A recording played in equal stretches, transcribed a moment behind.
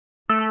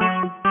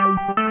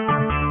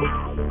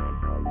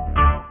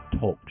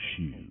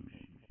you.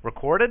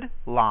 Recorded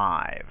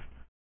live.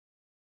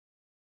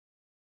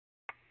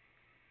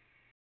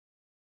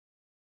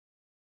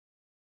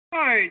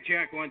 Hi,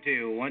 check 1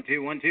 2 1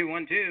 2 1 2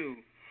 1 2.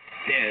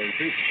 This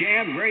is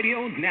Jam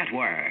Radio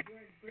Network.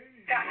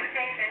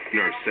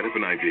 Nurse, set up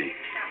an IV.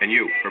 And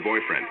you, her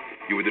boyfriend,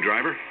 you were the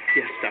driver?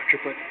 Yes, doctor,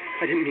 but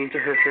I didn't mean to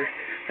hurt her.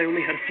 I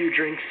only had a few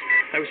drinks.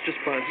 I was just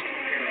buzzed.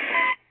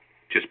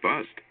 Just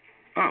buzzed?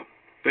 Oh,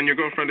 then your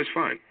girlfriend is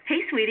fine.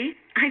 Hey, sweetie.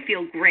 I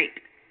feel great.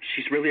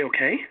 She's really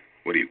okay?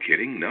 What, are you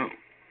kidding? No,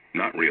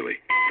 not really.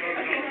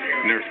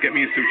 Nurse, get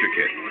me a suture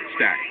kit.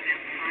 Stack.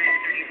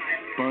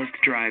 Buzzed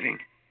driving.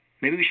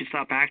 Maybe we should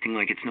stop acting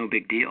like it's no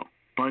big deal.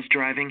 Buzz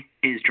driving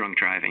is drunk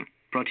driving.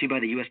 Brought to you by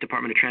the U.S.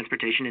 Department of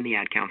Transportation and the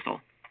Ad Council.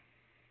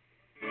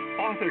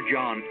 Author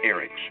John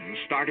Erickson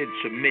started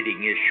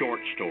submitting his short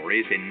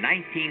stories in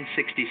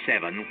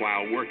 1967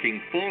 while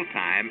working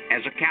full-time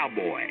as a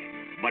cowboy.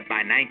 But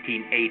by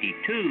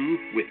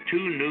 1982, with 2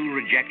 new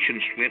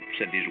rejection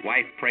slips and his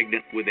wife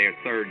pregnant with their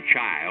 3rd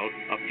child,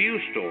 a few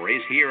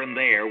stories here and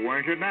there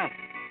weren't enough.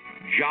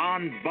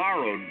 John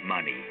borrowed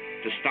money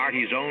to start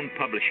his own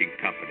publishing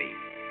company.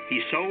 He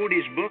sold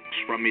his books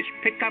from his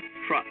pickup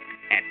truck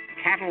at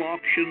cattle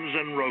auctions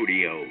and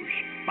rodeos.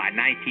 By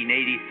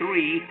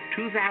 1983,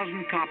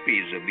 2,000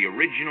 copies of the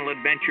original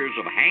adventures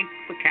of Hank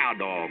the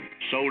Cowdog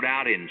sold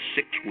out in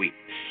 6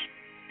 weeks.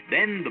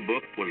 Then the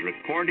book was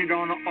recorded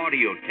on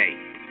audio tape,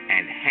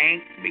 and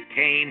Hank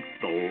became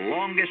the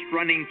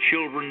longest-running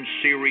children's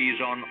series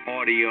on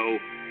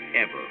audio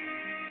ever.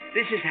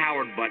 This is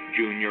Howard Butt,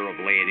 Jr. of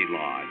Laity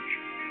Lodge.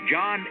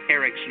 John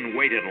Erickson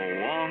waited a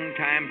long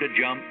time to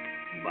jump,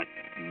 but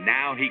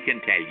now he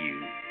can tell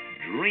you,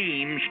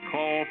 dreams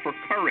call for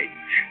courage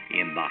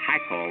in the high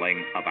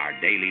calling of our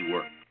daily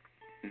work.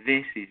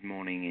 This is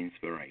Morning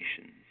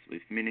Inspirations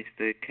with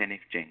Minister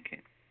Kenneth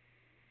Jenkins.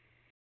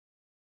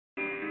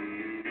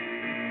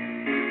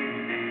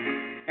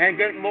 And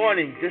good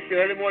morning. This is the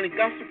early morning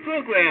gospel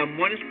program,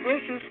 Morning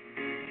Inspirations,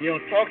 here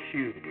on Talk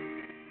Show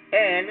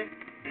and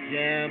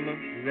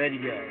Jam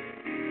Radio.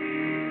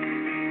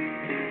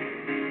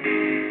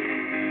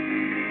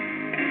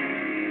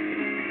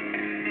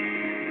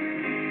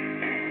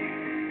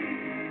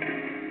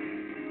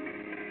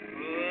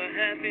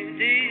 Happy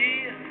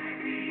day,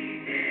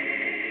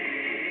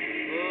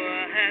 oh,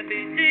 a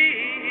happy day,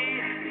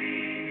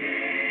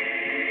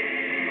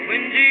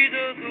 when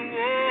Jesus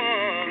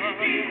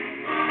was,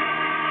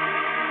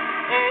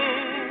 oh,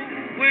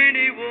 when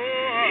he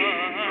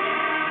was,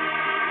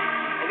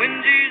 when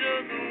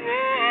Jesus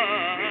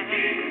was,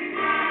 he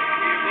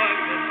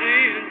wiped the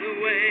sins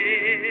away,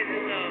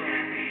 Lord.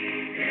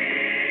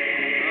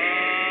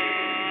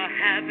 Oh,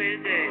 happy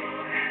day.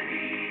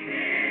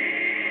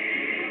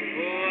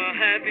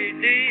 Happy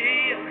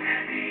day,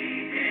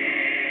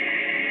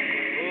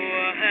 oh,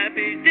 a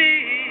happy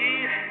day,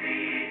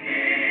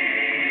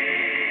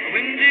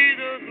 when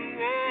Jesus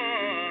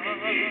was,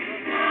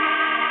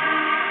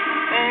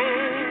 oh,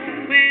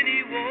 when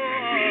he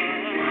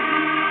was,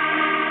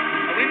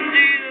 when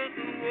Jesus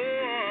was,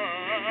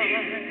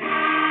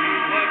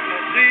 wiped my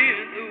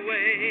sins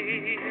away,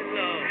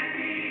 Lord.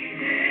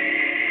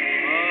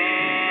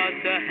 Oh,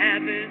 it's a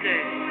happy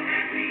day.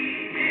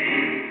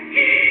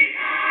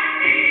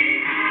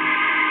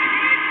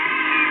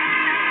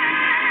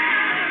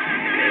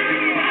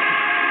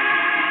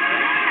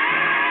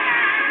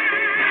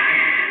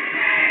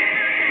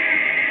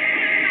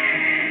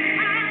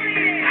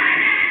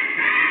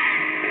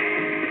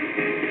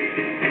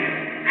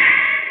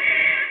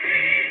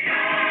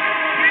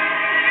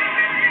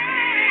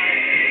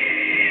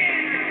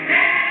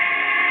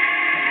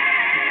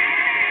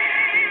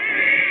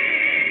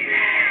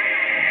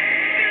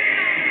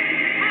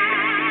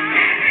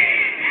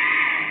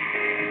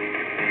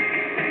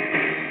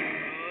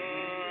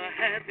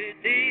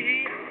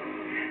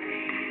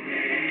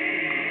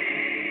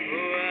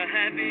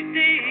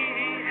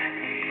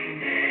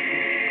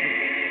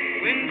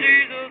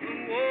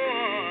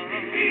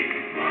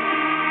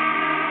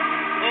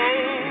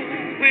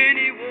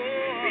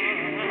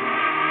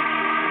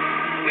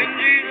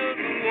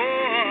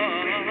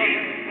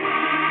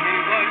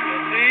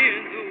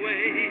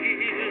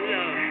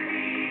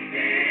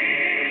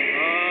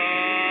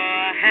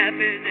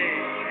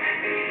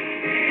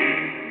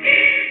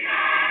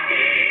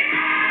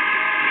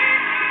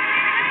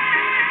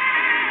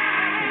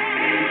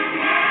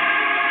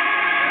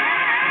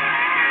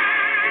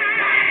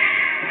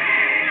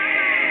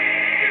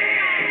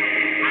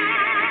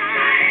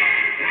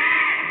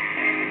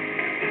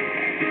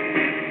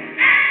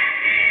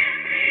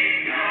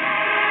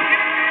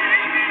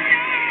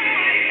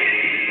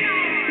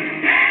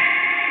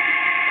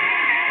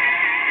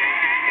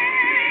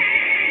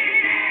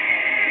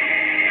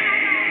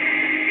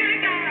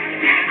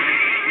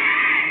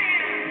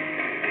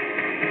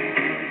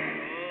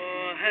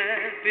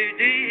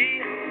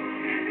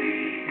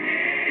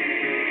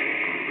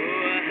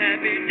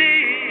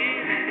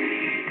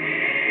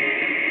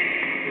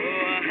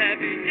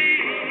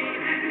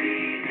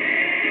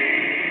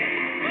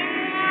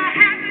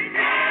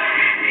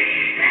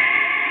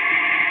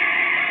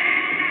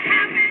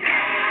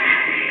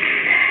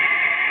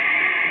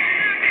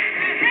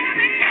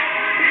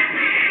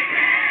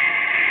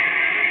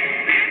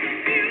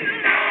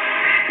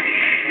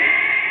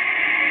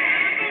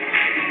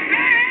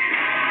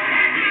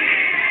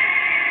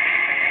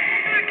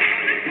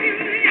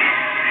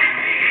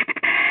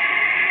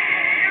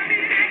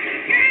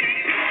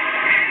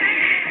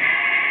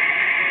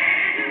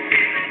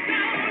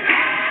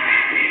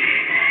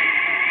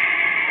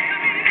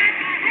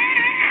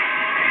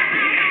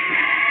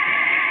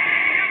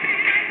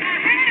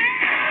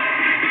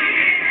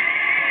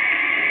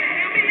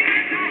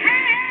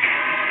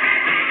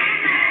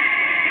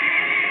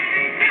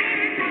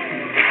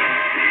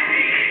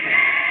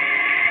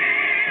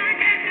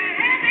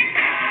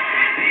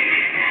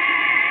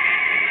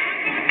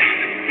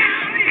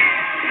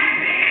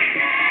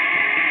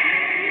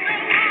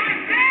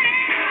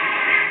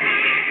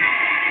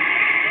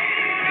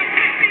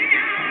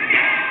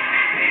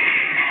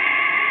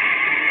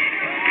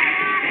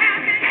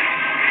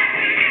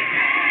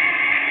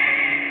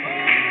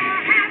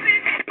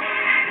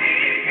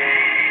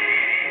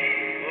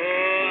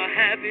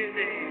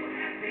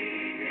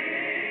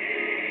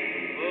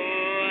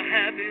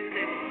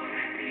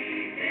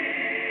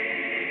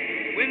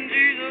 when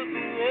Jesus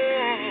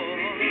wore.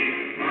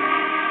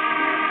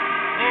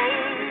 Oh,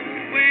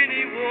 when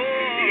he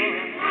wore.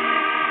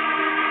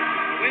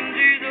 When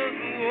Jesus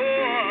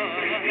wore.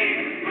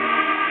 Wipe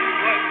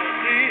my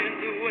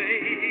sins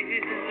away.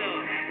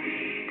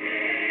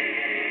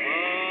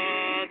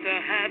 Oh, it's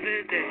a happy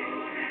day.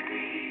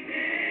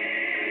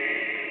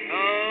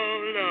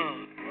 Oh,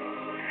 Lord.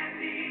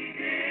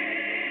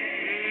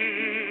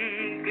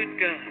 Good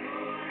God.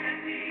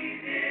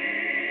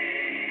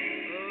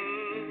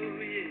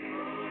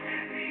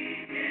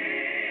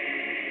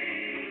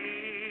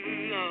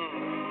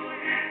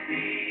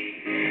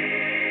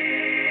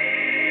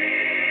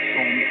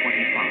 Psalm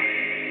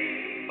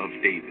 25 of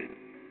David.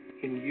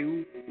 In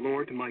you,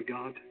 Lord my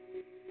God,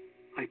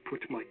 I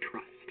put my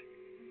trust.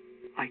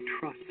 I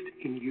trust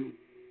in you.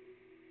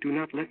 Do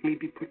not let me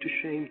be put to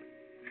shame,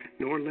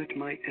 nor let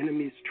my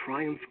enemies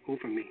triumph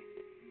over me.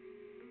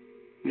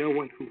 No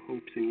one who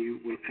hopes in you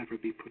will ever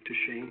be put to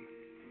shame,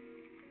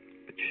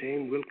 but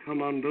shame will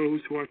come on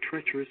those who are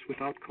treacherous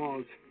without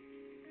cause.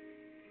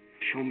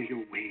 Show me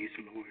your ways,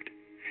 Lord.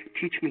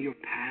 Teach me your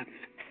paths.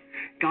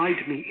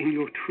 Guide me in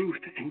your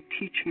truth and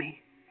teach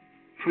me.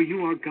 For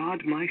you are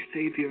God, my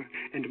Savior,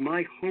 and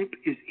my hope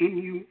is in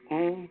you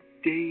all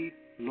day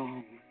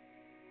long.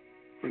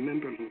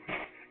 Remember, Lord,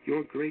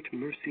 your great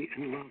mercy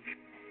and love,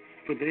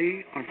 for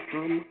they are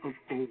from of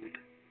old.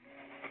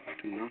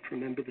 Do not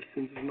remember the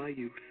sins of my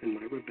youth and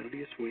my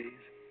rebellious ways.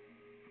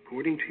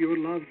 According to your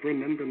love,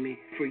 remember me,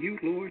 for you,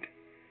 Lord,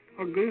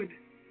 are good.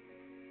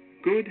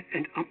 Good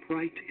and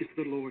upright is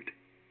the Lord.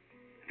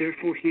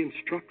 Therefore he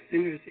instructs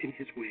sinners in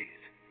his ways.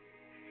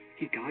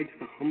 He guides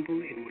the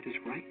humble in what is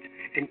right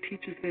and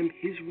teaches them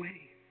his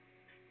way.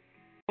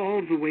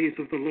 All the ways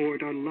of the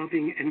Lord are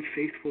loving and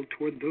faithful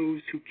toward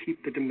those who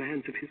keep the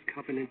demands of his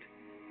covenant.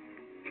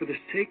 For the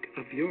sake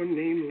of your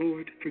name,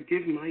 Lord,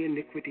 forgive my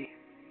iniquity,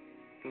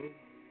 though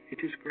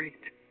it is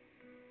great.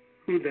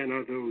 Who then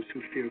are those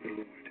who fear the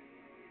Lord?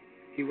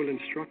 He will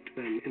instruct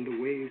them in the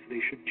ways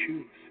they should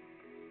choose.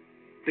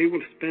 They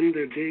will spend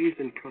their days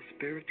in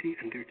prosperity,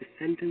 and their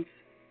descendants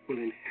will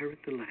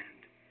inherit the land.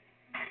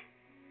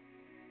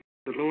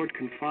 The Lord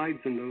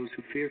confides in those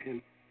who fear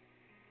him.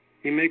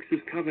 He makes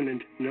his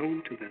covenant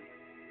known to them.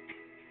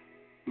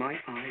 My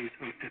eyes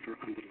are ever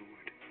on the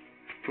Lord,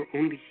 for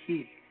only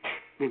he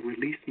will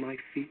release my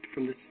feet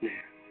from the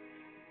snare.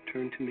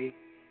 Turn to me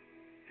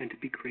and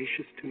be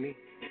gracious to me,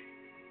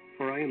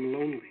 for I am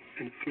lonely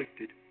and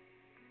afflicted.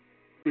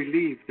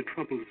 Relieve the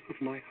troubles of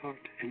my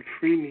heart and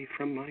free me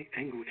from my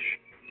anguish.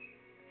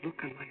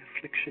 Look on my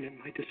affliction and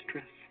my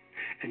distress,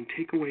 and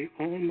take away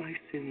all my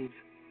sins.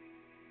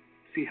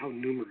 See how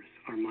numerous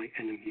are my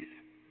enemies,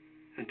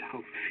 and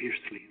how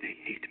fiercely they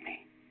hate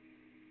me.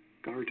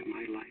 Guard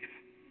my life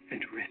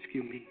and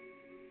rescue me.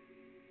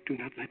 Do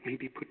not let me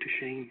be put to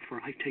shame,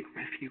 for I take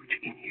refuge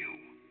in you.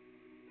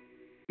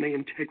 May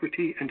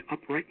integrity and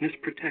uprightness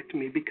protect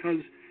me,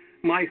 because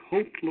my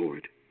hope,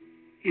 Lord,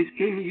 is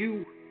in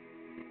you.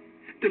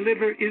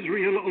 Deliver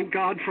Israel, O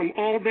God, from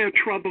all their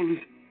troubles.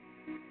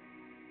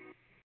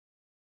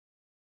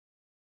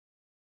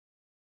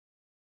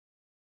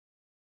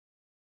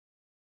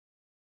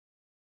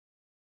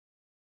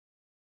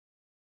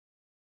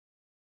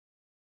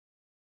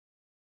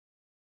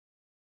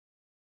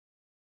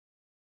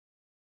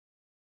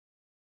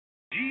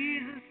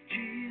 Jesus,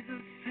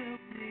 Jesus,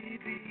 help me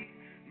be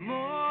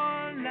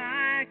more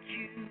like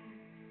you.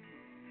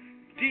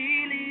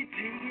 Daily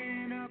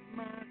taking up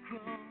my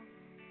cross.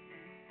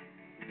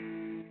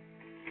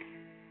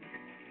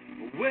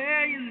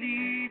 Where you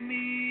lead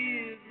me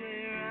is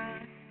where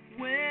I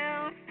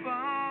will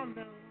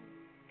follow,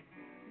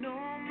 no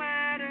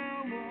matter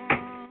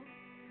what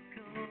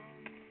comes.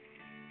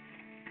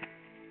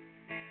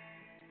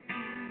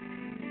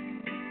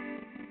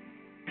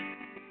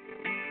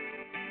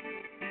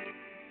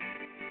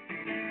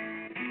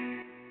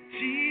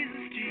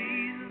 Jesus,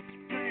 Jesus,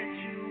 plant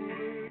your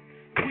word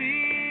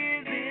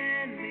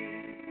within me,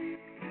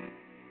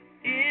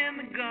 in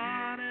the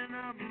garden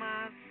of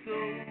my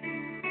soul.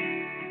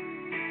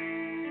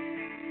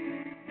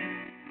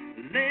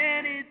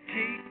 Let it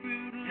take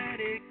root, let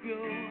it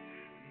grow,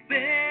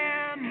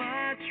 bear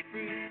much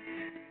fruit.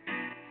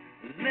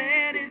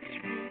 Let its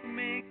fruit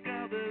make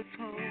others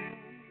whole.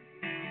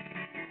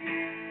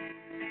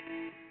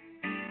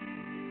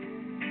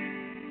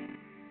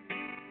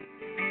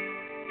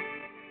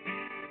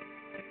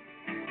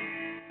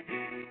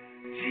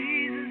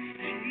 Jesus,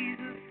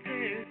 Jesus,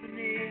 there's a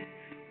need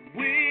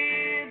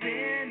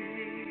within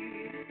me,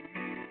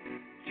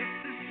 just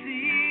to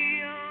see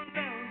your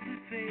lovely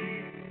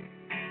face.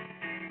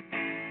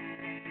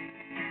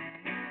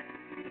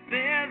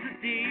 There's a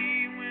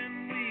day when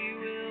we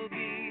will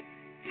be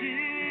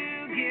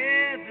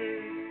together,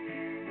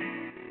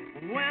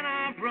 when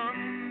I've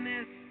run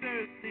this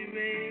earthly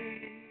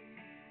race.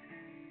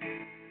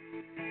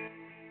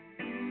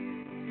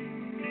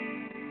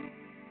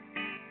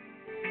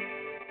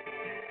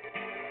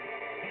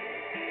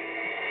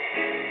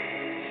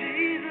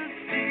 Jesus,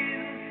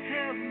 Jesus,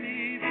 help me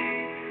be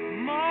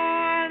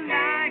more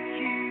like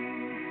you.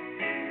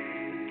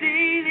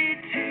 Daily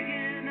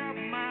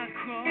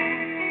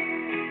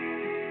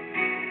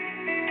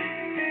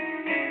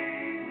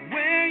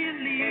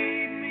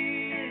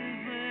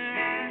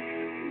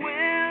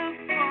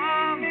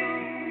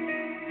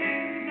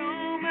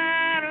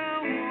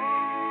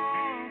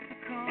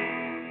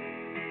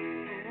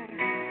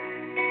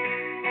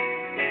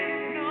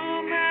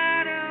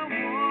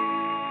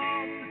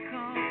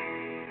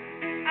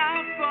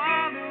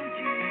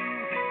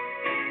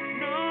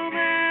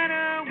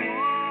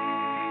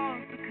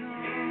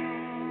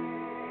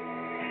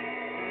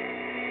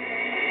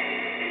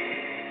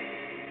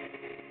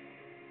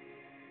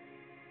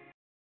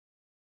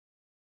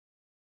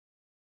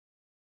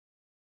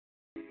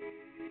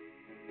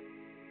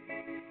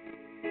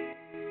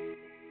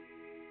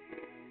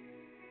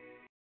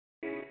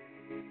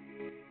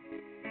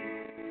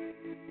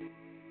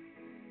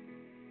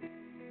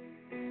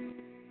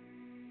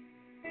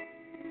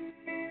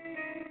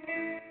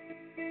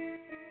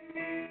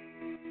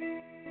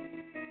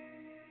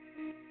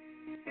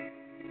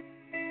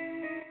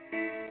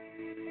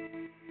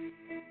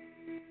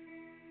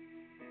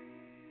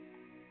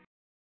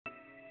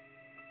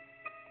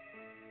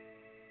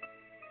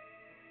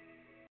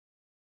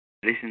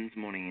Listen to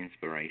Morning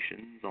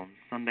Inspirations on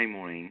Sunday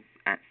mornings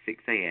at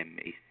 6 a.m.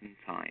 Eastern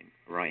Time,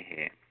 right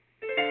here.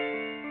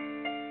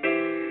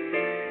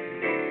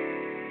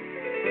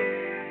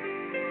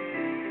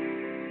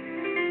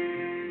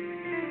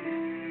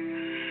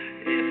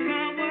 If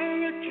I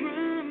were a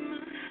drum,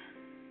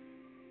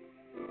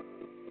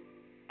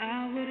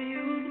 I would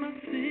use my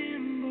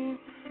cymbal.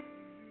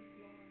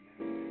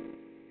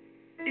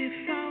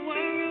 If I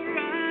were a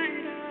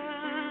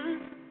writer,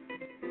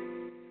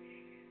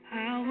 I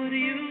would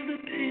use a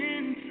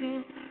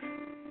pencil.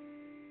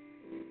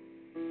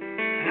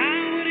 I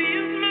would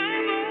use my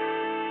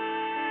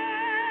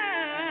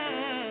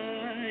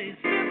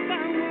voice. If I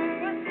were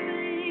a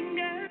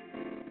singer,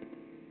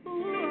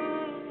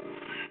 ooh,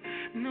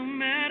 no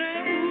matter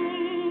who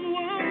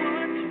or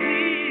what we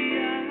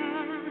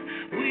are,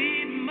 we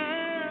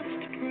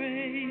must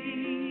praise.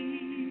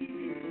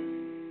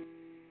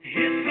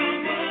 If I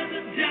was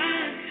a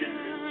doctor,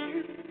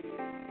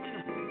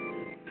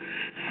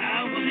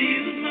 I would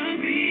use my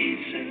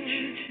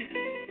research,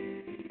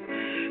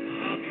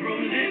 a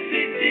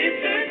prolific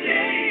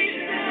dissertation.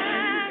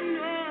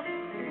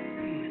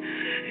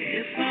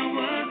 If I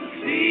was a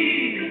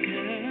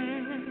speaker,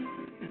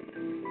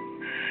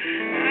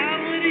 I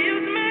would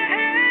use my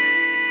hands.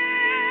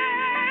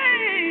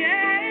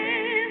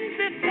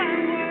 If I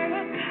were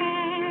a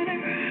potter,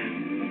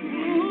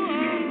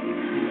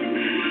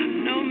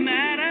 no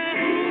matter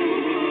who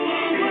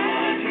or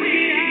what we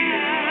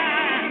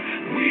are,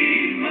 we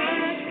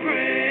must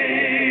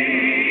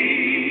praise.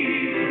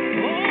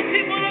 Oh,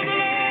 people of the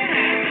Lord,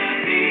 and the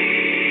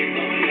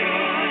people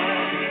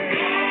of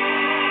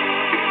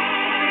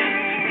God,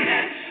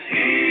 let's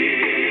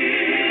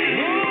hear.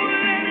 Oh,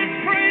 let His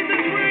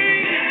praises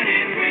ring. Let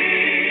it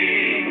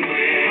ring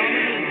with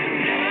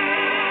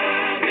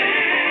love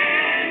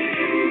and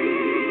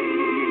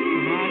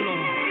truth. My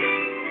Lord.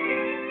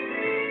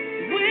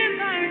 With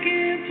our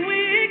gifts we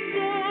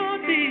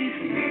exalt Thee.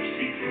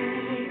 Merciful,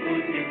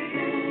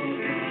 wonderful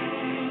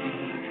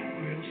God.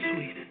 Real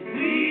sweet.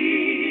 We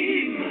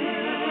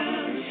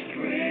must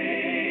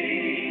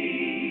praise.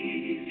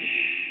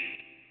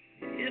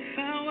 If I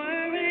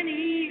were an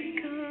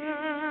eagle,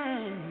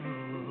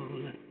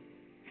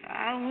 I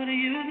would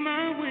use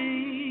my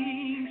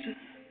wings.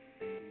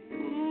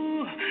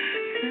 Ooh,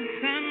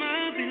 since I'm a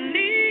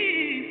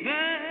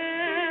believer,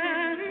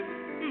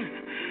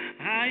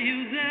 I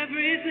use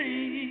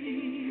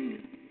everything.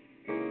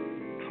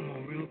 Come on,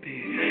 real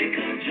big. Make a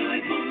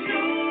joyful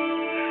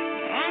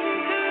noise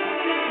unto the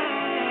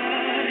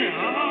Lord,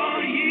 all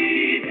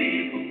ye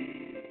people.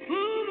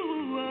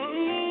 Ooh,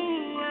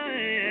 oh,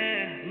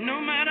 yeah. No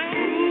matter who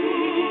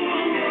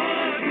or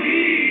what we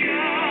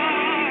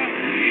are,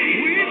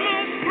 we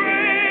must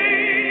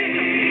praise.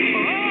 Oh,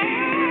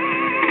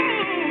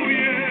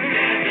 yeah.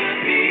 Let the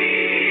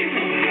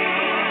people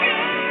of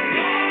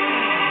God,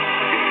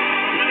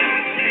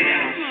 let's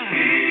sing.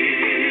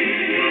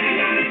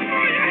 Everybody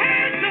throw your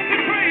hands up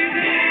and praise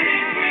Him.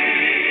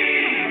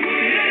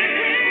 Let it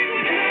ring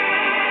with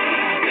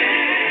love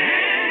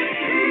and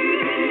truth.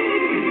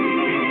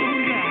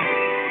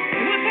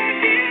 With our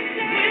gifts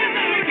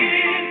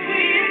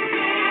we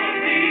exalt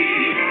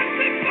Thee.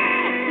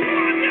 Merciful,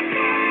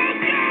 wonderful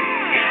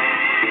God.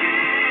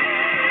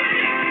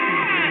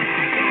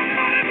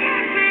 Somebody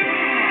bless Him.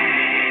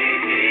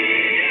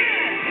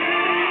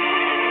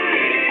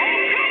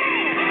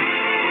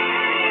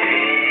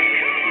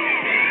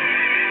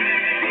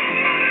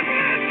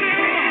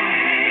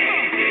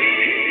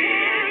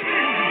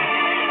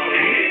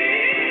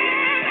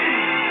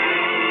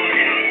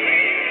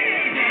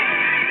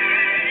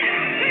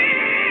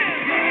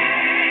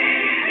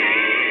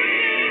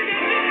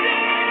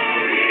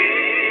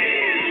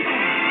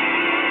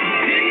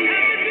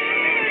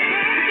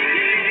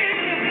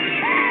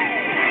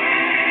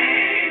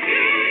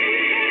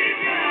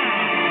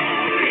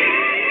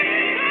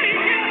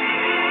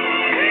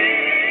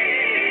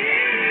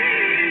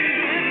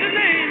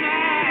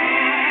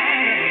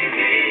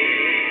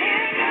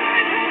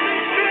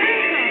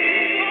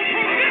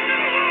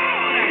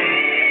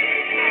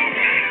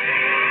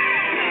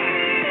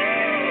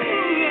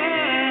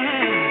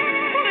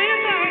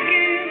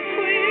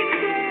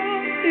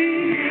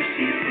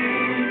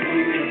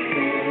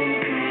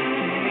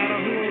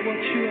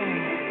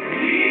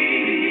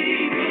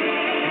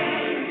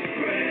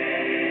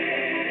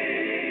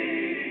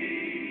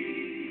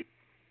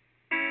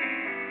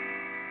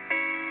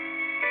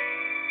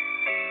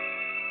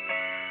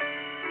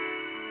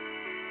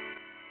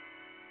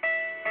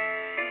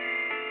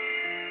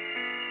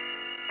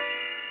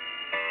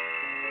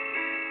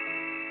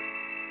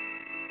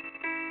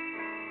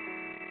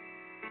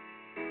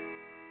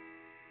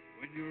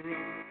 When you're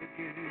up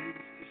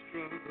against a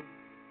struggle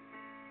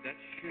that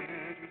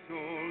shatters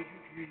all you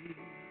dream,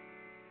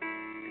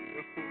 and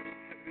your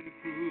hopes have been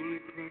cruelly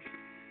crushed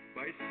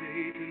by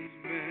Satan's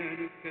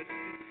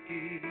manifested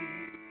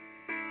scheme,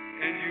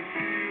 and you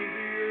feel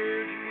the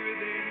urge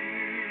within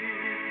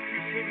you to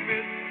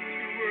submit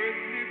to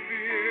earthly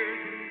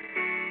fears,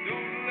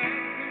 don't let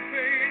the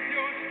faith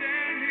you're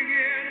standing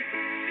in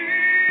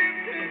seem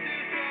to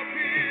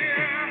disappear.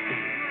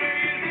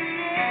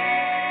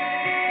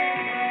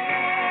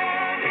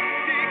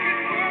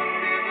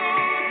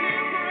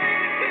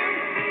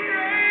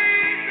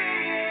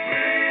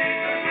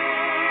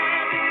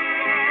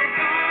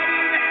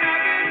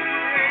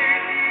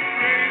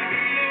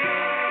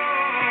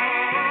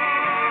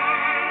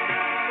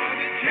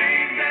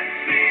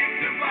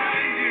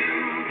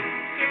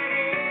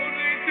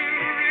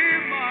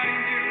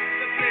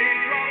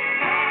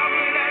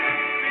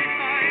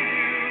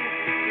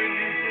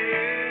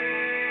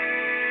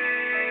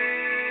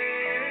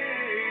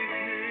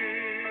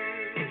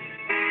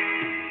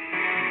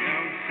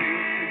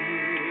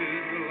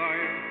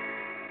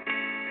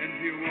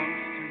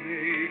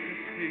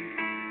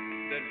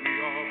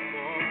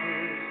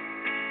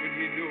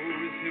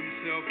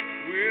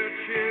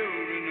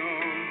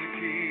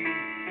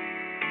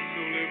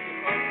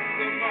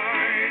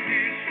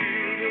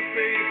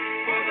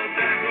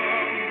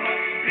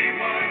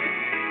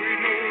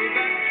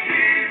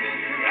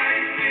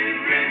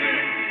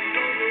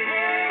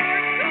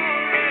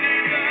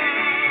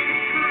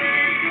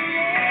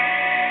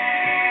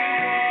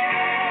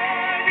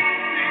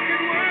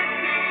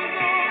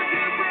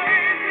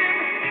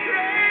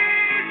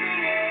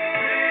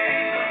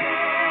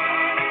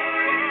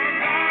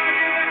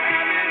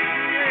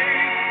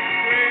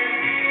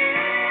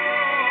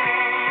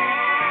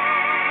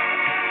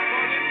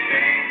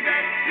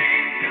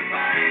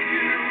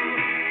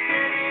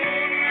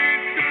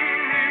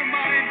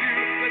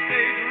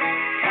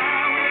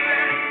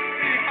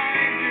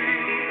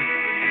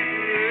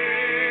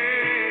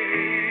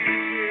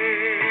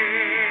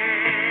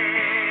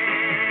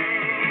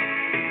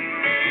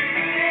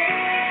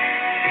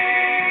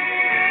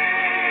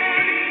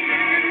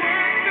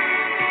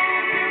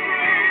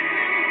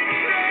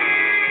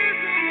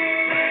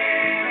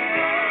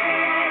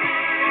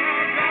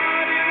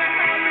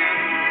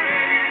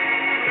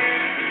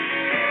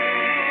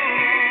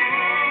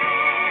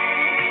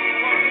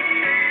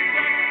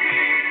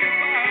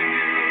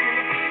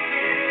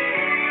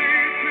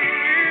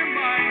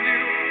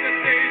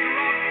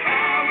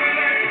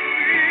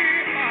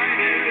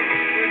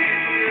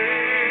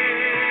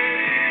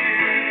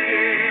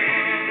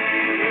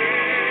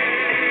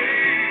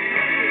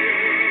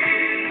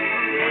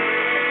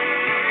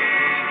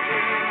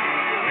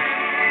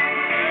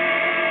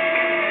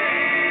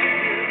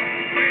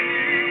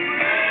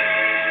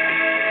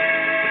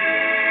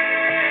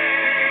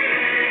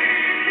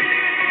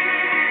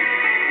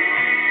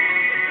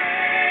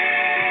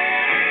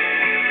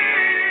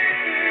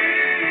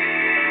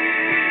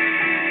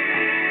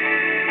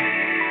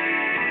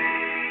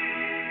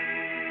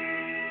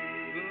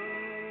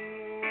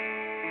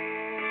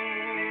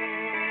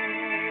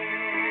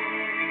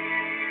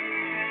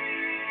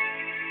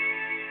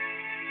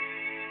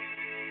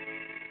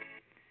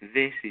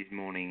 This is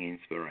Morning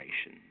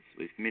Inspirations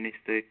with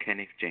Minister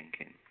Kenneth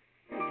Jenkins.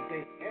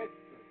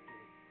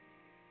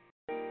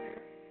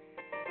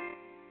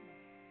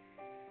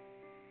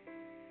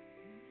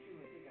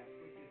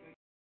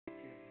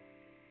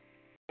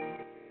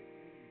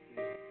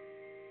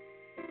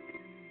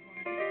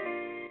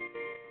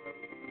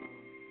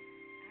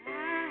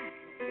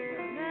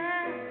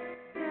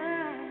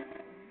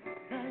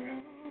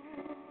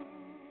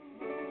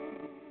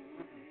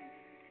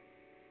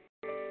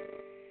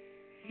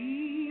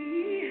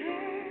 He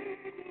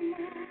heard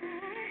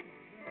my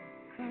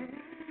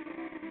cry.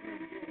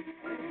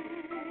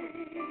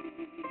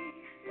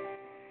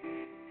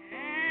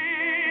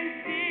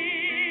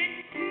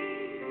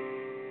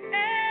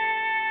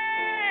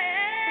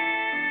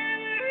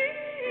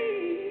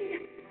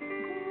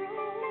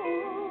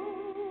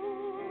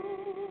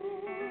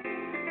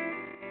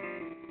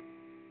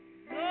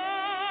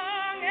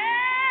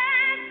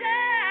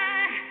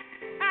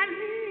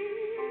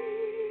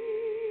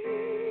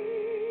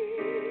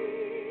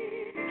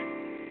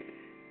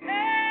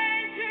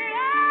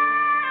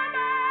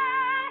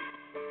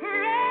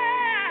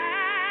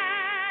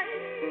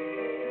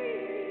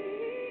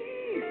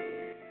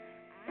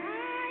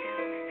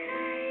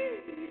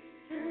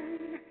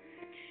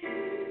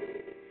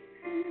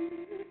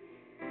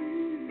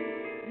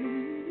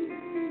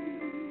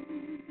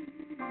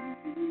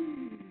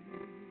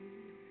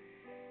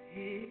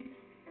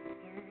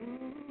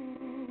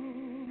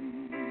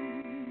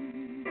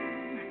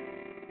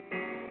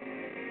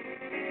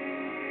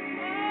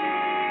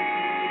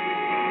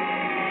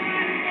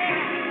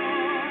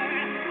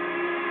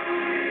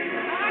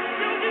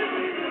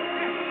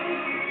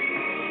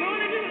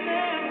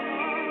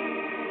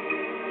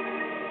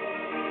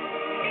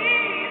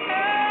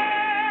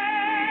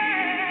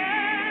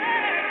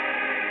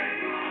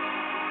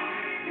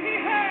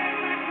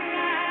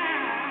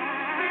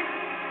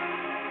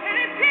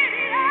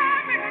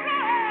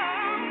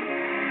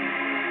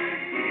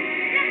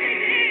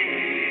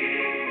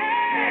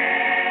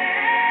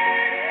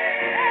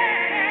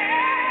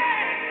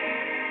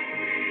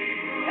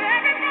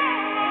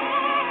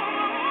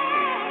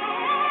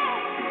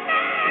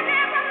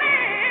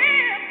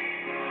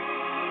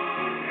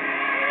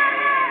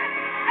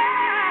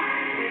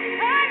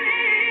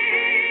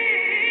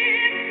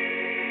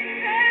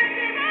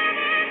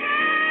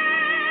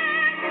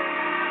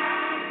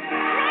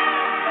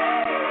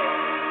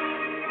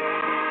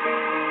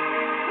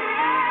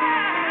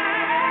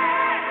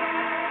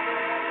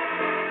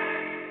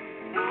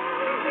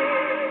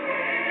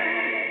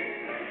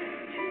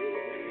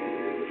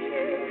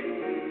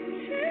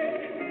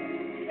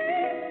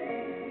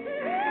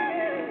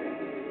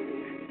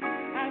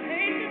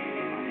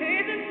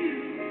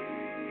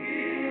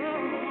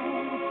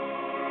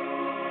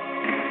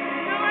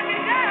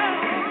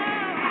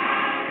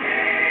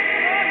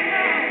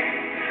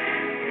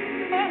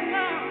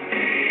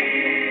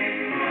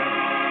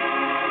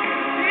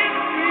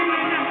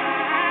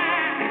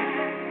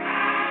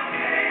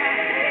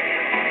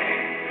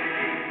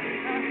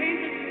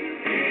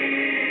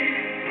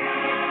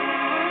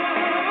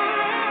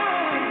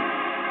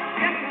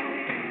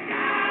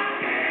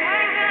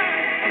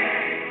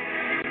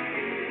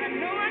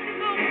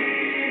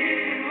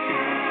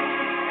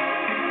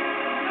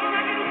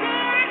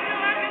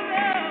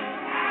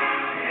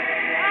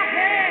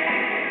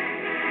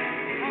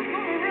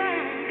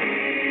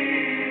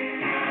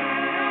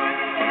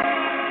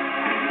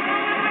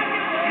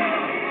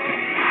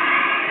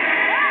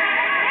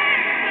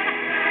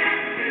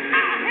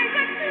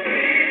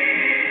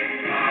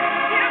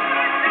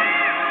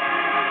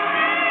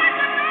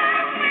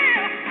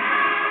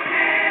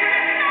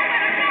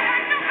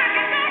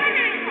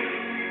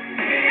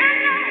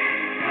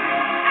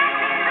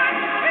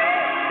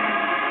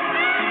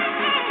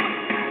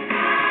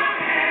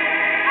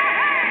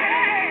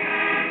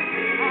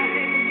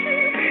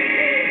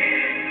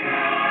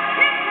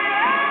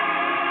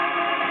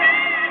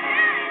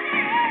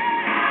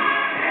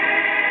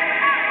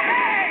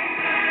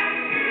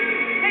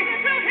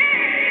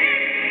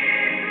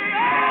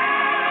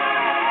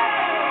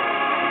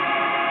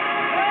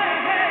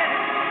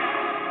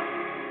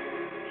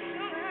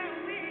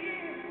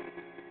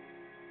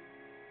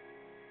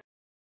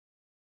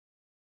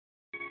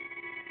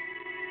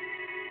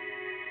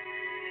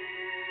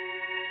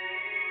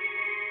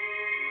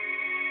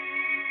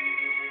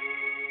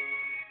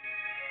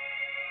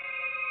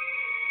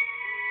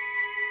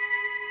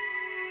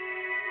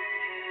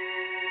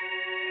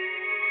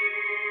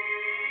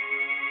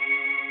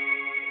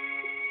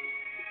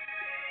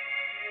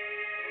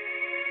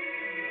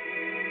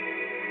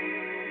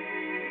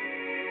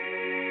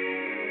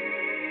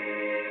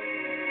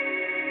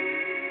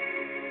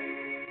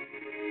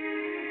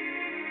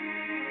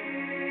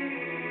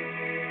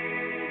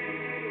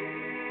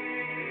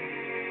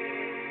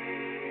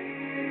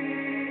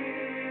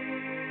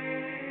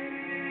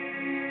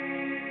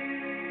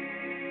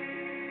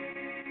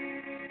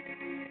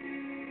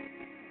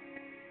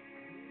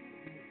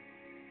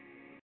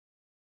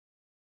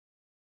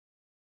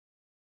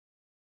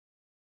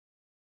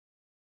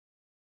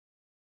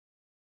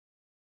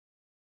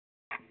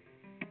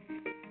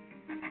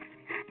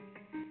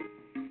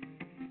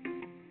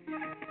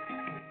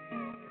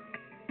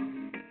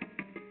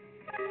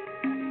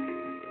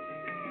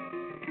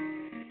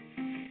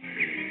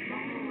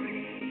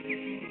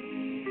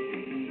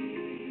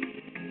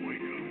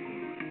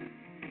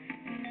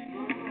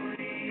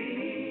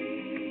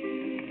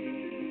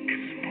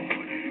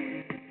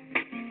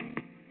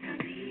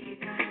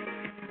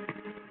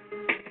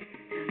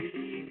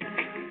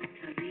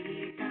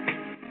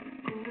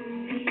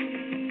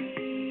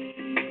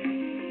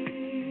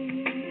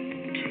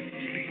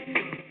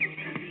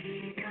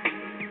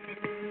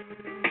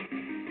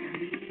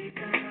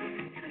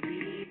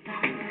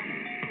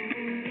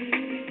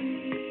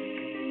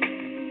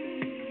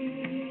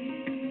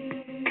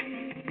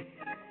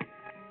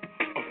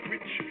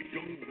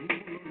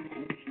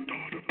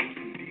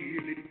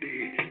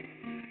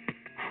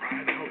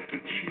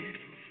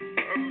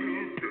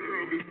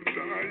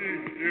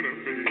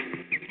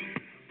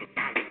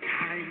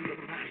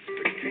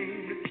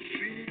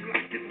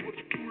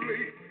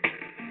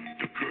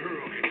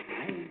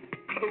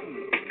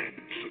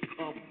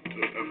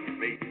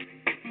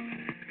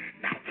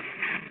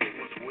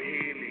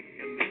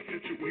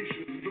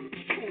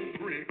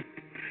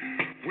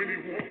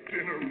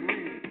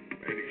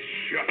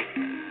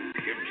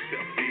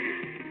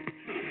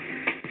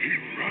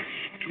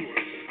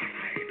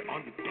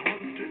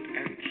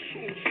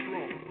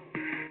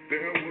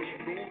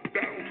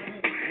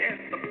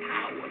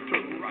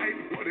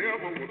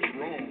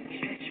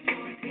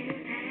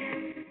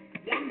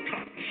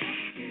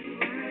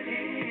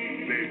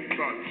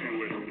 thought you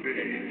was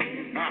dead.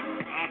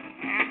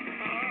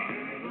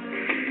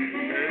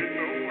 Ain't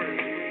no way.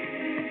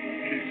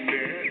 He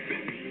said,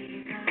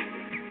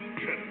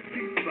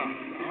 Talita,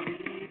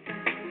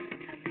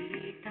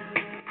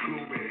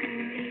 Kumi.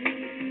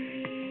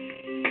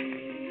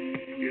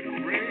 It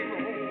rang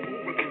all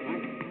over the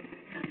room.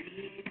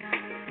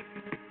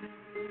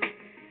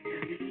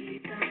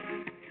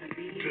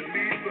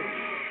 Talita,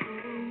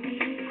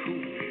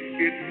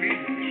 it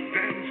means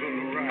damsel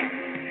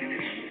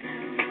arise.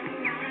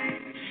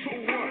 So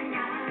what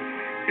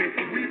if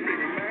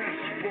weeping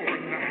lasts for a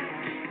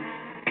night?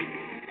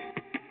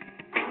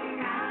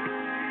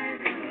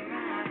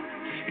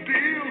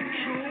 Still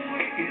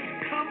joy is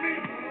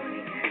coming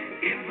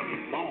in the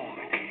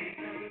morning.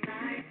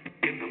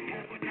 In the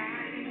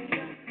morning.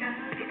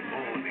 The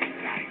morning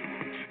light.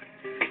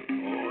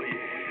 Oh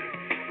yeah.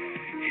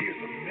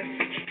 Here's a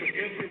message to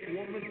every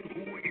woman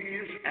who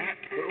is at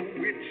her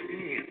wit's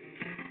end.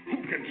 Who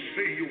can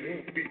say you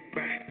won't be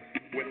back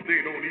when they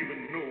don't even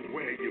know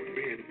where you've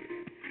been?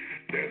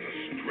 There's a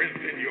strength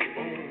in your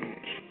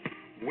bones,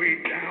 way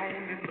down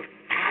in the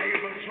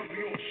fibers of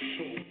your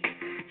soul.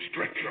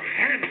 Stretch your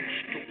hands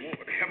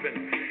toward heaven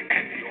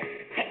and your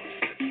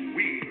forces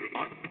will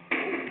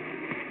unfold.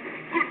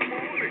 Good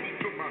morning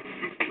to my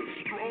sister,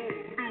 strong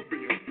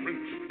Nubian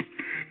princess.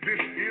 This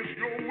is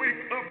your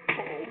wake-up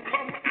call.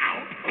 Come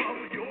out of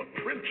your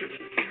trenches.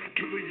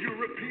 To the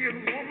European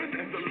woman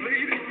and the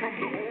lady from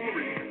the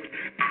Orient,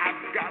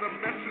 I've got a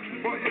message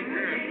for you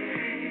here.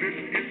 This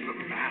is the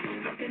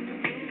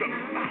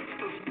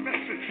master's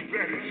message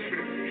that is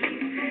sent. He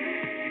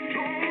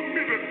told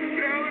me to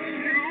tell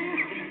you,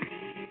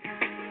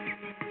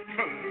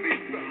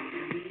 Talita,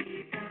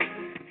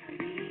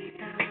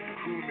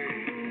 Kumi.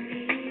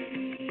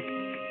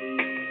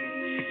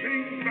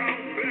 Sing thou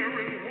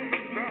barren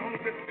woman, thou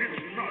that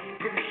didst not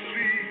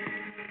conceive.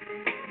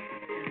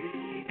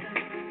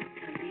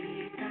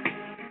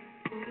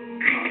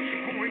 God's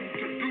going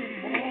to do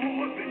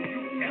more than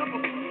you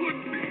ever could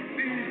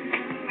believe.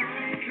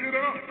 Get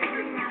up,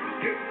 get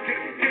up,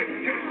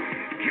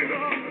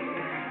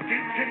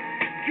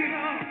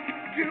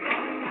 get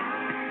up,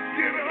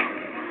 get up.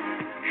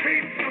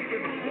 Can't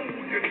nothing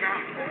hold you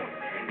now.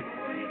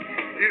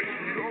 It's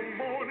your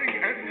morning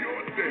and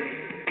your day.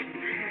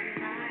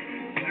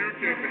 You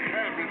can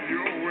have it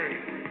your way.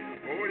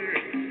 Oh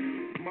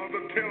yeah.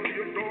 Mother, tell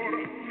your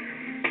daughter,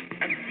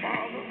 and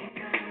father,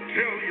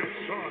 tell your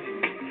son.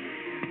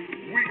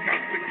 We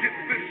got to get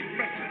this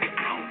message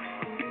out.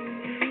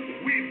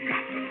 We've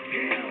got to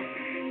tell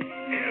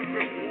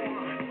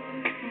everyone.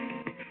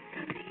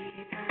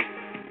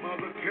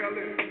 Mother, tell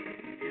it.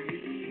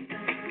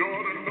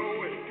 Daughter, know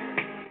it.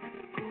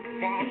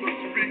 Father,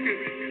 speak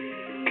it.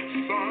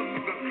 Son,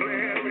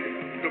 declare it.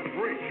 The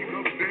breaking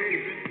of day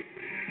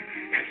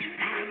has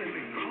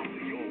finally come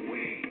your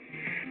way.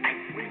 And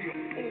when you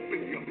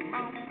open your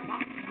mouth, my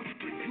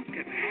sister, you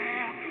can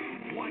have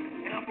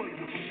whatever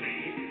you say.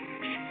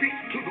 Speak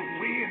to the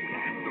wind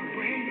and the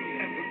rain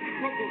and the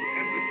trouble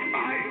and the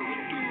trials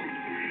too.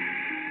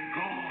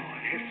 God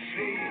has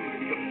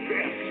saved the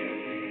best,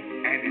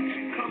 and it's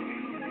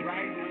coming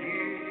right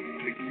here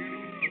to you.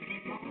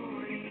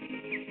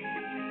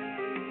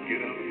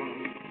 Get up,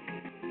 Mom.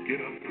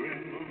 Get up,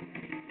 Grandma.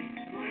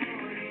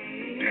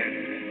 Daddy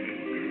and the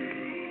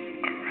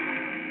girls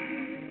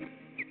arise.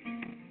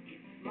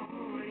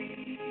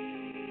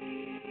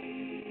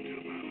 To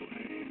my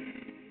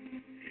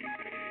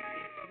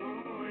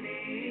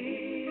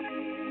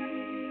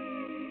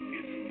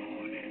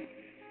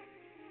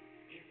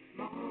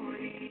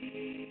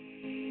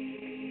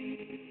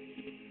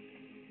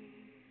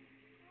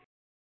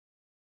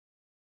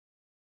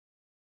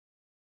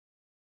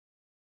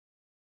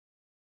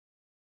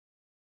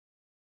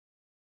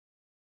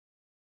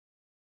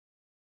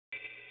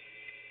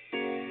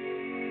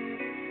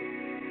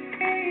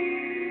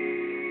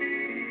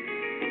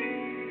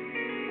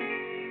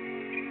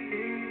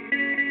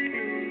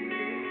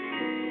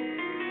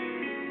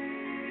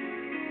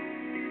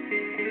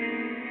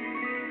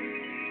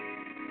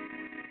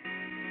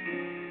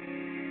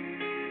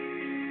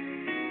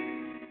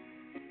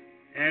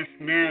It's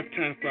now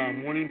time for our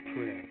morning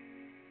prayer.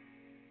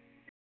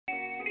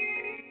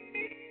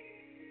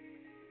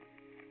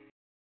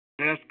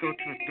 Let us go to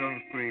the throne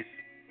of grace.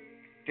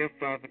 Dear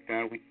Father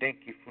God, we thank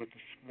you for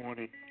this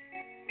morning.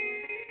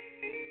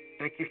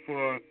 Thank you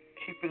for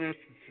keeping us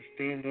and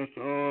sustaining us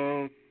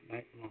all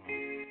night long.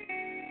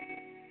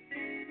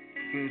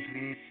 Forgive us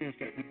any sins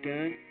that we've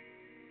done.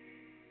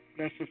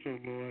 Bless us, O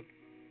Lord,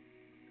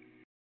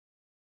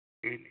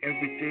 in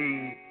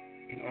everything,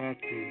 in all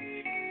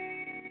things.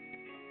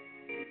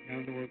 Now,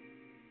 Lord,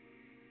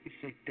 we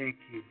say thank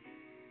you.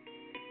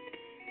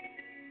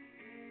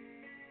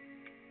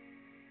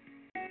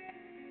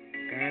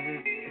 Guide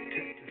us,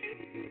 protect us, O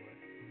Lord.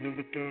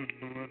 Remember those,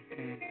 Lord,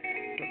 who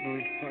don't know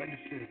his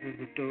partnership.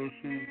 Remember those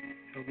who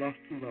have lost a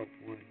loved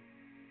one.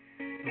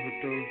 Remember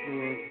those,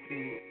 Lord, who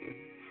are in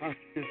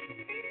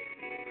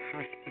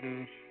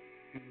hospitals,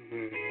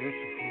 everywhere,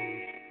 nursing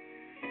homes.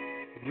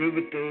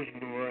 Remember those,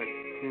 Lord,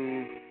 who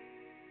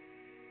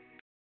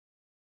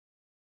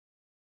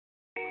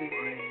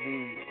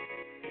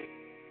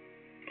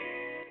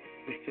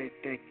just say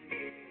thank you.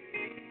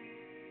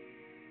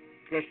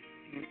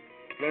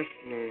 Bless,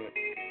 Lord,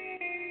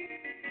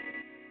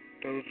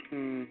 those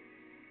who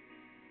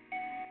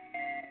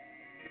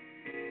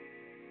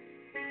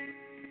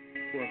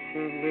are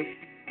homeless,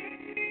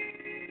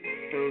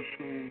 those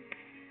who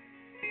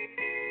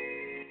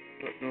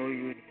don't know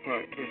you and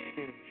depart their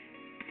sins.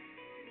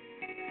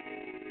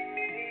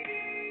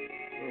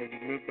 Lord,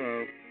 remember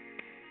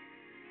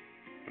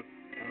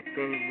our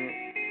government,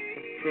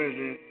 the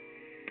president,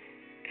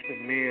 the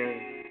mayor,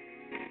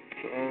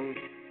 to all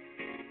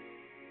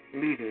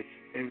leaders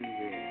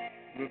everywhere.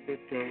 Remember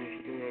those,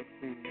 Lord,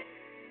 who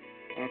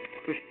are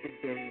Christian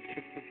brothers and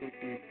sisters who are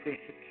being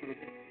persecuted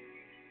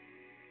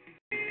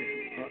in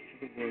different parts of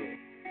the world.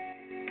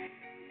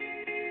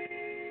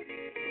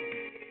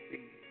 We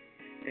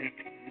ask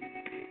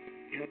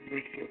you, have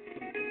mercy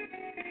upon them.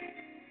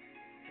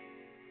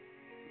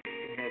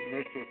 And have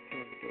mercy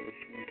upon those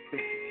who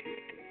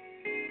persecute them.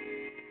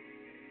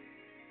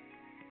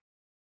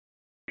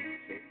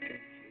 Say thank you.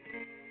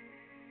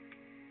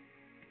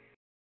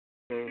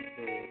 Those,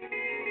 Lord,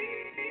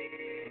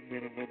 our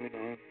men and women,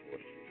 armed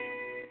forces,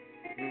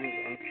 women,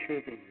 our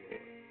children,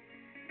 Lord.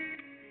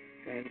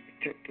 God,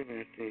 protect them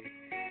as they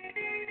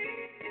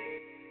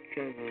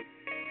travel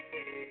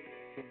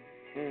from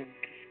home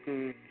to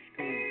school and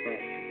school back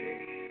today.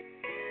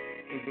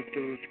 Remember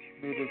those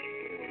commuters,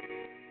 Lord.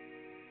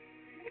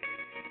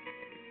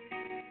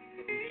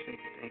 We say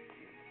thank you.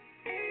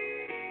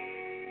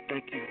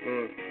 Thank you,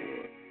 Lord,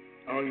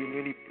 for all your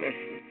many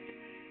blessings.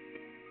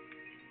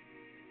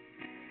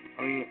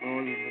 All your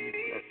many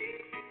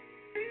blessings.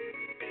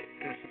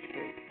 Bless us,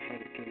 Lord, how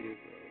to do your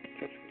will.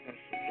 Touch us,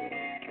 Lord,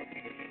 touch us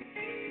with your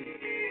spirit.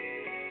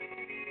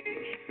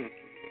 Your spirit.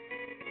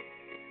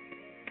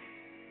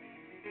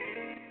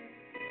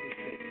 We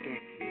say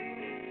thank you.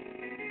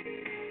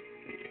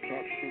 Let's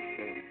talk to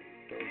family,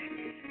 those who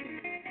just do.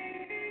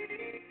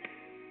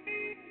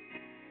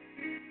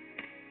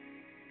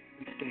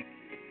 We thank you.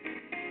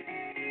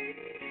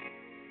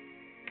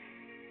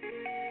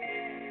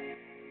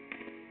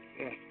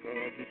 Yes,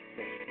 God, just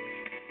bless us.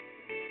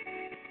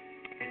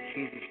 In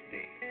Jesus'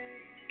 name,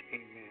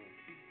 amen.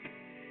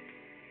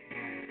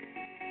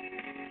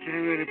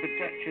 Generator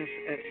Productions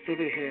at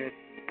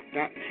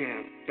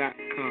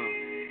cityhead.camp.com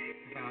is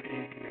our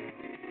email.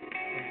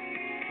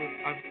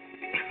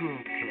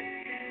 Okay.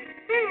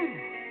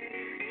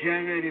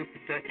 Generator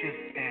Productions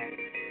at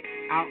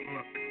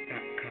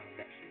outlook.com.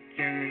 That's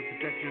Generator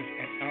Productions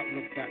at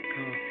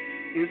outlook.com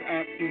is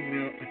our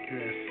email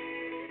address.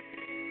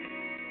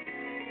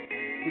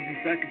 We'll be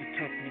back at the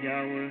top of the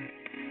hour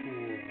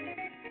for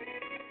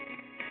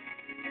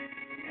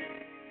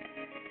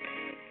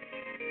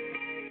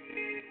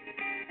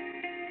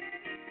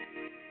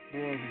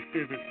more of your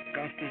favorite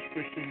gospel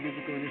Christian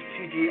music on this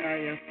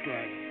TGIF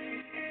Friday.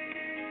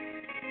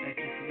 Thank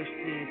you for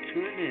listening and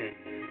tuning in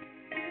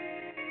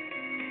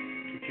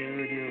to Jam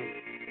Radio,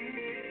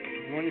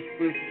 one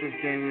inspiration of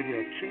Jam Radio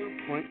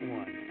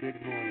 2.1. Good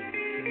morning to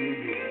you,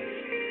 yours.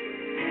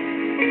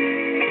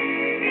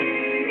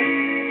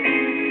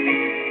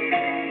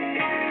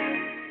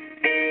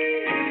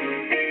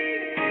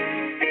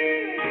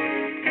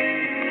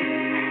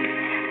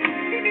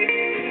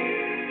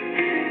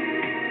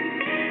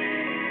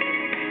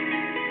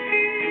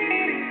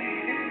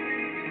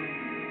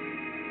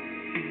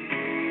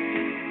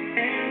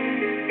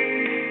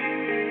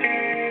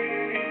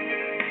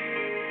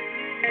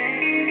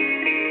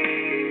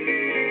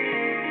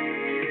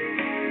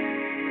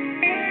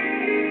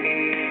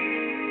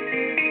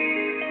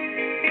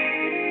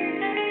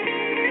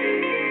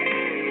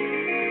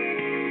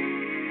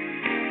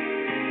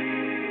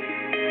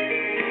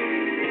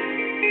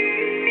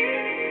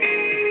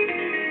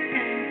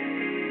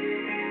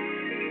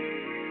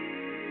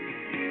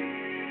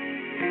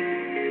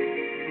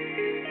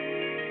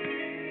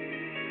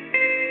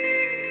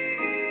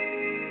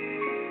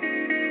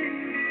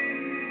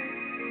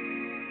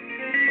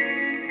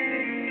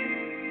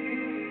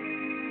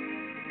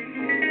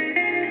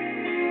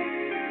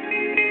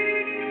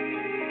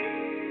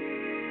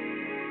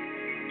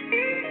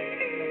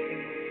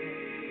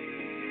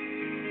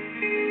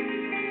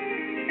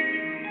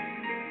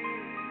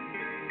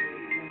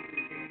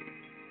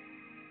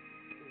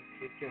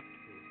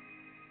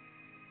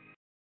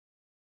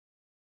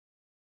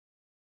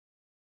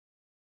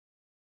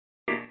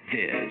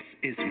 This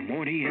is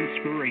Morning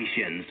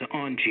Inspirations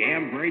on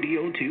Jam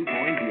Radio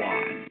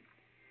 2.1.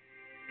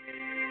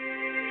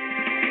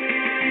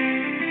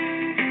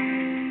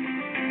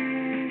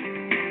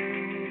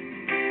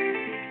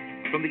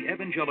 From the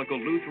Evangelical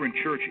Lutheran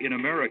Church in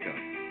America,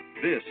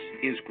 this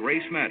is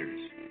Grace Matters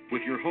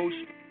with your host,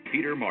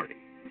 Peter Marty.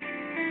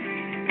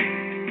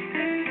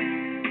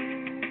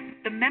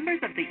 The members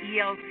of the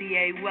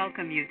ELCA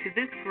welcome you to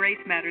this Grace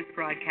Matters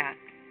broadcast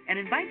and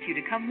invite you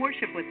to come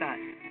worship with us.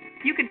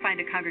 You can find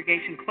a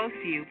congregation close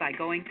to you by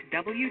going to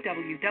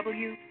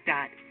www.elca.org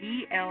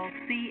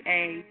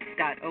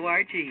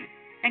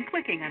and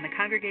clicking on the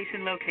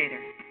congregation locator.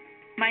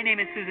 My name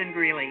is Susan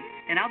Greeley,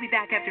 and I'll be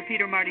back after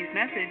Peter Marty's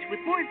message with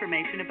more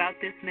information about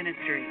this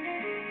ministry.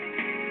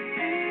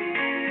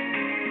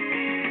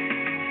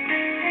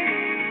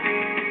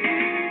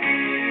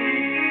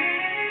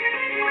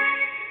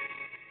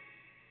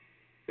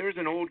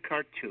 Here's an old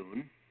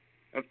cartoon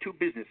of two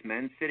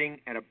businessmen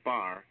sitting at a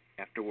bar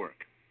after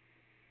work.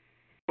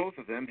 Both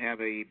of them have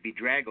a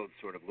bedraggled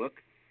sort of look,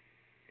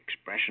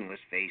 expressionless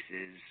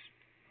faces,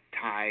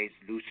 ties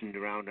loosened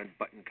around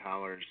unbuttoned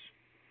collars,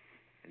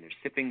 and they're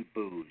sipping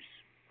booze.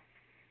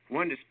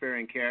 One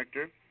despairing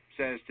character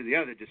says to the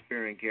other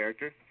despairing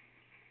character,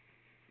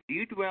 "Do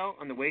you dwell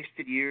on the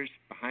wasted years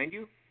behind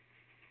you,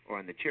 or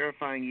on the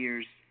terrifying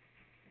years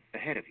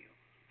ahead of you?"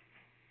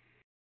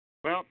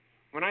 Well,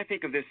 when I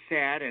think of this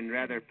sad and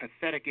rather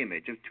pathetic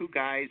image of two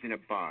guys in a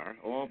bar,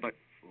 all but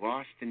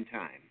lost in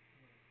time,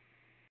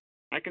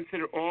 I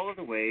consider all of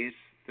the ways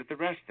that the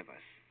rest of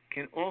us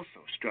can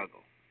also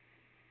struggle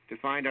to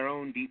find our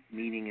own deep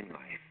meaning in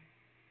life.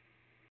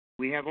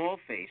 We have all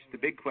faced the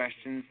big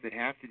questions that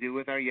have to do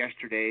with our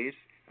yesterdays,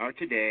 our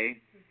today,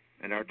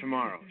 and our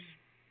tomorrows.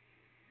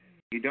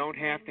 You don't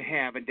have to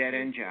have a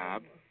dead-end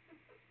job,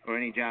 or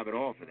any job at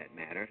all for that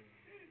matter,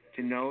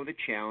 to know the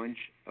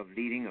challenge of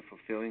leading a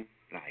fulfilling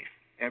life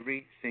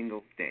every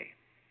single day.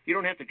 You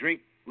don't have to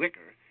drink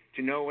liquor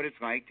to know what it's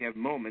like to have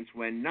moments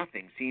when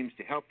nothing seems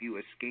to help you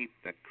escape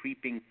the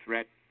creeping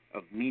threat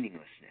of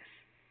meaninglessness.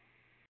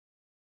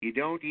 You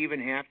don't even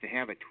have to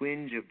have a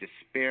twinge of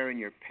despair in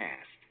your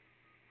past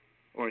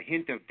or a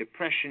hint of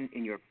depression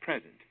in your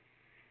present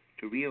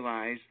to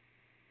realize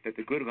that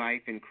the good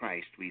life in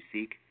Christ we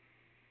seek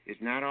is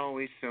not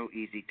always so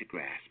easy to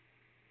grasp.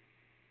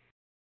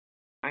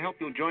 I hope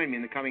you'll join me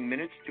in the coming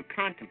minutes to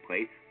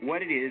contemplate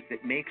what it is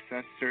that makes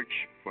us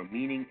search for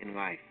meaning in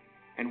life,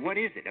 and what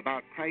is it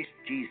about Christ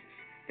Jesus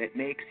that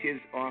makes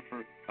his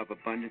offer of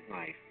abundant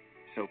life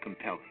so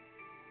compelling.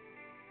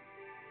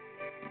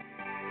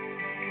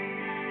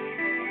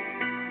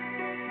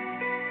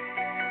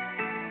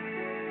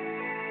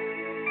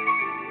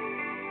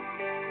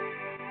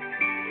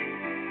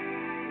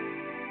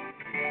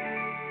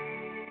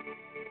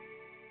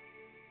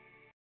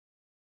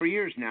 For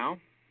years now,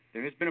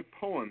 there has been a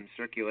poem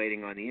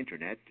circulating on the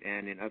internet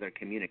and in other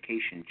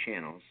communication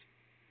channels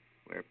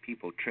where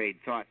people trade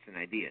thoughts and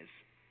ideas.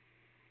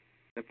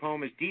 The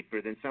poem is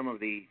deeper than some of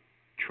the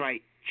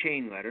trite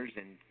chain letters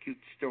and cute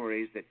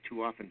stories that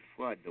too often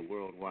flood the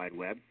World Wide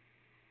Web.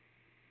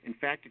 In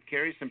fact, it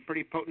carries some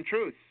pretty potent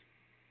truths,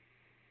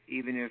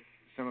 even if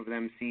some of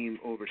them seem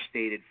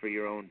overstated for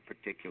your own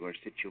particular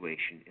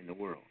situation in the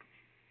world.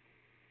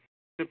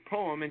 The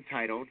poem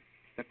entitled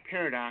 "The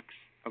Paradox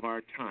of Our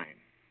Time."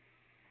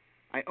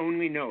 I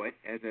only know it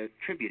as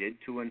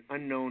attributed to an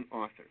unknown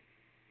author.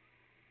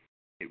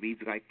 It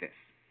reads like this.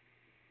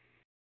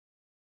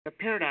 The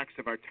paradox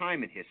of our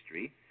time in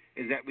history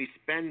is that we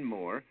spend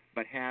more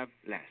but have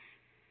less.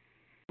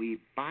 We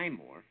buy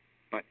more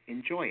but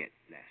enjoy it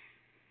less.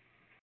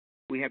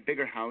 We have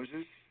bigger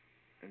houses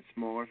and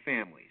smaller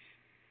families,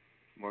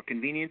 more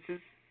conveniences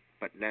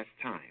but less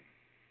time,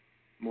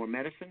 more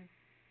medicine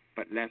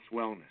but less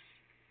wellness.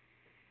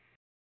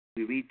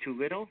 We read too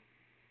little,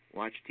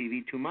 watch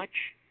TV too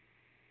much,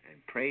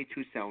 and pray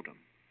too seldom.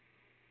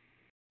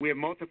 We have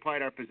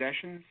multiplied our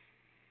possessions,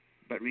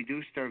 but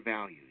reduced our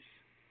values.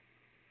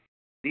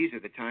 These are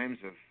the times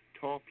of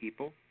tall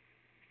people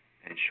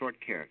and short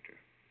character,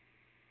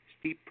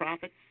 steep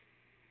profits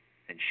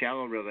and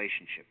shallow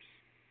relationships.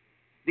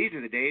 These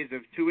are the days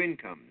of two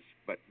incomes,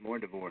 but more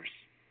divorce.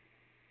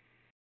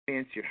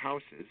 Fancier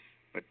houses,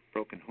 but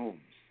broken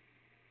homes.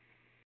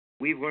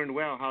 We've learned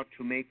well how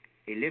to make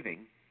a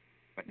living,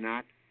 but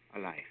not a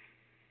life.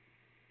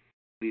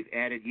 We've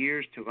added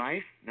years to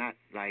life, not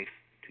life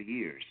to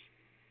years.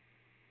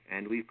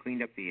 And we've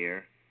cleaned up the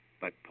air,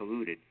 but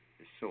polluted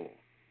the soul.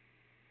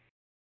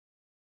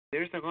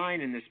 There's a line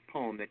in this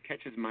poem that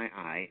catches my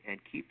eye and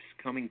keeps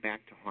coming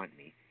back to haunt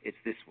me. It's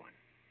this one.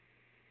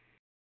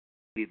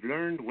 We've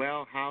learned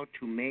well how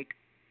to make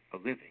a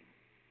living,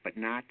 but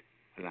not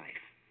a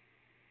life.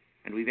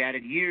 And we've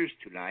added years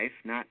to life,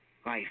 not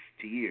life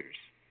to years.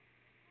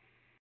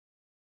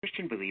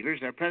 Christian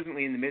believers are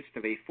presently in the midst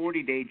of a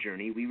 40-day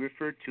journey we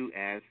refer to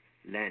as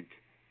Lent.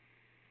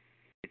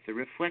 It's a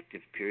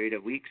reflective period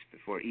of weeks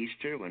before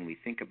Easter when we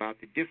think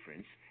about the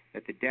difference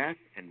that the death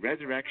and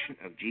resurrection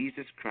of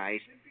Jesus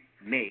Christ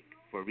make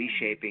for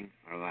reshaping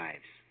our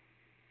lives.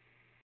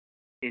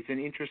 It's an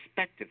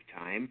introspective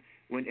time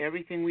when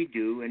everything we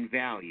do and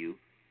value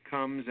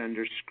comes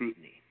under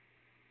scrutiny.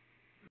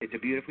 It's a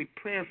beautifully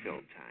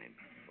prayer-filled time,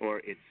 or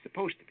it's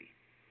supposed to be,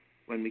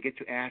 when we get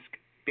to ask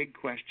big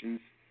questions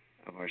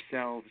of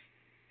ourselves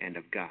and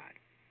of God.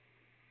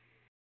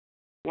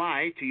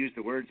 Why, to use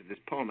the words of this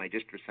poem I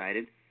just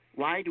recited,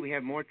 why do we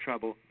have more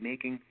trouble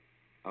making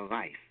a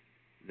life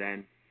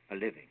than a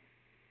living?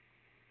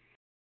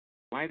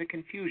 Why the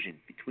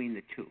confusion between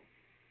the two?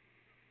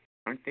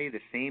 Aren't they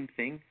the same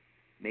thing,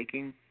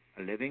 making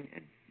a living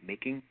and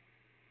making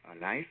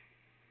a life?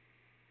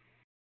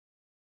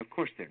 Of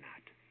course they're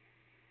not.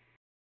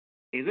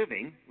 A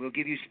living will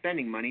give you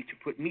spending money to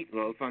put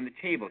meatloaf on the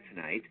table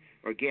tonight,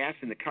 or gas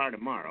in the car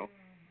tomorrow,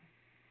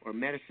 or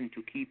medicine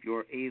to keep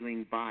your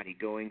ailing body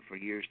going for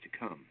years to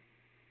come.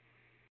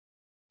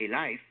 A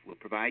life will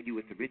provide you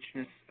with the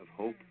richness of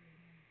hope,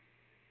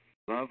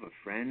 love of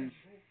friends,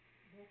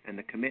 and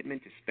the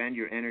commitment to spend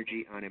your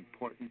energy on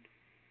important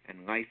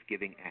and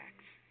life-giving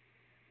acts.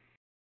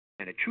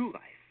 And a true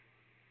life,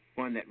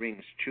 one that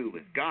rings true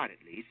with God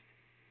at least,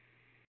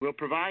 will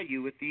provide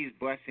you with these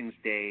blessings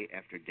day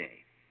after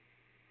day.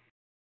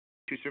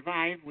 To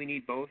survive, we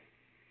need both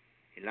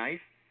a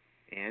life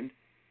and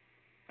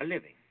a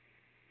living.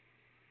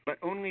 But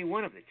only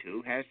one of the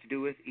two has to do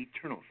with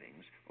eternal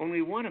things.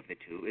 Only one of the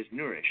two is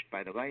nourished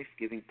by the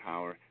life-giving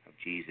power of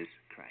Jesus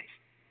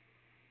Christ.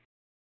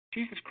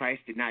 Jesus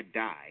Christ did not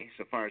die,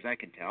 so far as I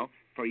can tell,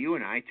 for you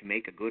and I to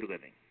make a good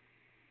living.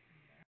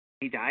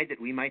 He died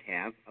that we might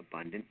have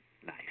abundant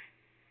life.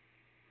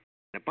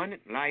 An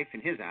abundant life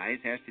in his eyes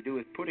has to do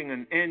with putting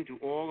an end to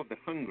all of the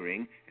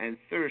hungering and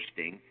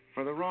thirsting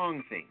for the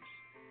wrong things.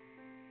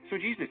 So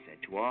Jesus said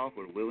to all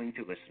who are willing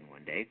to listen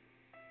one day,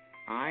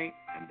 I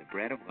am the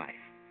bread of life.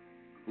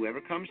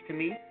 Whoever comes to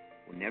me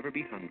will never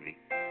be hungry,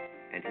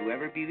 and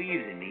whoever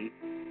believes in me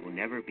will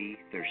never be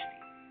thirsty.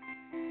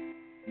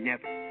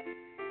 Never.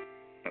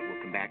 But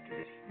we'll come back to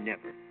this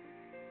never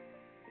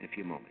in a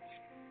few moments.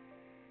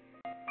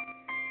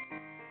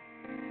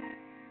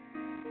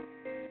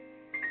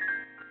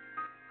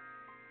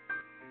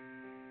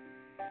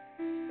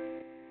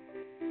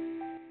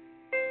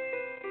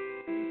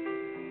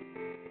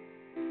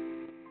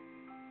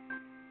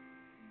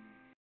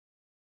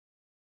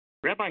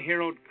 Rabbi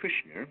Harold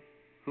Kushner,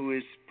 who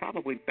is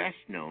probably best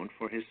known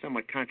for his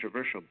somewhat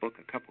controversial book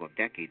a couple of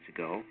decades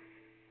ago,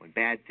 When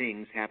Bad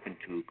Things Happen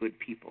to Good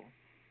People,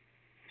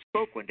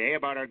 spoke one day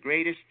about our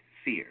greatest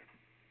fear.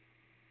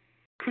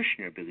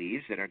 Kushner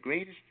believes that our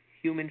greatest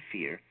human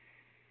fear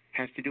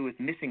has to do with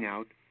missing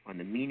out on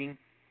the meaning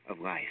of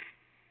life.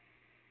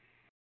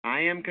 I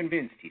am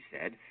convinced, he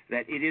said,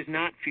 that it is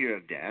not fear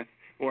of death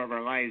or of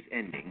our lives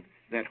ending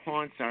that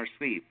haunts our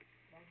sleep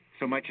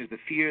so much as the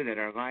fear that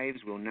our lives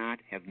will not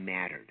have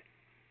mattered.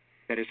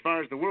 That as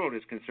far as the world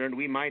is concerned,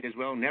 we might as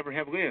well never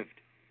have lived.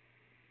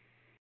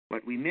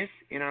 What we miss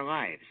in our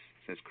lives,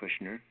 says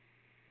Kushner,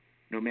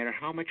 no matter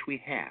how much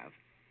we have,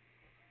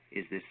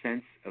 is this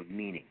sense of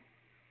meaning.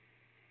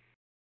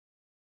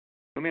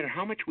 No matter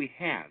how much we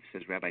have,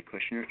 says Rabbi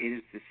Kushner, it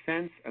is the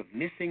sense of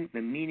missing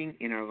the meaning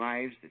in our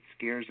lives that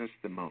scares us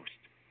the most.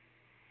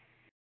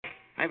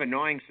 I have a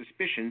gnawing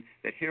suspicion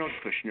that Harold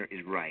Kushner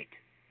is right.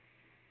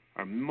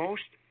 Our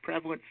most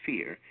prevalent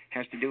fear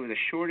has to do with a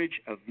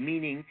shortage of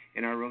meaning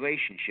in our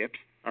relationships,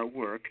 our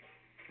work,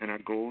 and our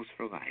goals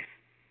for life.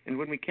 And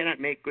when we cannot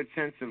make good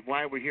sense of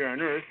why we're here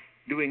on earth,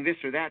 doing this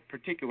or that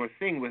particular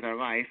thing with our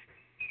life,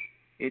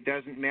 it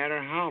doesn't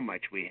matter how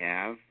much we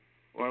have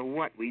or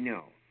what we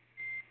know.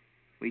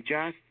 We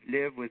just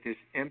live with this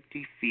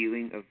empty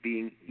feeling of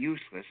being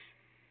useless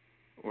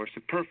or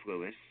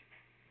superfluous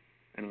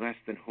and less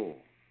than whole.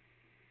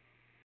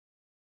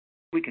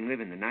 We can live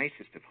in the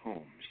nicest of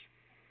homes.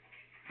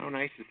 How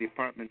nice is the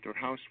apartment or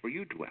house where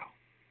you dwell?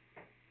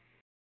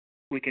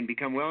 We can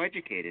become well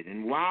educated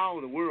and wow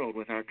the world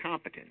with our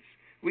competence.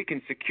 We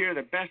can secure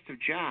the best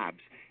of jobs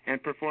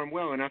and perform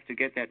well enough to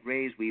get that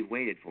raise we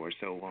waited for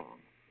so long.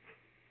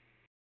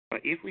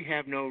 But if we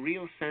have no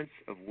real sense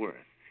of worth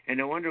and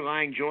no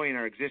underlying joy in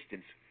our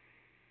existence,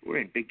 we're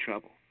in big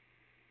trouble.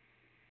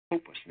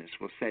 Hopelessness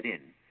will set in,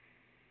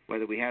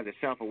 whether we have the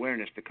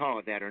self-awareness to call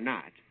it that or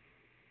not.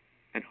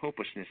 And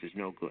hopelessness is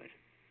no good.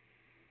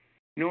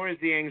 Nor is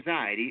the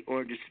anxiety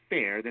or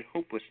despair that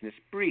hopelessness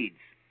breeds.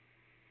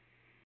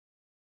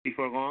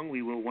 Before long,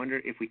 we will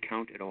wonder if we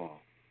count at all.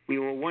 We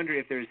will wonder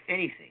if there is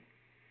anything,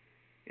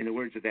 in the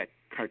words of that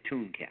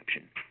cartoon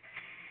caption,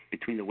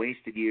 between the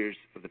wasted years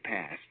of the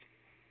past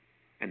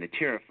and the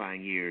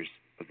terrifying years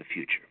of the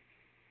future.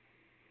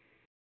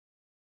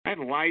 I have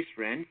a wise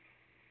friend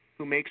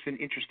who makes an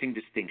interesting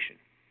distinction.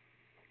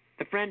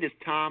 The friend is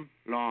Tom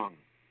Long,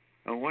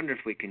 a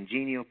wonderfully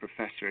congenial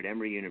professor at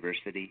Emory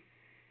University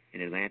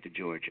in Atlanta,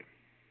 Georgia.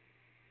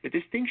 The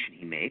distinction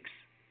he makes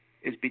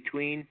is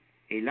between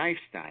a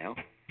lifestyle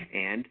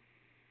and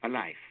a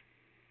life.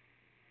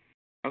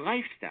 A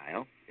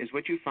lifestyle is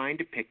what you find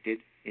depicted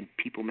in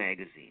People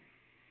magazine.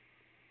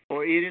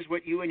 Or it is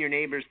what you and your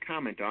neighbors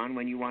comment on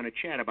when you want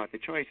to chat about the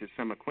choices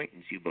some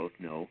acquaintance you both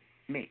know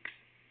makes.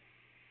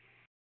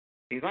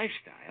 A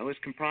lifestyle is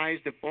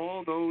comprised of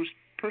all those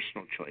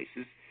personal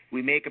choices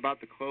we make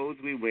about the clothes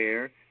we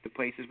wear, the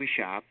places we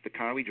shop, the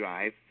car we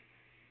drive,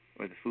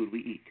 or the food we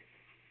eat.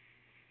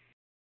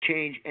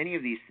 Change any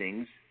of these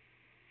things,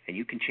 and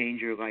you can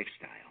change your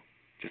lifestyle,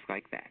 just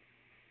like that.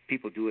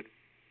 People do it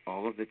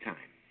all of the time.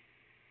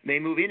 They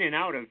move in and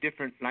out of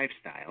different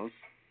lifestyles,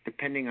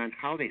 depending on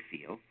how they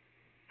feel,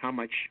 how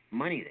much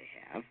money they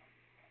have,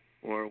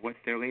 or what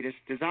their latest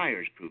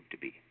desires prove to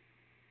be.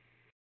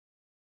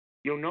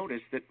 You'll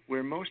notice that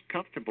we're most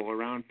comfortable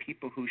around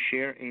people who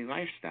share a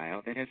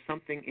lifestyle that has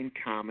something in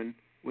common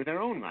with our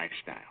own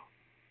lifestyle,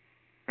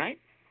 right?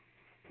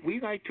 We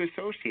like to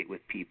associate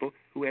with people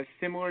who have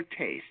similar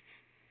tastes,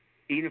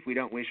 even if we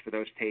don't wish for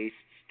those tastes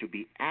to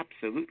be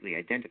absolutely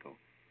identical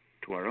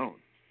to our own.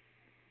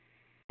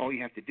 All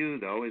you have to do,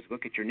 though, is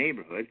look at your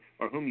neighborhood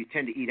or whom you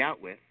tend to eat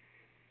out with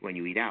when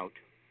you eat out,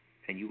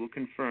 and you will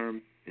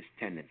confirm this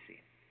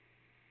tendency.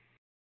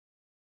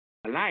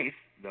 A life,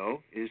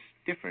 though, is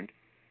different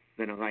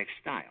than a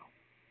lifestyle.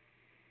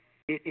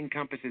 It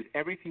encompasses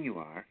everything you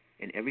are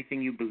and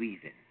everything you believe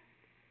in.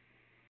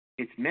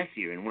 It's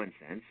messier in one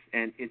sense,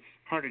 and it's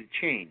harder to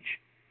change.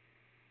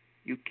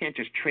 You can't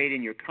just trade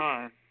in your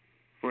car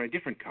for a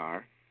different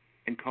car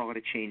and call it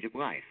a change of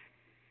life.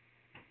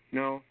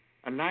 No,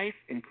 a life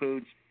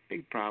includes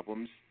big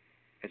problems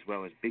as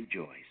well as big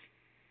joys.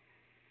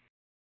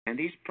 And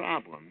these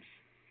problems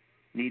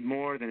need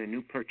more than a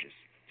new purchase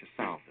to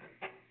solve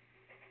them.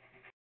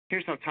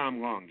 Here's how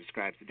Tom Long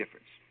describes the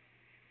difference.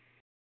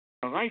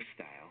 A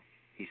lifestyle,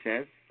 he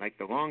says, like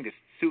the longest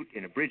suit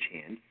in a bridge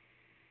hand,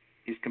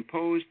 is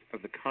composed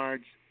of the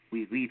cards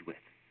we lead with,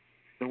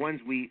 the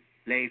ones we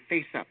lay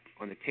face up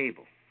on the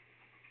table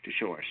to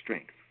show our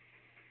strength.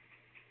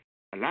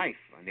 A life,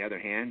 on the other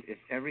hand, is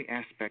every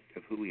aspect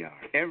of who we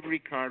are, every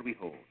card we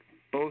hold,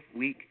 both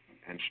weak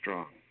and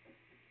strong.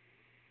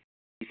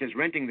 He says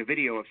renting the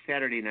video of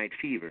Saturday Night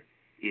Fever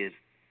is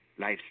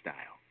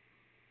lifestyle.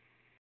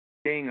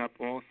 Staying up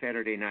all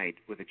Saturday night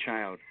with a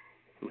child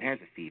who has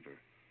a fever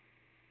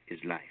is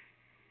life.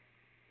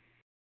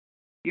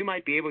 You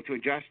might be able to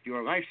adjust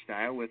your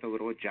lifestyle with a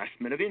little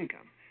adjustment of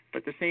income,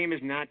 but the same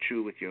is not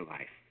true with your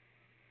life.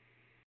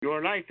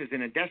 Your life is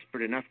in a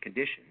desperate enough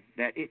condition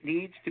that it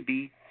needs to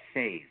be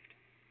saved.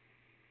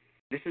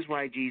 This is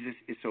why Jesus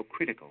is so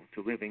critical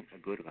to living a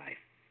good life.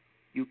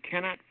 You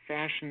cannot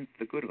fashion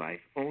the good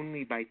life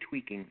only by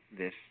tweaking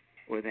this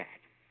or that.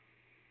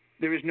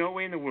 There is no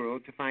way in the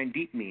world to find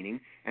deep meaning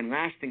and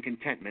lasting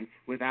contentment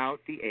without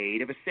the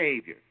aid of a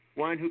Savior,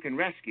 one who can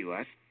rescue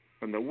us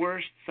from the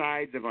worst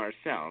sides of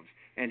ourselves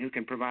and who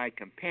can provide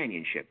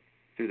companionship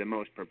through the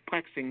most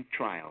perplexing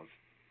trials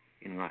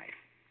in life.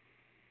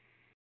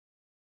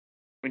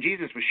 When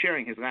Jesus was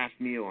sharing his last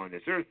meal on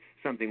this earth,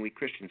 something we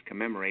Christians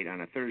commemorate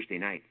on a Thursday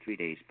night, 3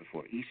 days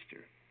before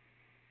Easter,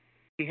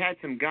 he had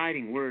some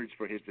guiding words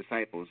for his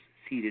disciples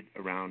seated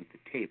around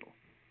the table.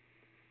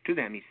 To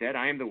them he said,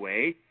 "I am the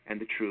way and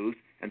the truth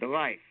and the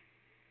life."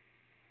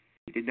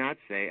 He did not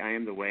say, "I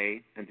am the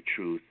way and the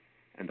truth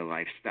and the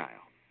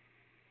lifestyle."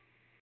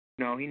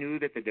 No, he knew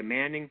that the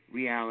demanding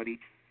reality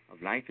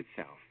of life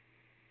itself,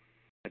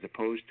 as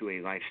opposed to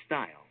a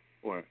lifestyle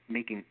or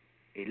making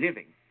a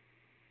living,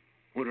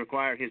 would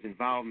require his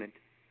involvement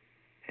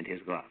and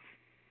his love.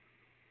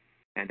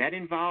 And that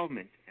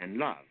involvement and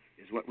love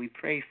is what we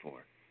pray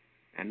for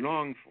and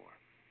long for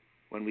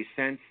when we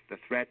sense the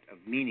threat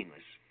of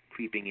meaningless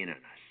creeping in on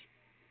us.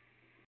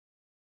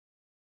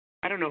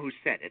 I don't know who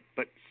said it,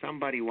 but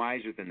somebody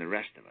wiser than the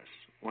rest of us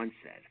once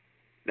said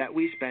that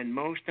we spend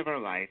most of our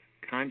life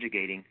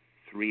conjugating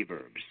 3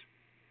 verbs: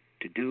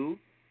 to do,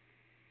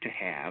 to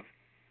have,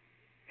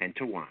 and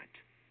to want.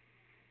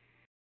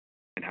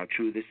 And how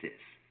true this is.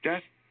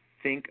 Just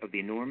think of the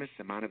enormous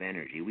amount of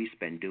energy we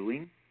spend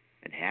doing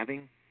and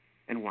having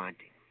and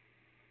wanting.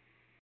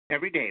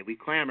 Every day we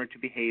clamor to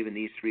behave in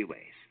these 3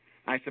 ways.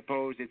 I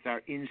suppose it's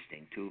our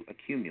instinct to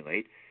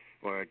accumulate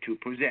or to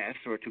possess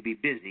or to be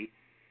busy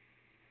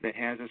that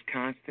has us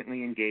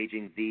constantly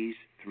engaging these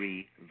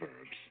 3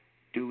 verbs: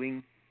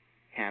 doing,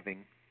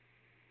 having,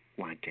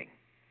 wanting.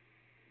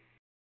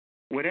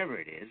 Whatever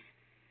it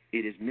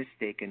is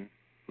mistaken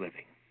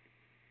living.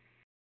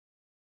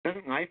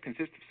 Doesn't life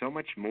consist of so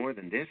much more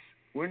than this?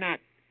 We're not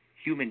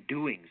human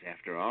doings,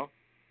 after all,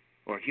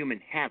 or human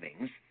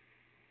havings.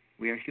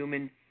 We are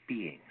human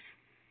beings.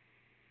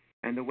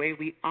 And the way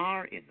we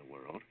are in the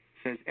world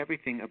says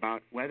everything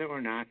about whether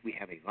or not we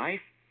have a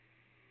life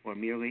or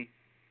merely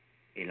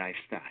a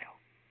lifestyle.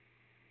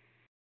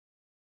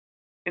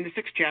 In the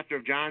 6th chapter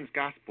of John's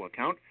Gospel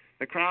account,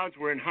 the crowds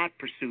were in hot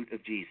pursuit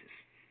of Jesus.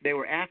 They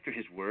were after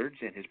his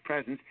words and his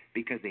presence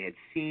because they had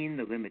seen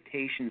the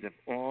limitations of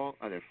all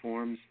other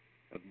forms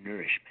of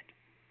nourishment.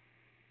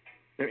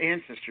 Their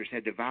ancestors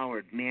had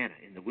devoured manna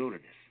in the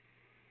wilderness.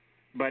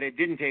 But it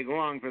didn't take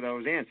long for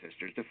those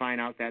ancestors to find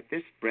out that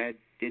this bread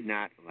did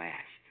not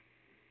last.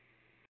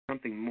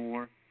 Something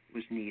more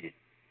was needed.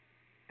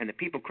 And the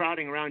people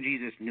crowding around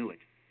Jesus knew it.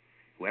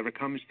 "Whoever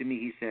comes to me,"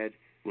 he said,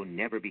 "will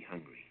never be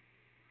hungry.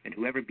 And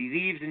whoever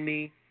believes in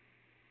me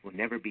will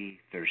never be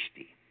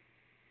thirsty."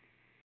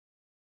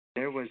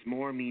 There was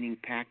more meaning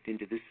packed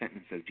into this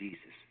sentence of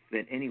Jesus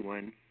than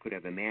anyone could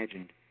have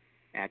imagined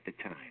at the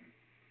time.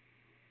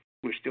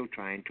 We're still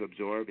trying to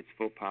absorb its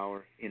full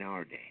power in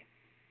our day.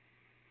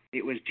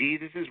 It was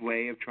Jesus'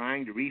 way of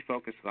trying to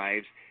refocus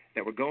lives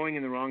that were going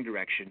in the wrong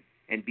direction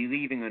and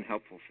believing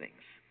unhelpful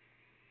things.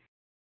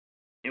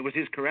 It was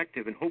his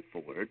corrective and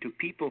hopeful word to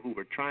people who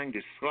were trying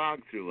to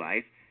slog through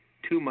life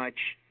too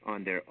much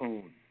on their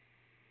own.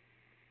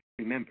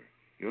 Remember,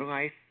 your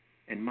life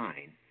and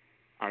mine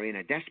are in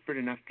a desperate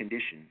enough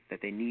condition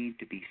that they need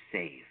to be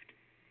saved.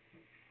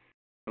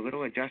 A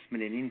little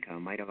adjustment in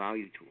income might allow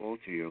you to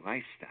alter your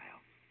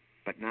lifestyle,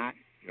 but not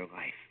your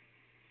life.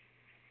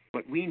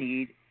 What we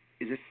need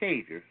is a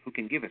Savior who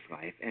can give us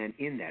life, and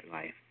in that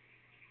life,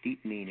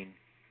 deep meaning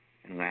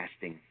and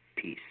lasting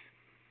peace.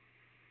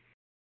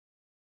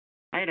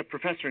 I had a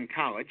professor in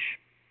college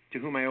to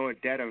whom I owe a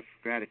debt of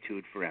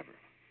gratitude forever.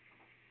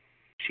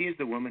 She is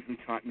the woman who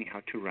taught me how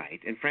to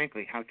write and,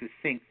 frankly, how to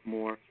think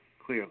more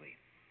clearly.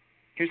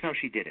 Here's how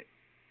she did it.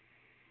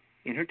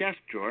 In her desk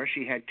drawer,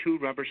 she had 2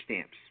 rubber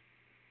stamps.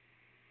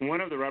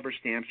 One of the rubber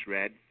stamps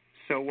read,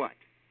 "So what?"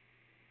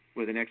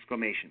 with an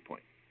exclamation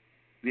point.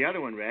 The other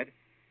one read,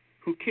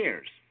 "Who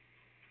cares?"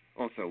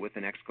 also with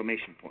an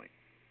exclamation point.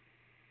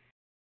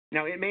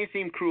 Now, it may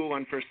seem cruel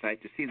on first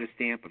sight to see the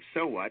stamp of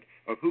 "So what?"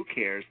 or "Who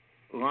cares?"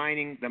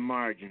 lining the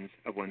margins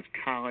of one's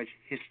college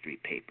history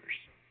papers.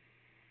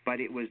 But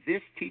it was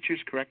this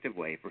teacher's corrective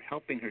way for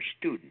helping her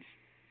students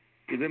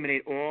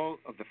eliminate all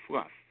of the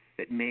fluff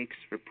that makes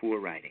for poor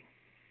writing.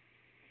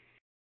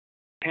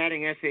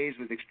 Padding essays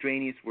with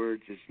extraneous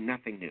words is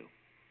nothing new.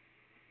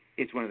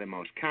 It's one of the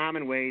most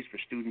common ways for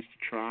students to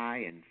try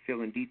and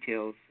fill in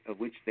details of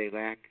which they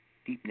lack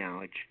deep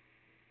knowledge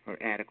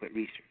or adequate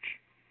research.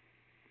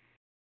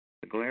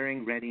 The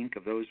glaring red ink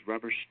of those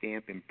rubber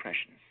stamp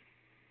impressions,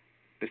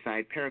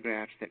 beside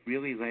paragraphs that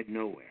really led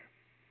nowhere,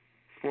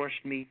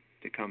 forced me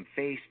to come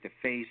face to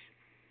face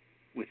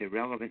with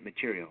irrelevant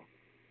material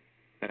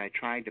that I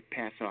tried to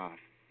pass off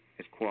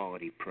as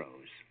quality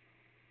prose.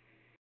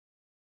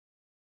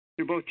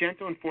 Through both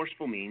gentle and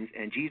forceful means,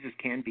 and Jesus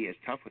can be as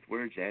tough with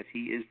words as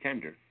he is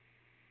tender,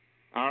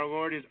 our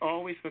Lord is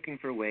always looking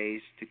for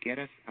ways to get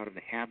us out of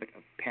the habit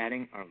of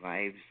padding our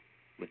lives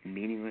with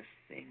meaningless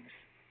things.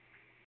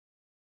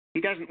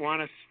 He doesn't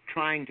want us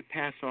trying to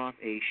pass off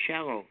a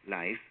shallow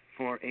life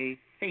for a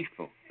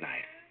faithful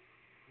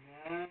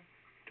life.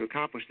 To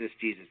accomplish this,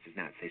 Jesus does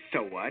not say,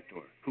 "So what?"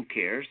 or "Who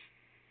cares?"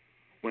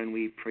 when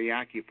we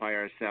preoccupy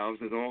ourselves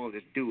with all of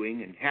this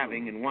doing and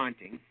having and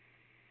wanting.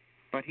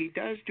 But he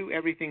does do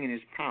everything in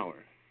his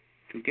power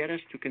to get us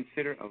to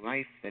consider a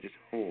life that is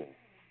whole,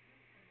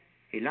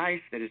 a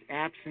life that is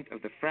absent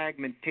of the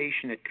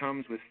fragmentation that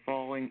comes with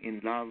falling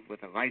in love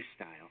with a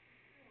lifestyle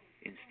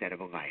instead of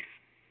a life.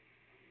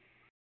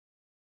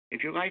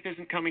 If your life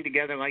isn't coming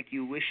together like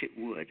you wish it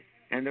would,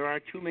 and there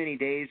are too many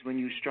days when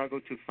you struggle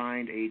to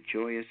find a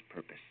joyous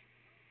purpose,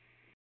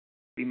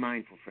 be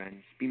mindful,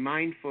 friends. Be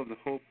mindful of the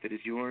hope that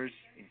is yours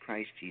in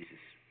Christ Jesus.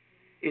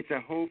 It's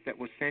a hope that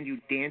will send you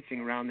dancing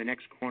around the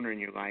next corner in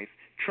your life,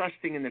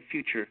 trusting in the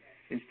future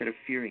instead of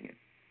fearing it.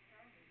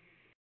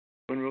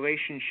 When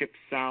relationships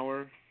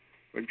sour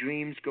or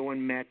dreams go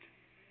unmet,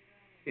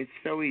 it's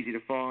so easy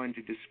to fall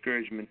into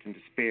discouragement and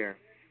despair.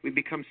 We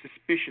become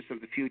suspicious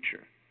of the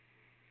future,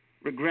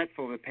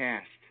 regretful of the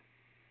past,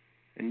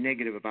 and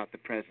negative about the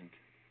present.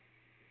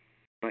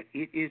 But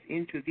it is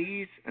into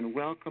these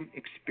unwelcome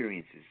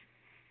experiences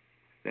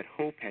that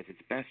hope has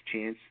its best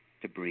chance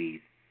to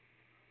breathe.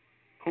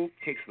 Hope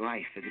takes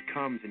life as it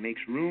comes and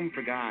makes room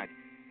for God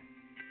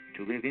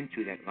to live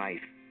into that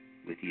life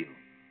with you.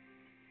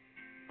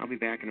 I'll be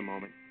back in a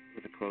moment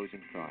with a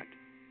closing thought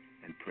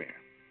and prayer.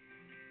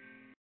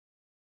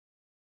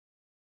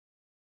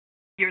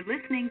 You're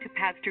listening to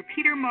Pastor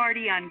Peter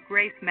Marty on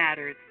Grace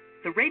Matters,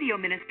 the radio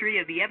ministry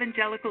of the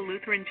Evangelical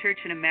Lutheran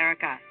Church in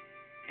America.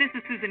 This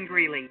is Susan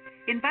Greeley,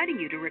 inviting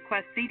you to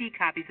request CD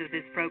copies of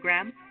this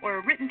program or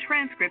a written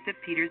transcript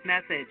of Peter's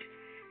message.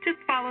 Just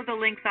follow the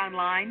links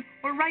online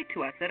or write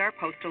to us at our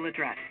postal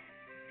address.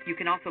 You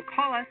can also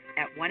call us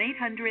at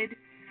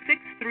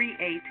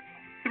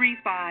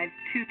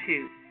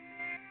 1-800-638-3522.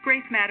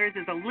 Grace Matters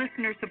is a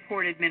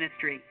listener-supported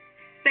ministry.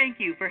 Thank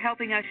you for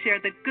helping us share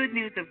the good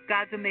news of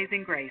God's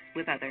amazing grace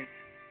with others.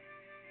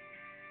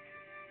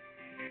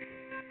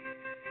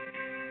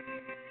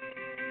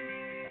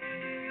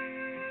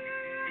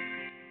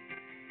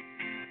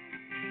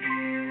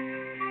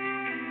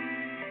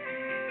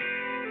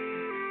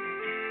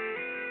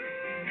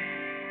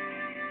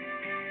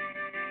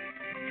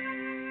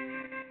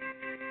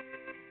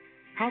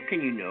 How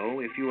can you know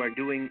if you are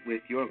doing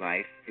with your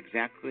life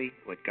exactly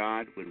what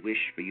God would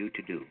wish for you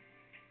to do?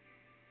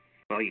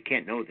 Well, you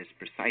can't know this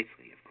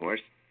precisely, of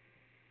course,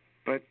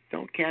 but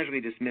don't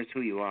casually dismiss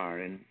who you are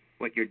and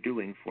what you're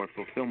doing for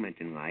fulfillment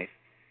in life,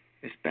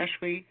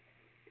 especially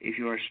if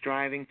you are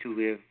striving to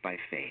live by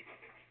faith.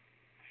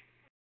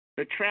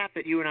 The trap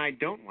that you and I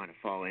don't want to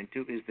fall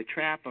into is the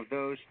trap of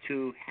those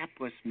 2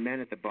 hapless men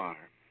at the bar,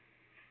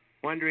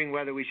 wondering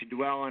whether we should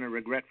dwell on a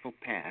regretful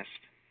past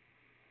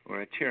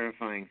or a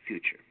terrifying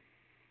future.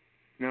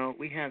 No,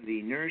 we have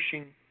the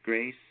nourishing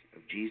grace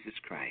of Jesus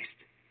Christ,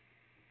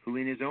 who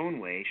in his own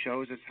way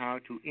shows us how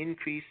to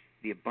increase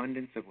the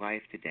abundance of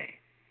life today.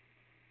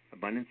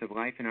 Abundance of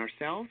life in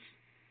ourselves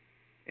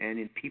and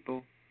in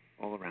people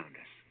all around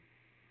us.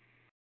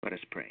 Let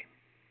us pray.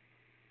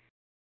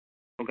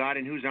 O God,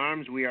 in whose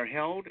arms we are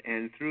held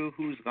and through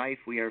whose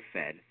life we are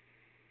fed,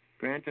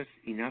 grant us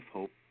enough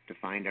hope to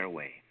find our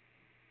way.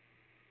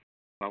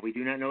 While we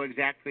do not know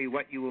exactly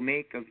what you will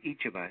make of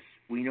each of us,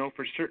 we know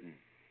for certain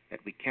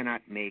that we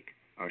cannot make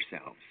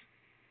ourselves.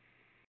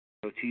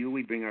 So to you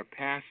we bring our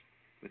past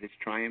with its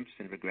triumphs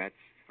and regrets,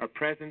 our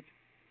present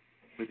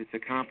with its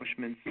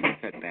accomplishments and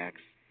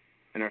setbacks,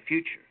 and our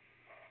future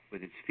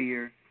with its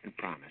fear and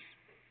promise.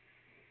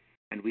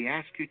 And we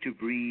ask you to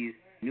breathe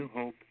new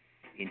hope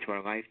into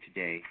our life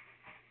today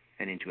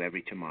and into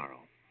every tomorrow.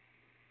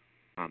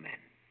 Amen.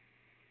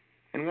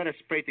 And let us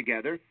pray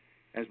together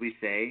as we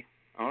say,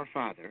 Our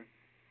Father,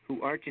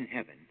 who art in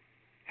heaven,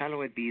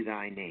 hallowed be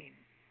thy name.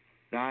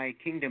 Thy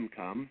kingdom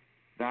come,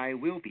 thy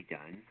will be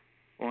done,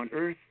 on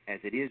earth as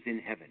it is in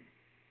heaven.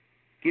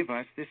 Give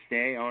us this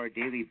day our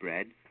daily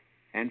bread,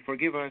 and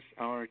forgive us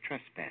our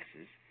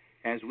trespasses,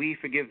 as we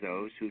forgive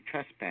those who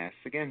trespass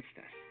against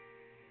us.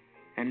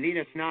 And lead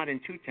us not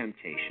into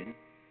temptation,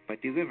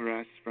 but deliver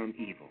us from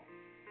evil.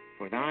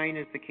 For thine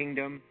is the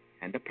kingdom,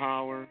 and the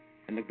power,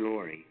 and the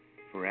glory,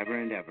 forever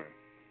and ever.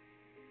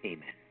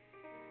 Amen.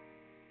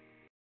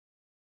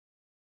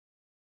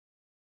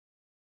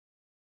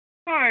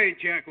 Hi,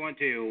 Jack 1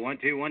 2 1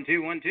 2 1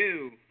 2 1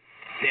 2.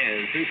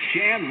 This is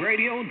Jam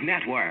Radio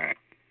Network.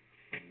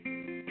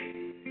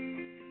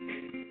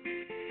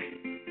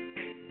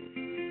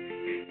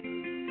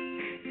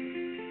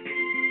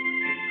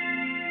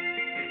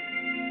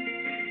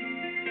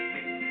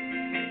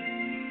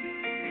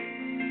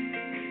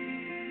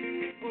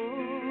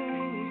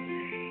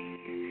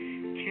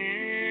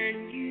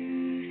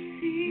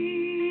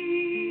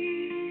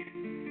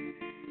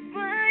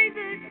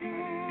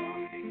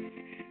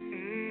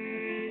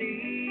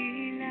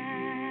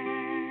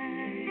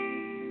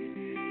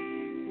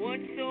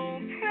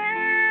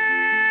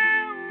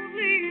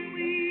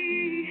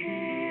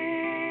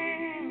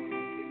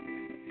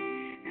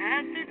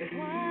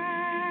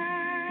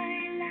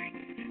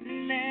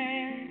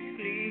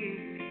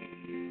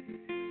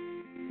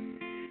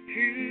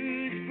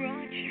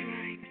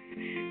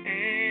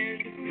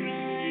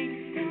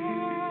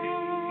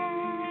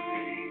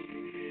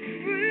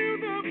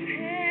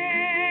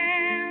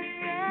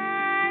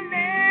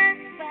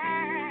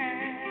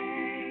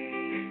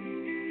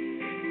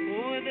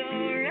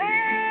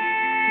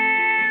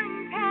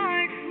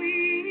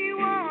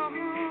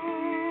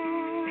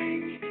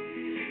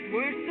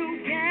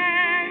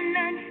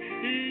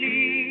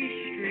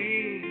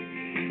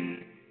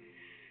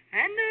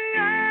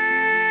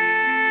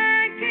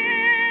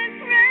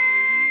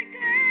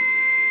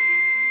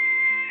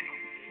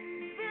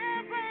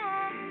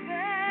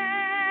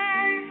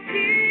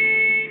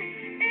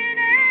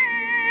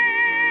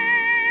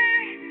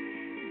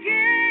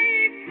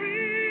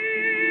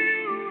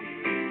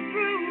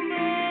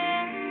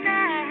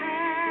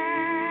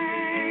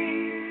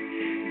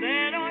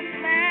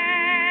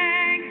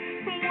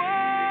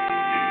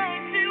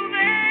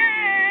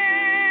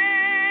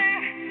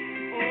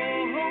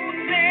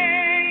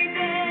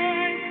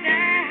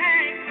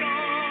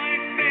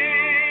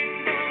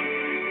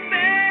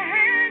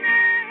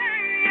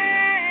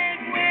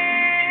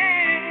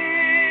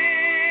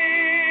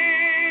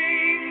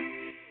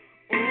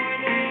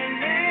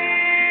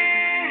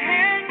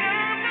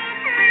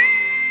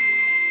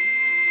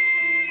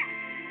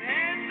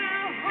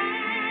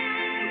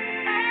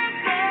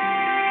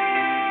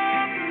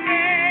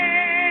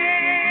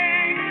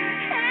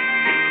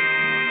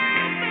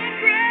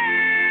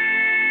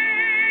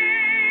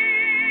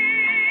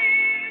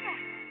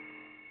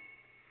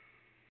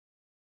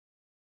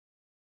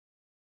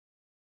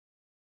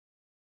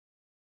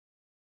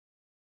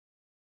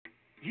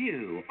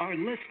 You are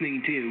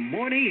listening to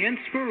Morning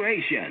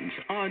Inspirations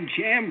on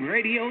Jam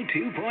Radio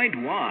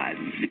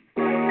 2.1.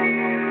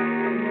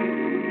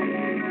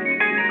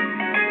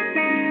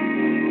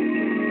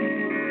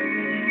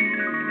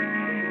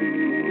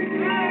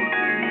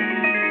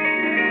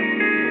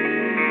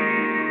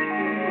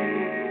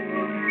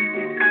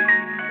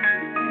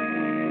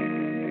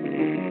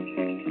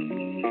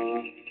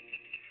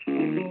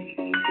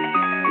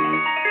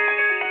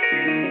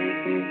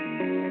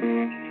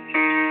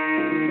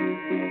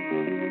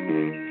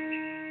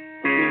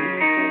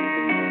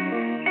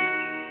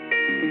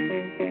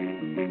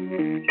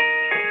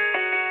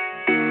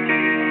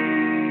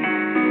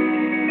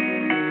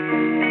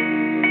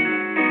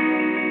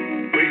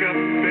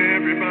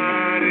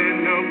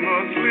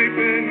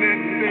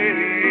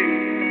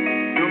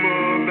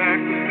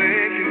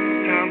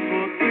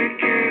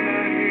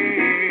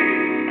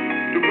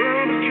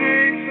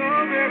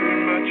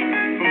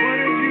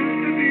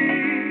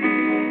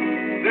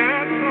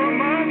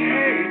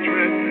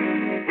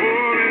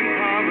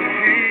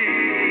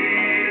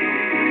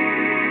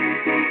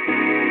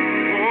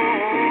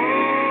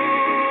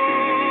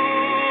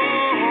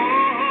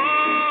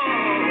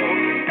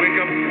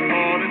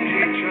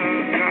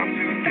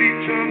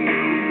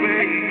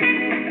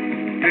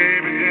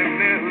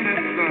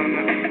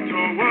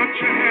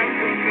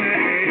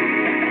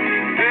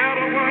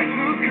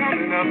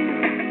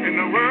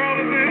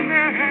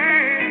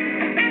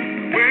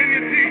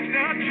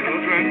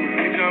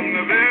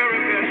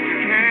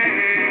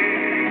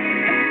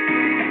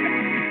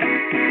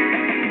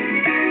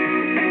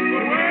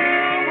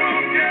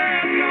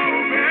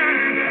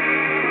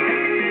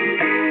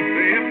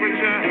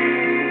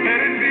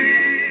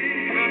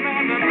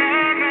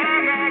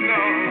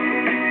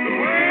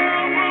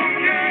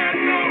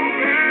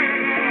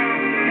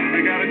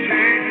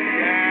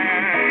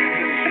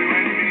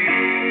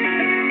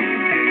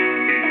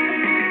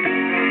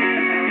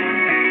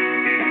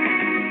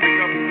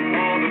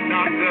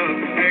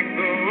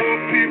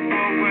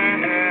 People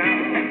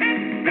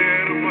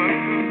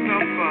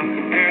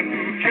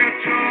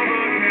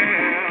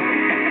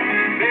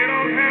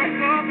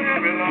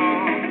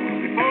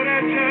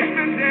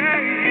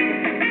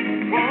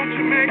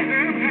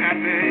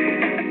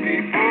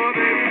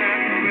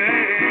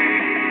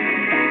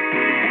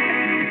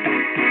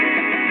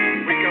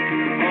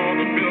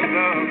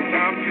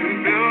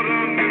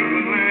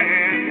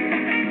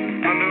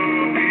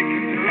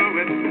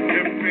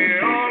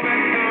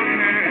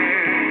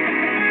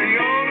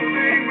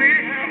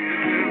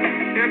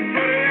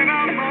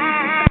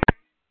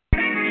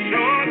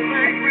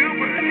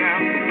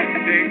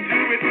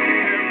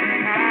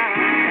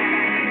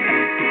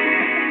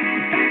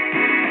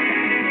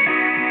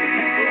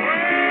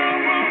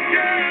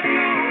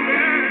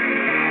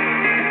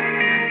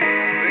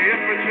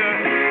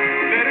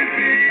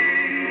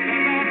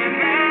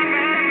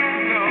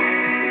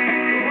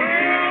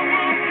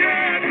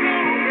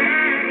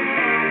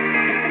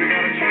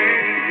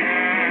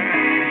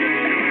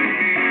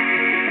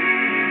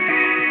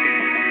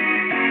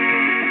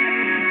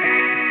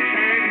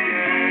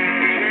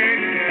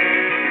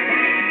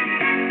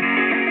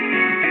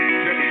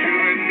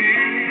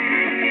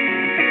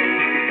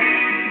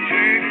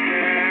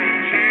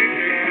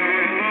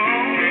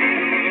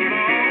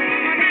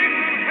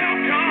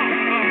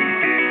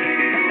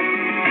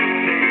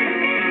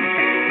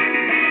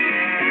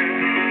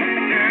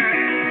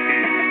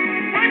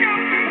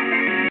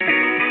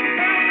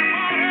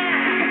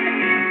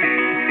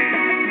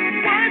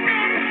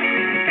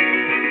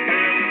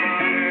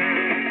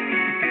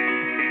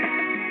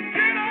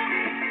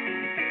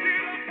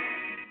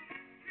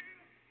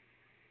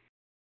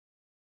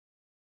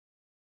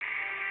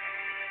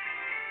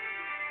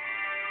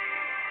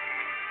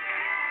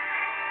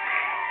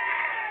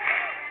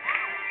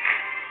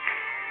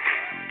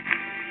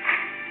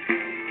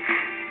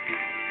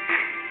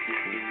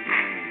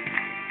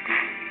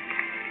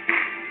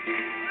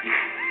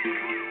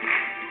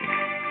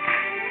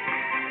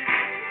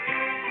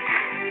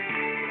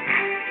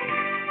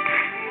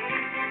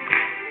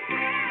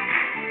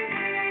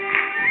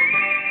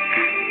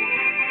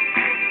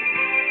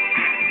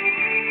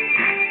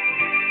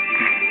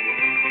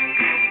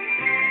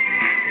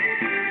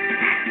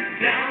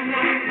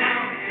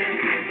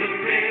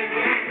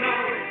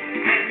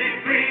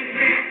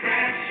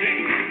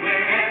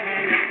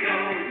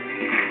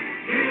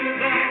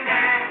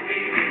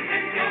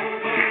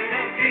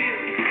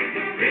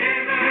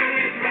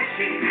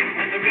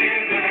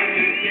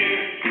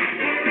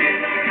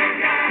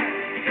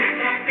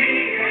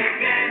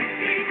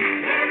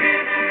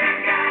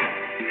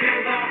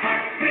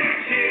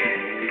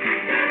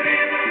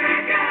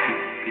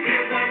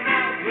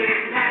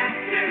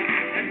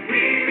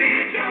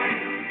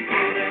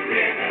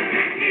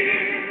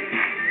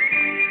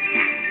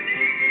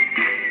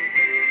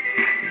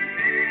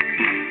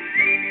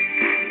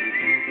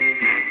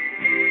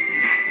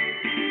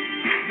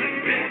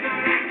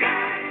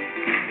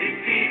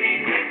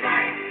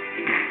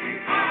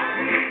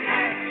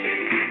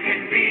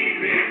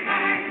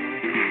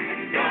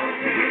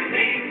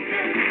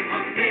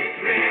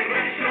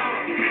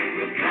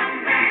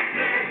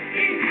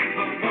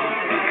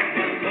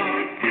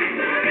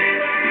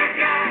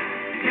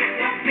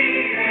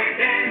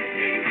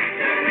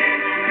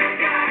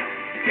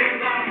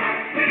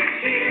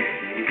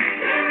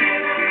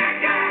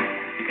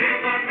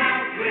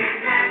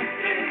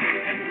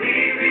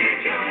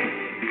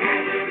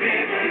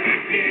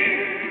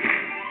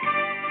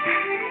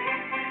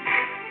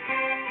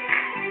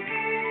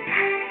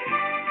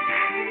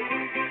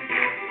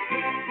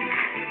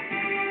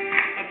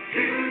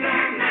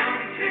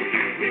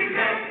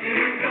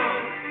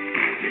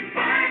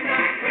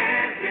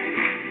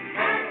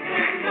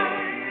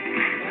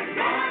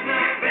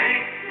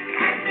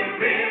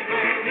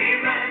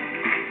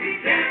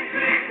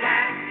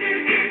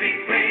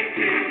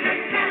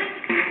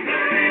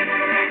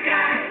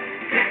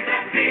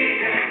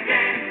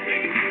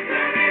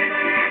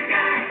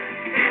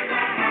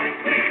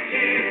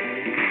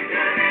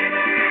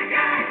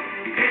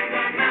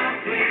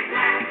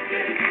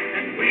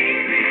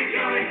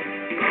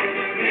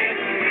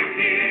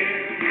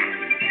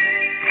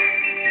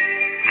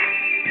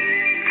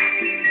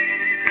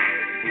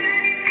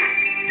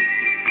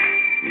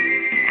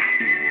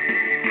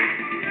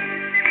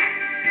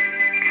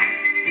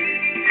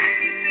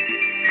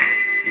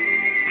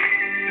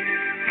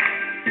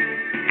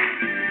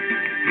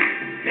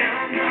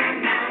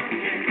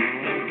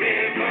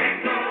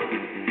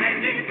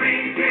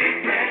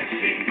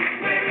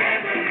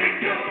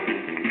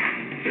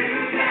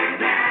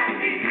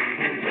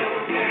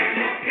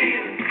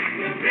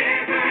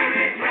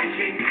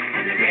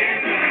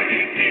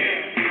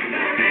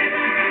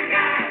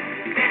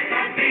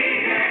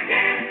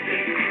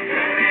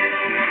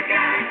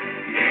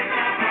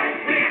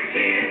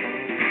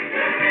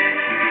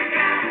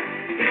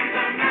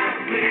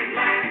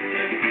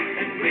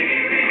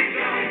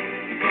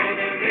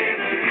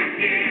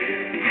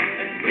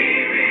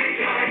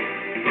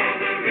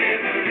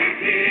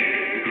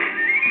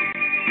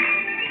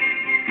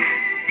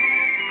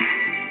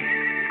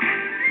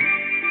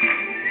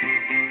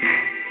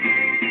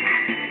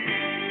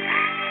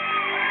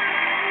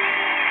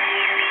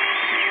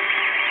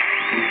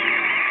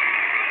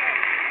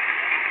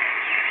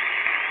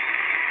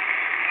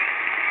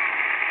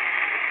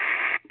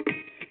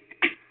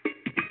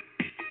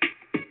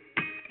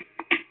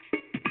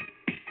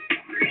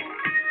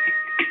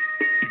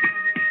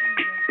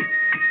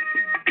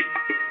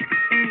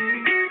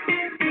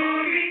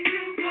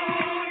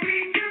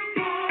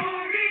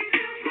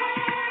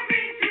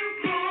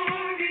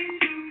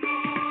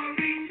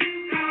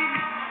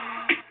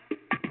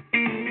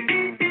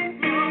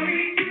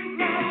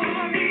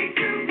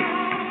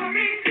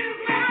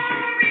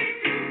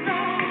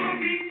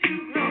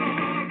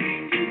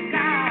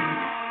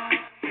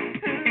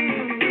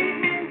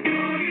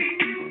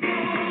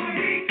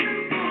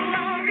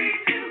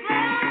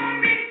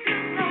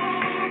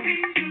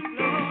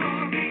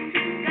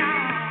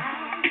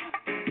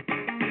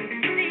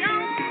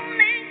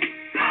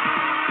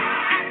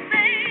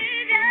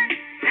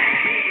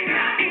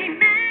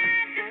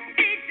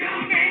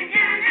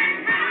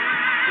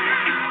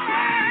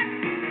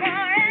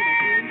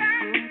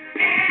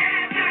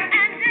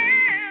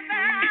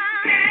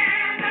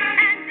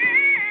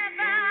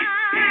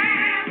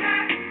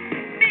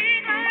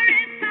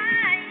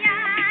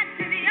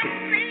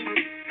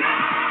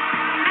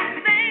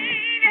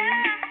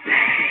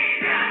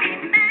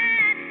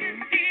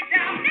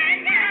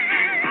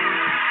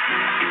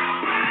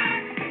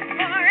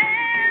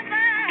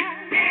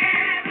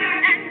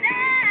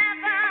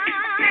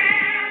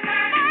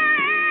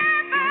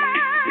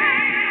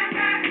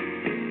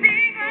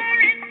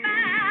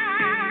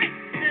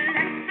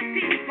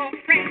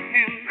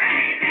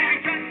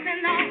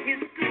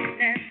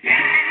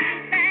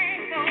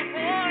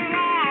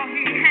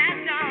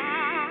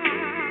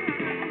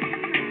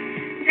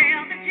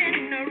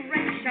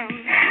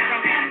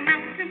From the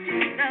mountain to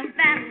the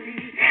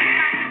valley,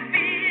 my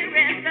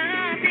spirit, the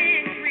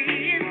victory.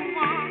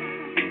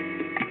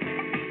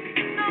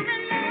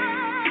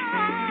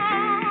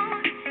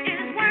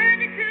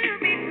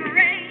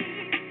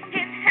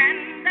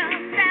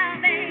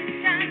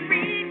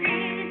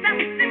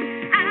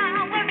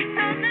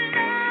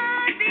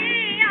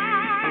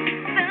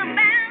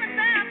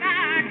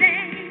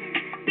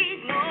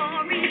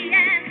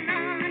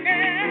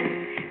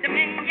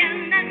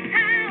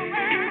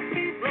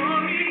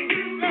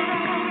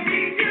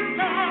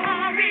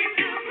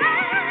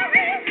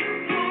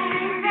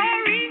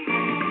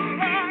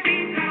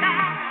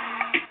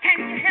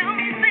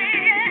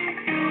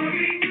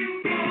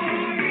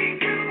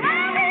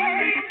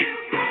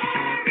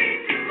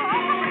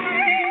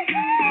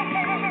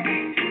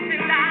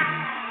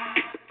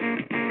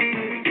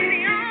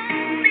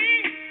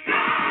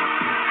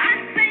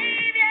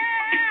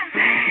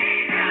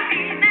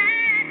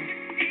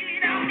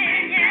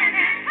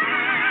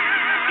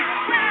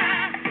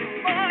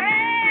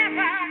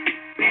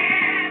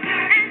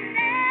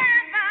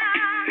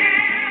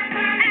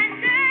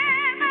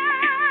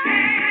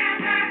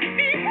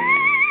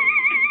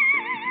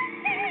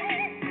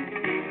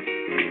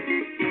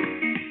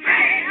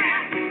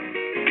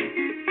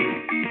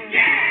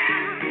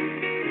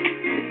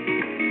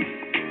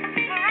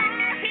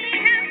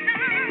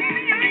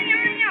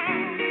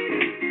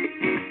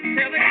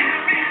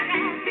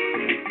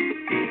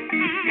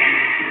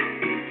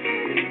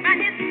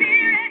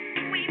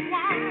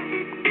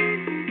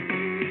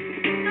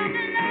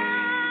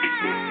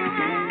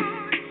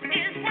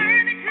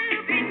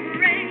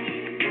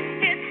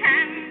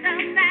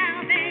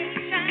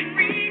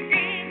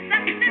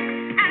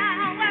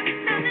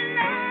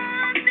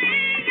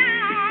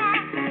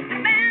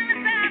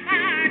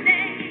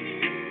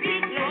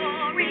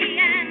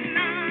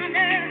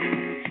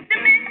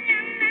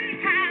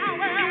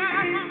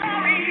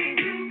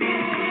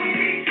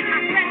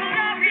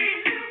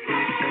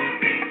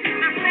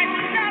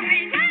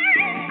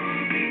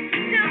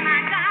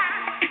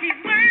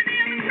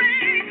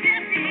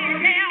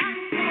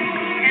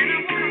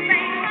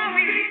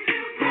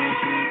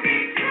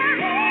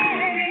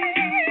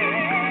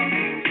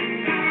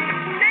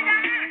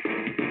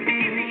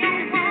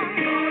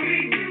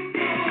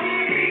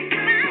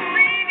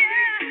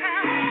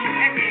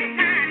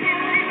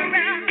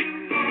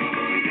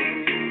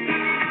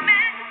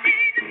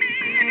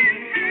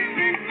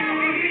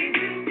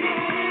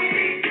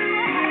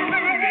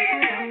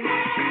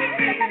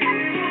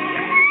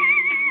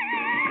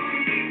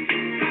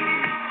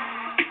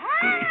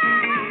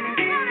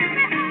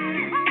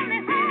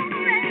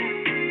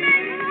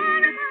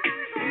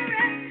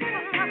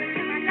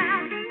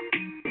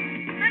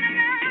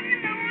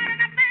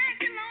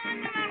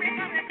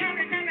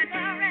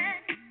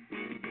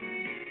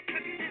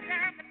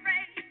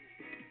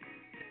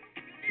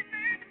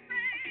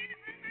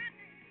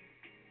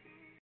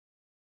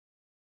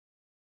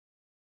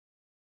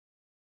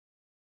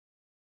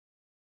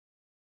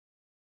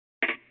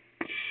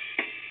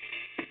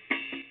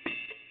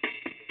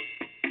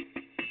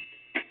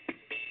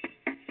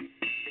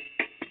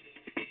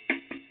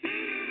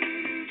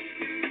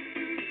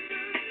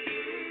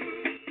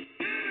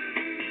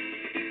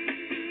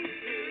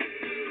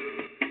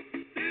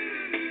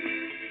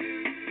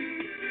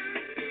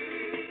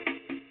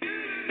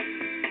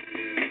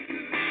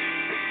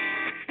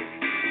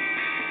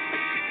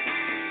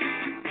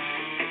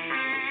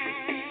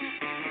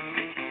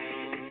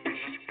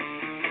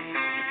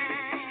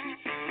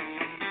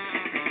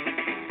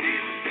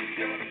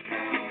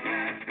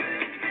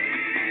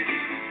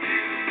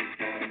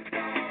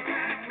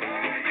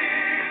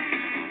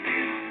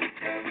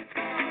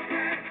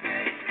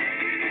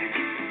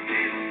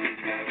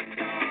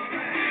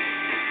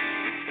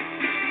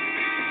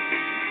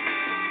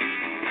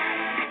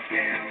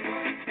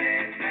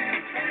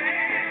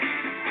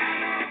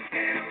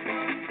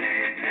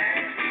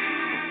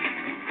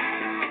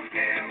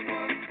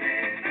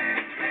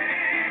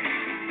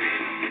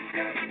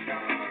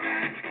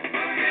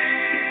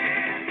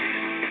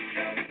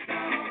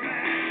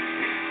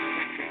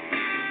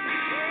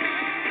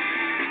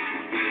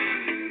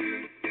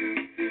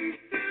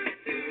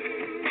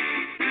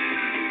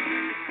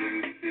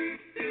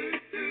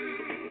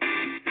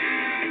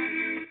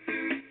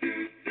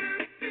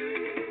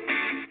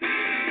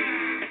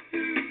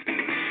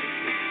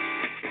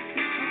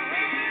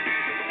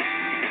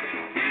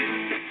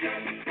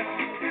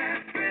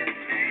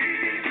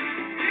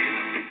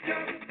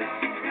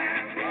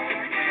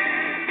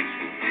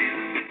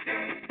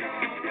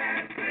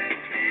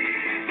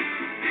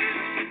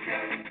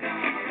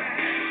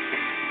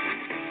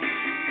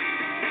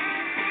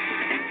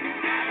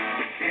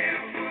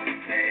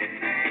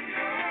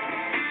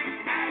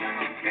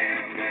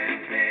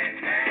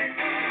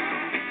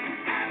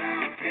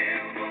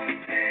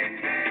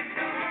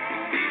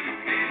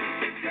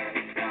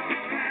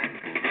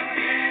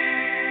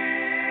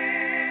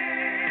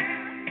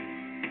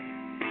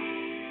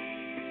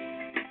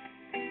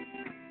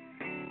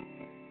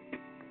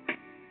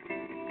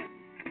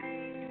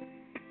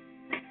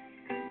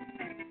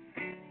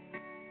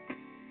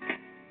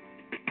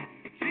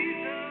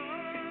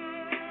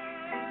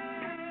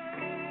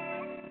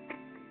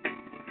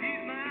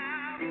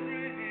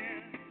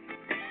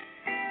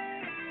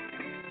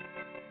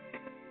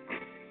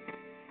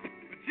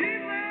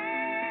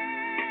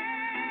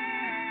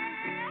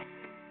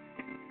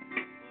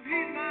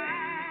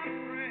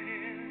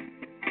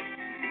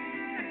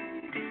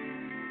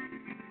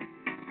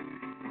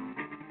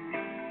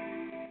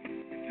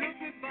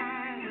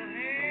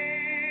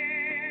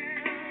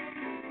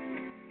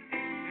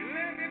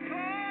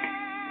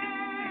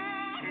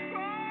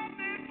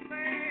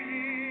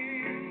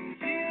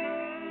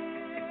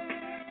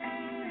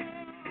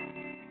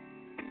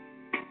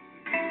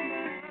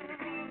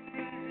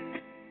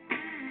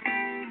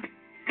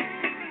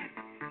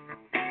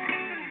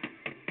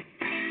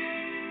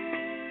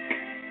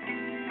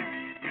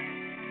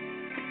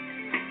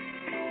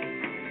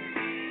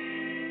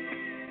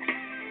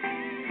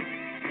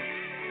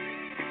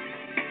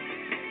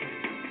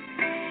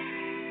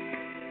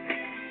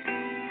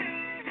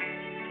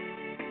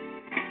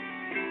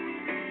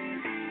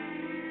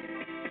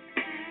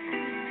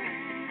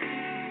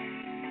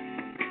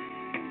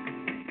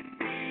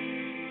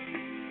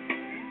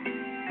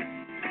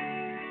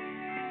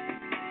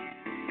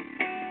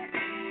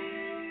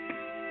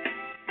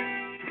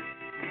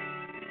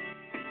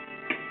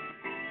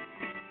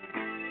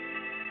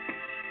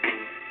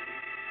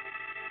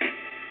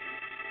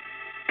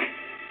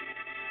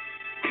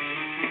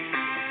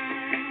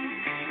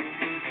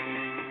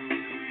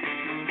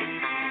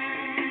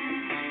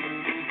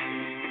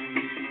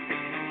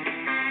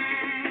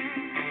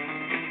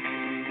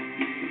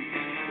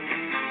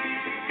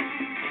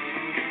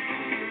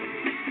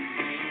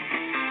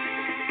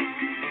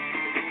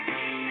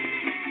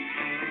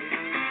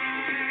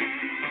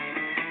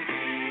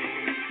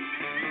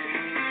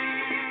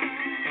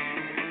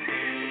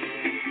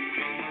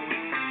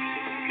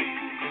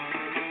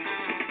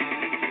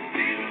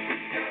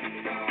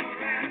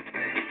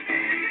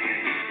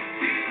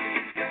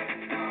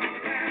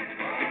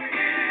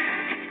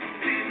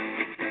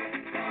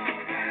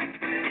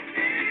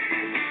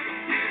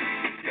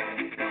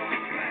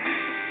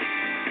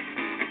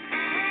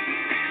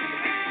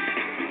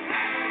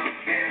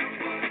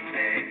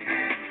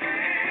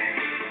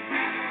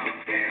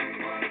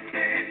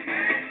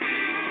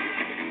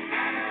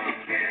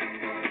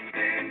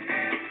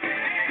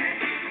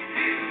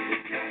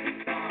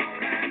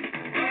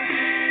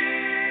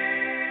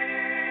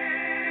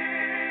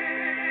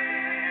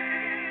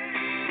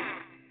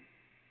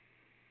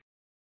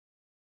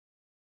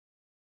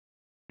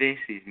 This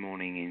is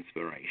Morning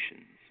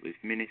Inspirations with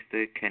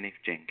Minister Kenneth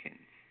Jenkins.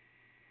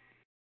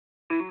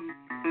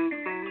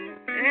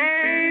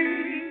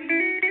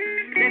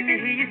 Let me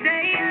hear you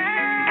say,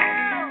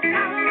 oh,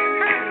 oh,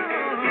 oh.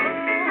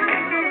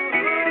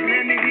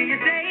 Let me hear you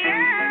say,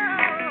 oh,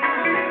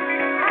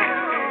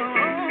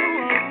 oh.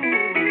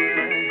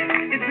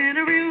 It's been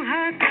a real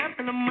hard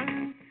couple of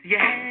months, you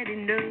had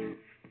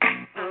enough.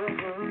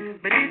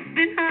 But it's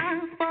been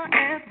hard for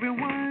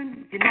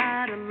everyone, you're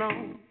not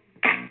alone.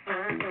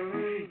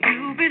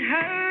 You've been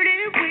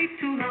hurting way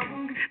too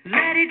long,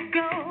 let it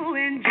go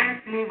and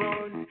just move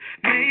on.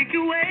 Make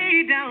your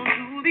way down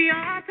to the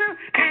altar,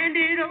 hand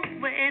it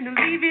over and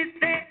leave it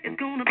there. It's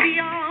gonna be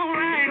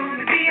alright. It's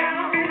gonna be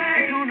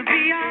alright. It's gonna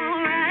be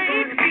alright.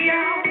 It's gonna be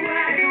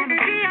alright. It's gonna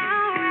be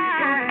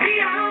alright.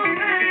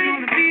 It's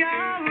gonna be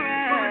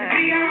alright. It's gonna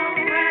be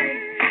alright.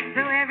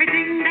 So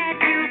everything that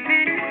you've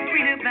been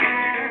worried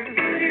about,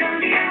 put it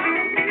on the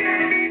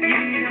altar. You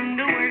need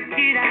him to work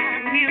it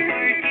out. He'll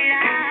work it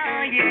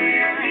out. Yeah.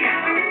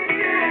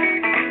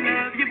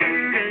 All of your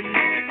burdens,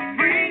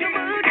 bring them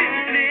all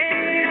down.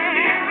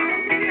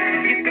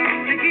 You're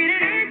gonna get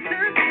an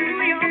answer to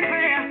your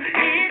prayer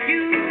if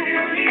you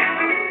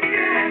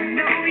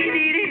know you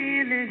need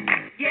healing.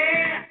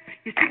 Yeah,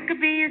 you're sick of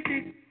being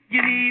sick,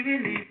 you need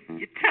relief.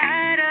 You're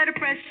tired of the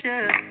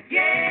pressure.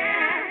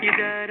 Yeah, you're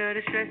tired of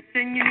the stress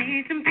and you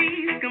need some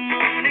peace. Come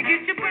on and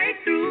get your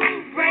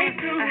breakthrough.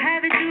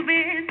 Haven't you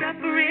been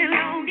suffering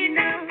long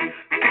enough?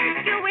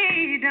 Make your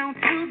way down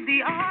to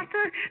the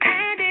altar,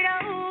 hand it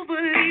over,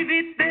 leave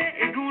it there.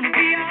 It's gonna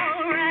be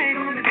alright. It's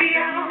gonna be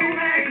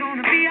alright. It's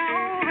gonna be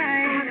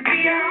alright. It's gonna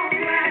be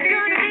alright. It's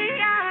gonna be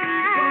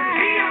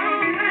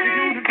alright. It's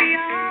gonna be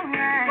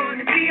alright. It's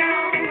gonna be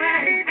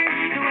alright.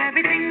 So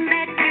everything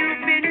that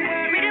you've been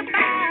worried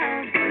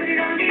about, put it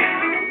on the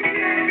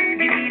altar.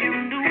 You need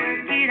him to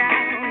work it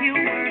out.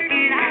 He'll work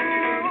it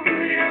out.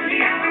 Put it on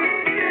the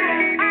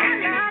altar.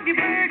 All of your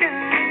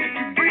burdens,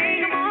 just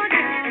bring them on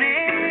down. Put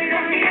it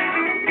on the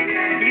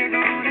altar. You're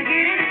gonna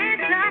get an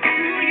answer to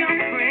your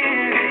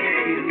prayer.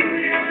 Put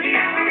it on the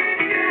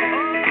altar.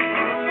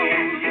 Oh,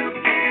 you'll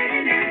get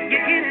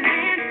an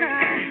answer.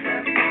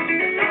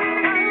 Oh,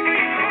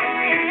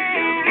 yeah.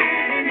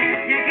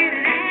 You get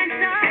an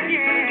answer,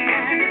 yeah.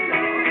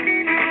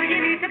 Oh, you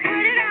need to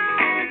put it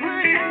on,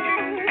 put it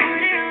on,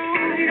 put it on,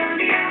 put it on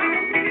the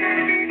altar.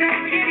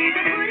 Oh, you need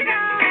to put it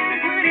on,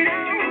 put it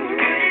on,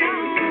 put it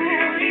on, put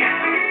it on the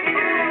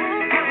altar.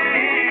 Oh,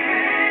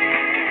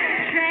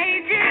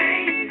 change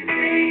it.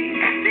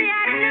 See,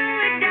 I know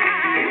it does.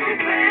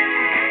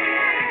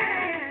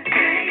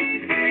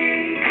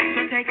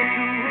 So take it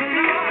to the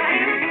Lord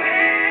in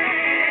prayer.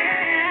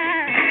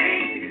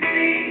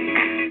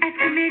 Ask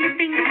him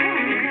anything you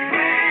want.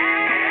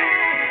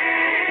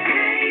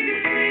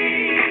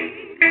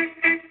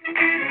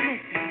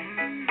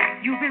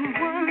 You've been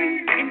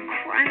worrying and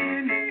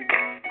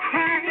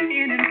crying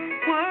and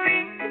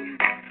worrying,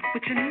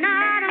 but you're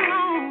not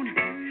alone.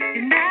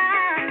 You're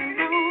not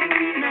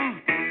alone, no.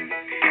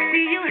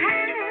 See, you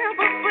have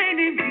a friend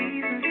in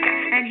Jesus,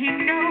 and he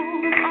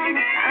knows all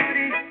about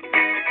it.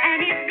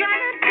 And he's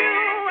gonna do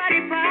what he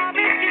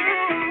promised you,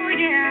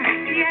 yeah.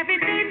 See,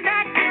 everything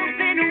that you've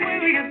been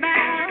worried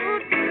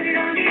about, put it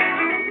on the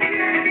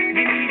altar.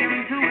 You need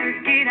him to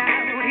work it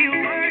out. He'll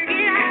work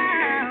it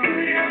out.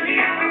 Put it on the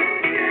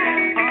altar.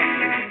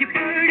 All of your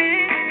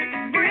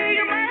burdens, bring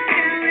them all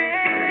down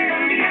there. Put it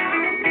on the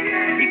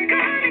altar. You're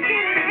gonna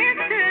get an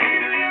answer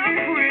to your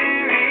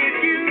prayer if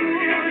you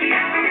put it on the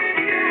altar.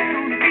 It's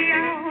gonna be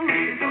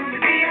alright. It's gonna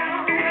be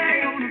alright.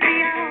 It's gonna be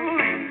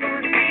alright. It's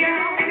gonna be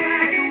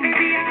alright.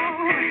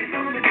 It's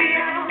gonna be alright. It's gonna be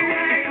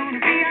alright. It's gonna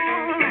be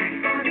alright.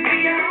 It's gonna be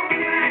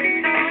alright.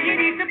 So you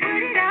need to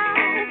put it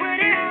on, put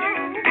it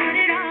on, put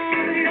it on,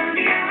 put it on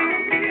the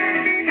altar.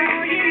 So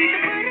you need to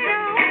put it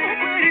on,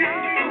 put it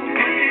on,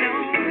 put it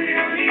on, put it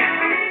on the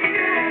altar.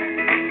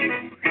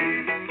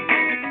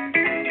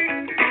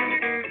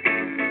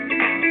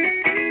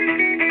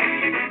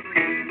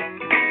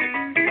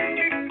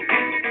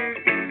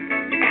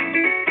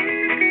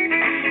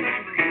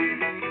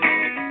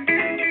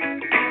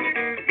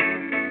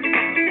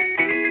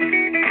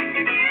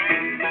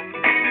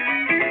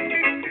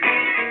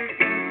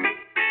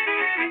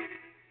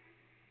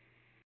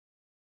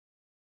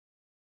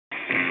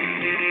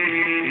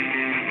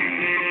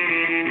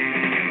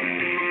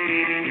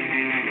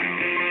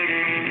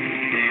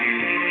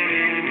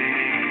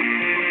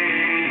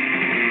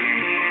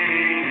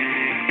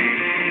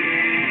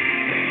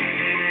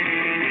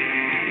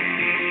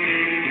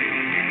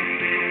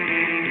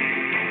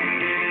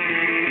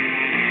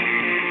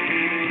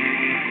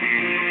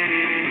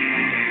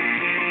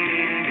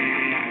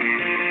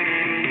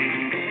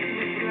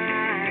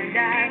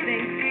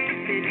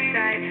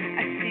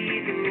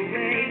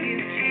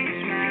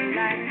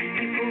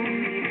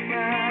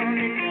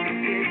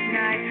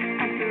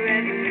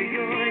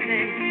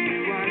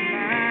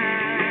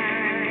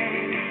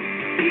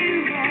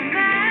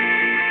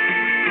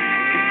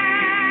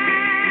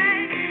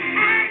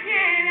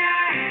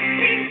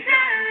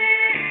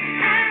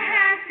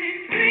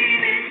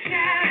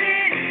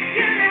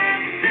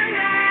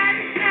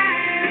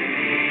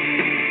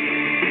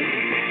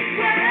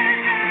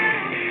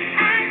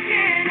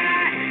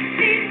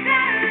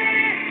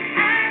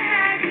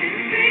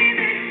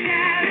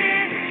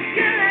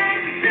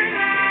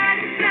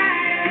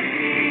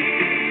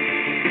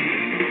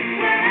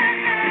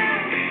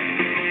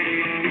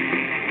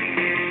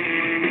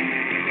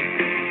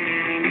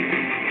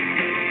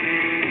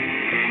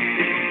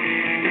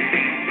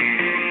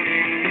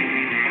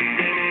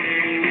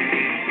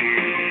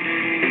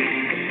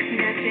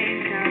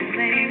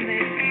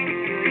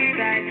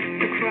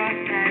 The cross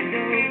has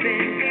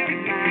opened up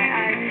my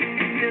eyes,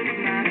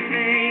 filled my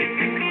faith,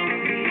 and called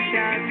me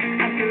shout.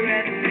 I'm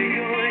forever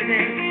yours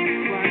and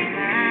you are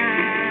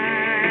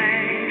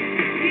mine.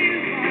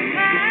 You are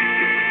mine.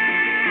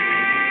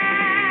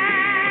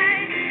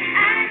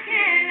 I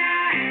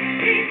cannot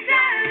be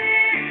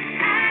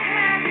silent. I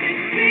have to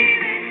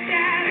scream and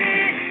shout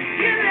it.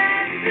 Your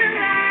love's the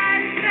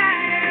light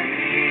inside of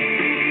me.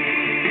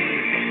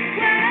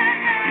 Whoa,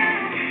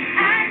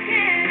 I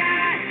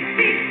cannot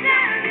be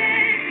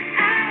silent.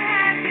 I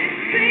have to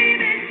scream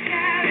and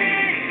shout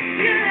it.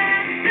 Your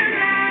love's the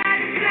light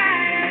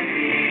inside of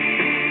me.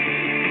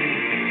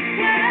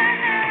 Whoa.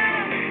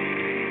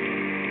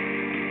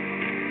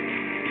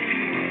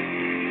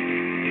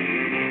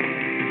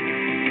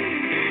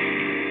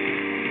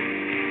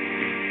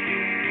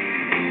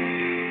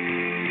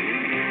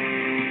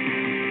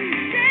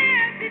 Day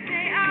after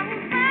day, I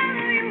will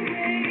follow your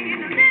way,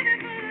 and I'll live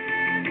for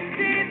love to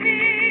save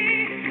me.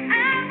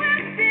 I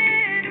will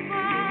stand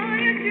upon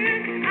your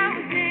truth. I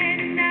will stand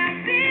and not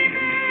be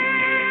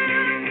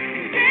moved.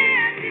 Day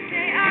after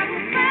day, I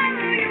will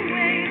follow your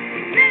way,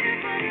 live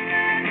for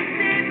love to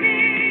save me.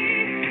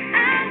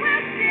 I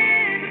will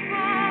stand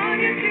upon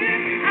your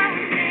truth. I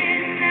will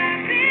stand and not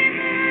be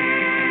moved.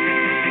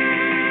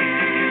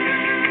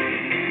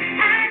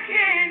 I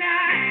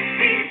cannot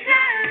be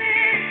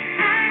silent.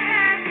 I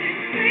have to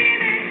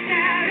scream and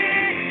shout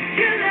it.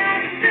 Your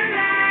love's the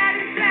light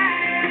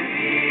inside of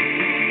me.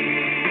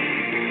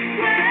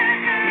 Whoa,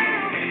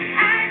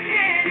 I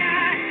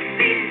cannot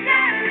be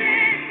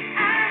silent.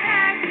 I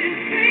have to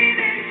scream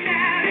and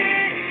shout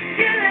it.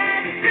 Your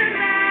love's the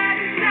light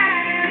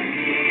inside of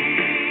me.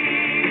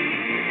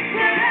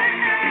 Whoa.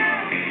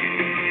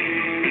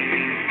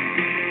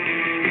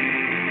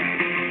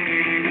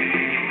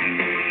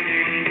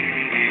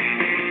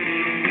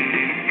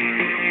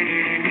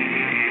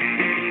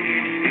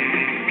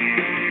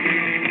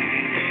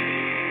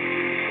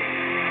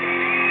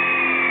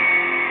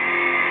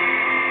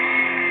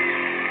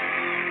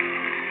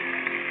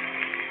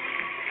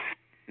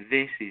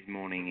 This is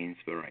Morning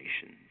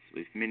Inspirations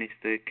with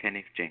Minister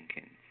Kenneth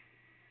Jenkins.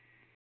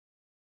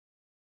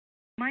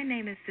 My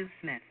name is Sue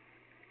Smith.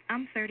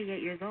 I'm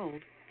 38 years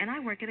old, and I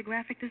work at a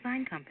graphic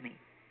design company,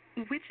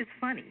 which is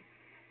funny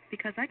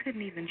because I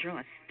couldn't even draw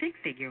a stick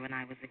figure when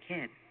I was a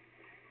kid.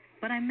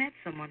 But I met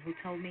someone who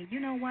told me, you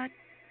know what?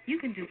 You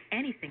can do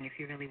anything if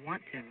you really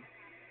want to.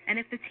 And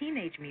if the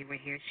teenage me were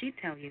here, she'd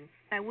tell you,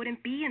 I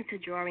wouldn't be into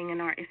drawing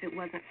and art if it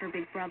wasn't for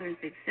big brothers,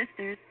 big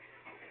sisters.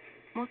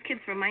 Most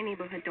kids from my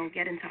neighborhood don't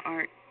get into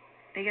art.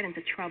 They get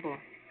into trouble.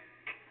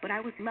 But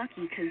I was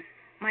lucky because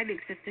my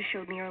big sister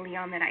showed me early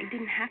on that I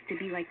didn't have to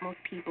be like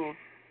most people.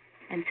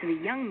 And to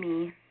the young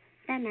me,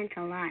 that meant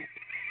a lot.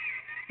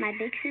 My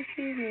big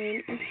sister's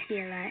name is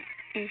Sheila,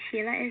 and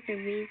Sheila is the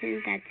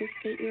reason that this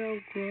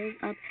 8-year-old grows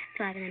up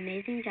to have an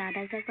amazing job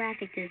as a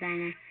graphic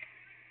designer.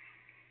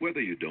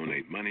 Whether you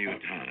donate money or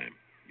time,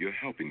 you're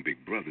helping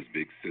Big Brothers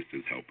Big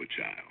Sisters help a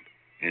child,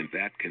 and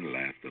that can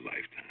last a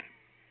lifetime.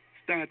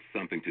 Start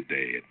something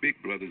today at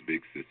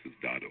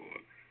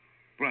BigBrothersBigSisters.org.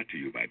 Brought to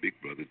you by Big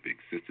Brothers Big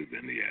Sisters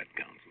and the Ad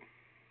Council.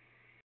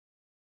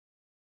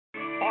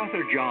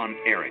 Author John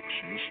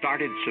Erickson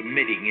started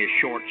submitting his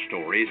short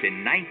stories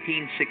in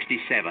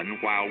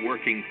 1967 while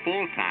working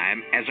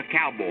full-time as a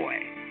cowboy.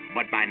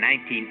 But by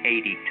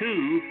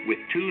 1982, with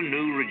 2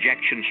 new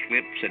rejection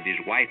slips and his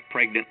wife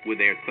pregnant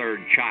with their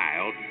 3rd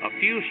child, a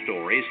few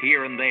stories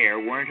here and there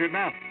weren't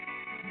enough.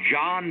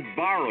 John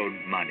borrowed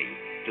money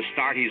to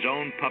start his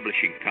own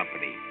publishing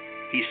company.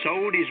 He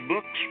sold his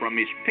books from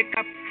his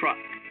pickup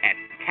truck at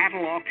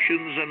cattle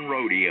auctions and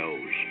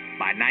rodeos.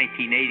 By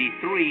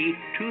 1983,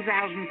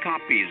 2,000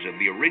 copies of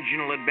the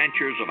original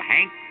adventures of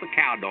Hank the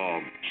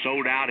Cowdog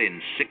sold out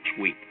in 6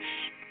 weeks.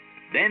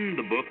 Then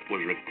the book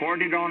was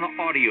recorded on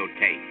audio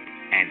tape,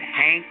 and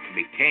Hank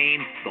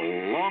became the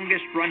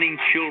longest-running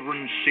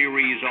children's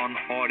series on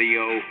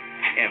audio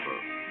ever.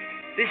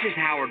 This is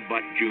Howard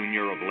Butt,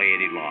 Jr. of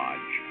Laity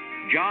Lodge.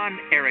 John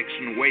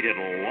Erickson waited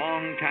a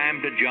long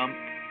time to jump,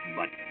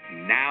 but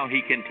now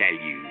he can tell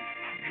you,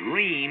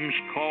 dreams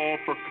call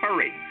for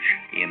courage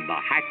in the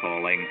high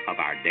calling of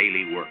our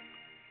daily work.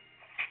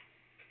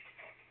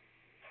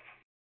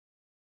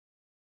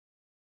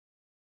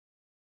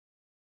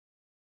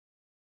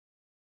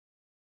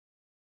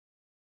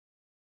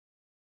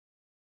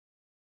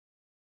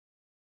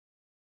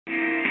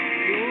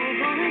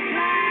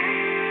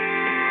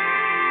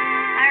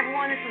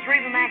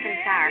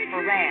 McIntyre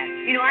for RAD.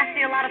 You know, I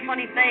see a lot of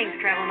funny things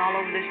traveling all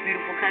over this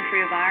beautiful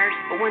country of ours,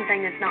 but one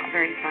thing that's not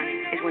very funny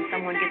is when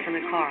someone gets in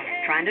a car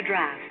trying to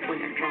drive when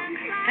they're drunk.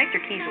 Take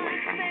their keys away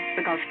from them,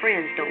 because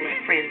friends don't let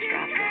friends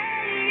drive drunk.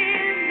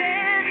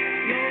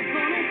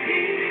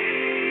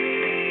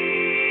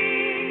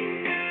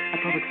 A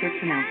public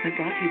service announcement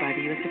brought to you by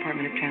the U.S.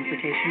 Department of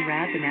Transportation,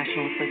 RAD, the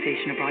National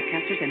Association of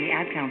Broadcasters, and the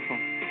Ad Council.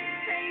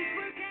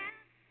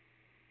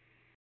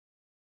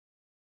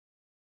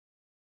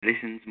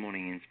 Listen to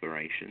Morning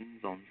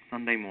Inspirations on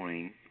Sunday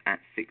mornings at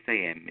 6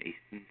 a.m.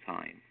 Eastern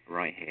Time,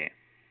 right here.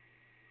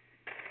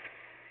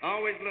 I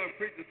always love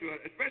preachers,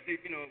 especially,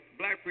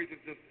 black preachers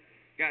just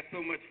got so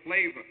much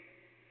flavor.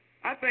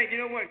 I think,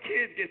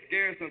 kids get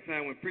scared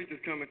sometimes when preachers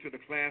come into the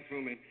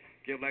classroom and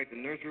give like the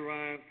nursery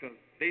rhymes because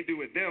they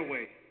do it their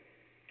way.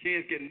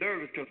 Kids get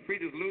nervous because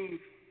preachers lose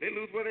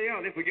where they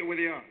are. They forget where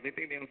they are. They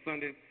think they're on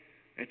Sunday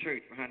at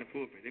church behind the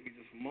pulpit. They be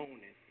just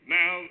moaning.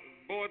 Now,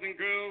 boys and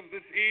girls,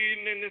 this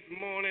evening, this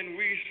morning,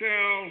 we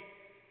shall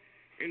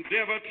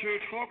endeavor to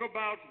talk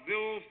about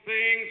those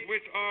things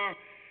which are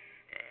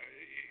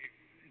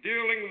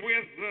dealing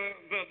with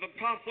the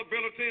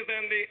possibilities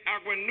and the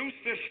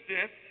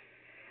agnousisness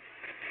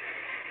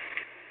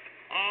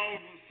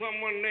of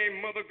someone named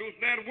Mother Goose.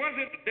 Now, it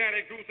wasn't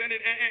Daddy Goose, and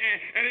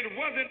it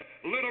wasn't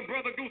Little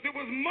Brother Goose. It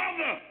was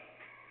Mother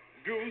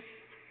Goose.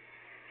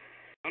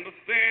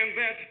 Understand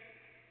that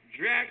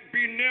Jack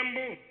be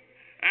nimble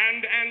and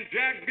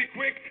Jack be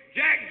quick.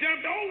 Jack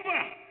jumped over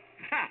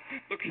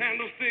the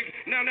candlestick.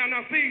 Now,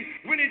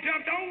 see, when he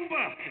jumped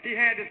over, he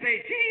had to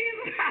say,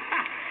 Jesus.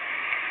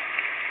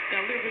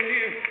 Now, listen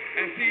here,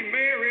 and see,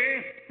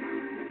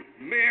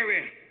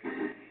 Mary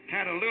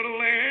had a little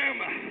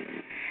lamb,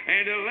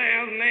 and the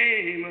lamb's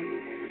name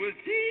was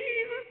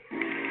Jesus.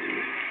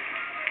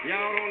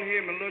 Y'all don't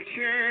hear me, little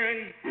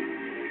churn.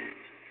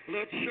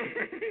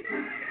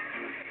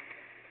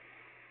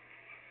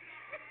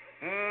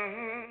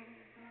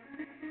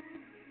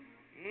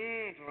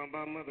 Talking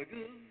about Mother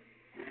Goose.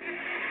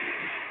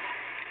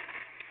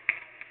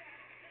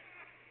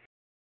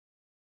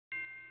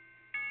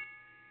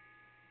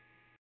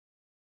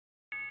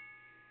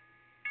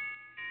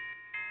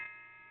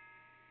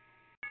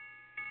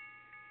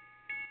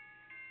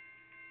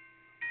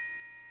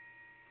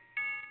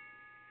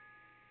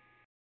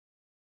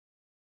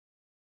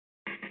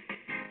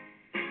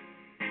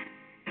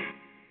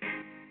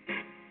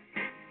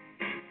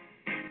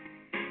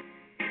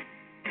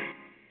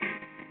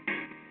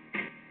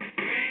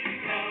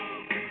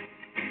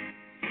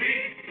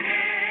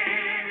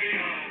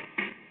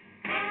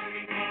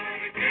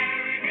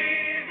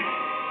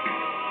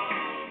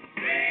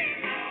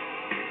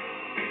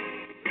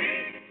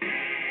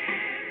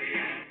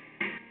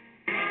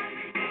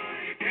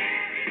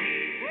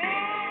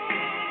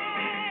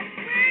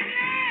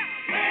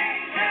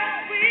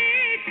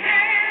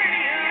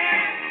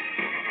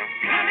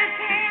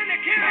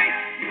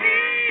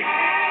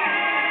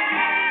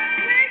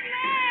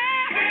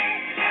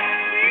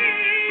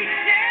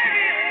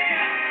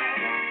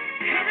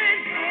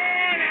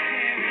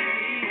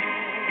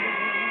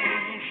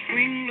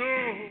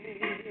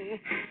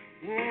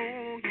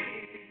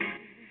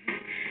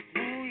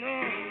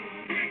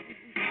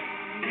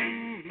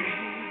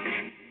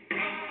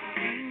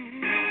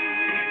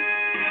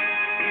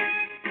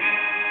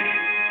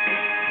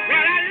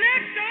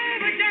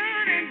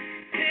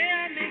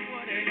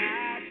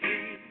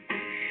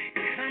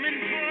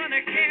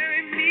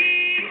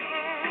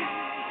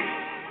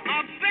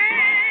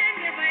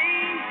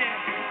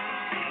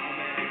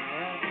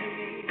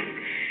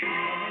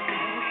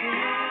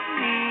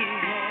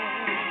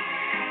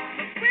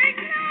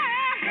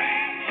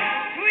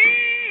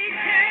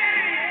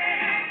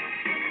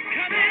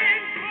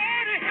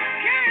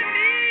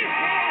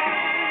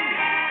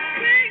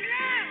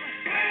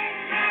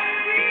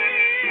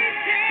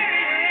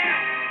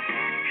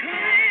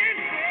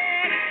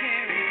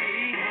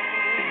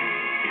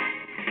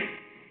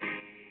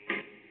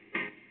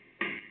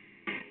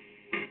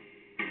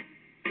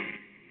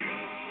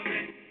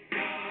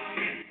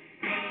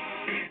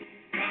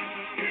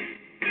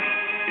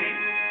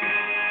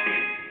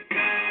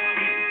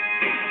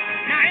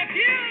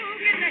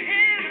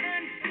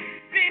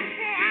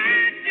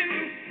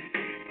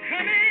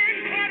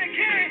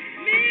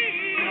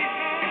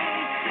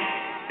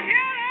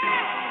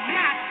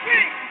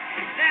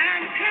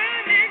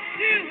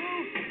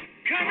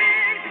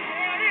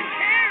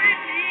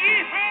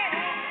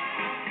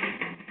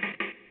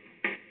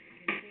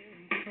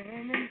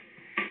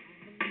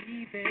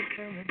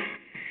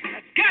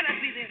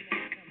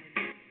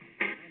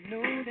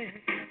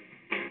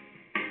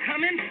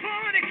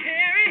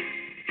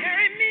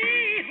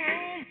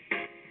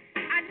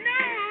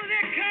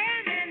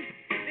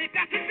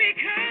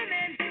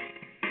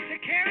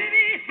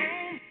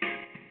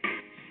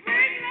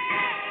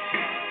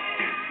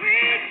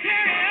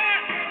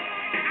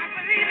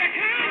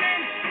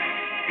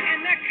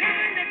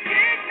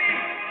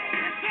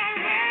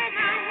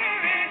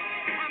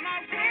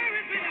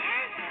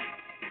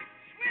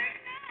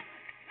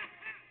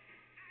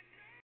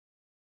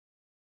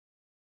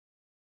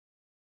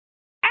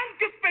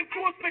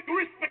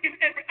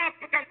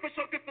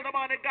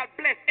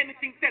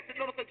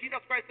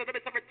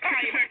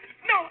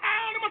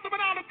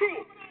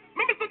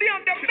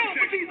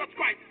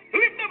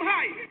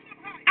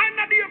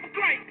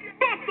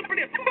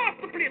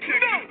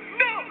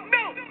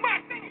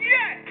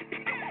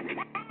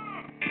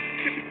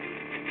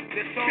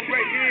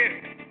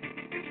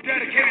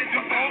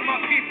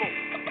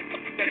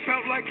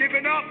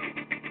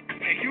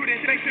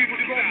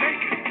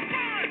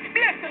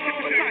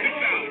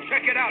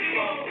 Check it out,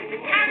 folks.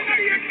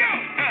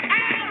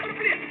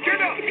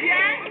 Get up.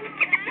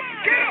 Yeah.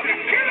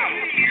 Awesome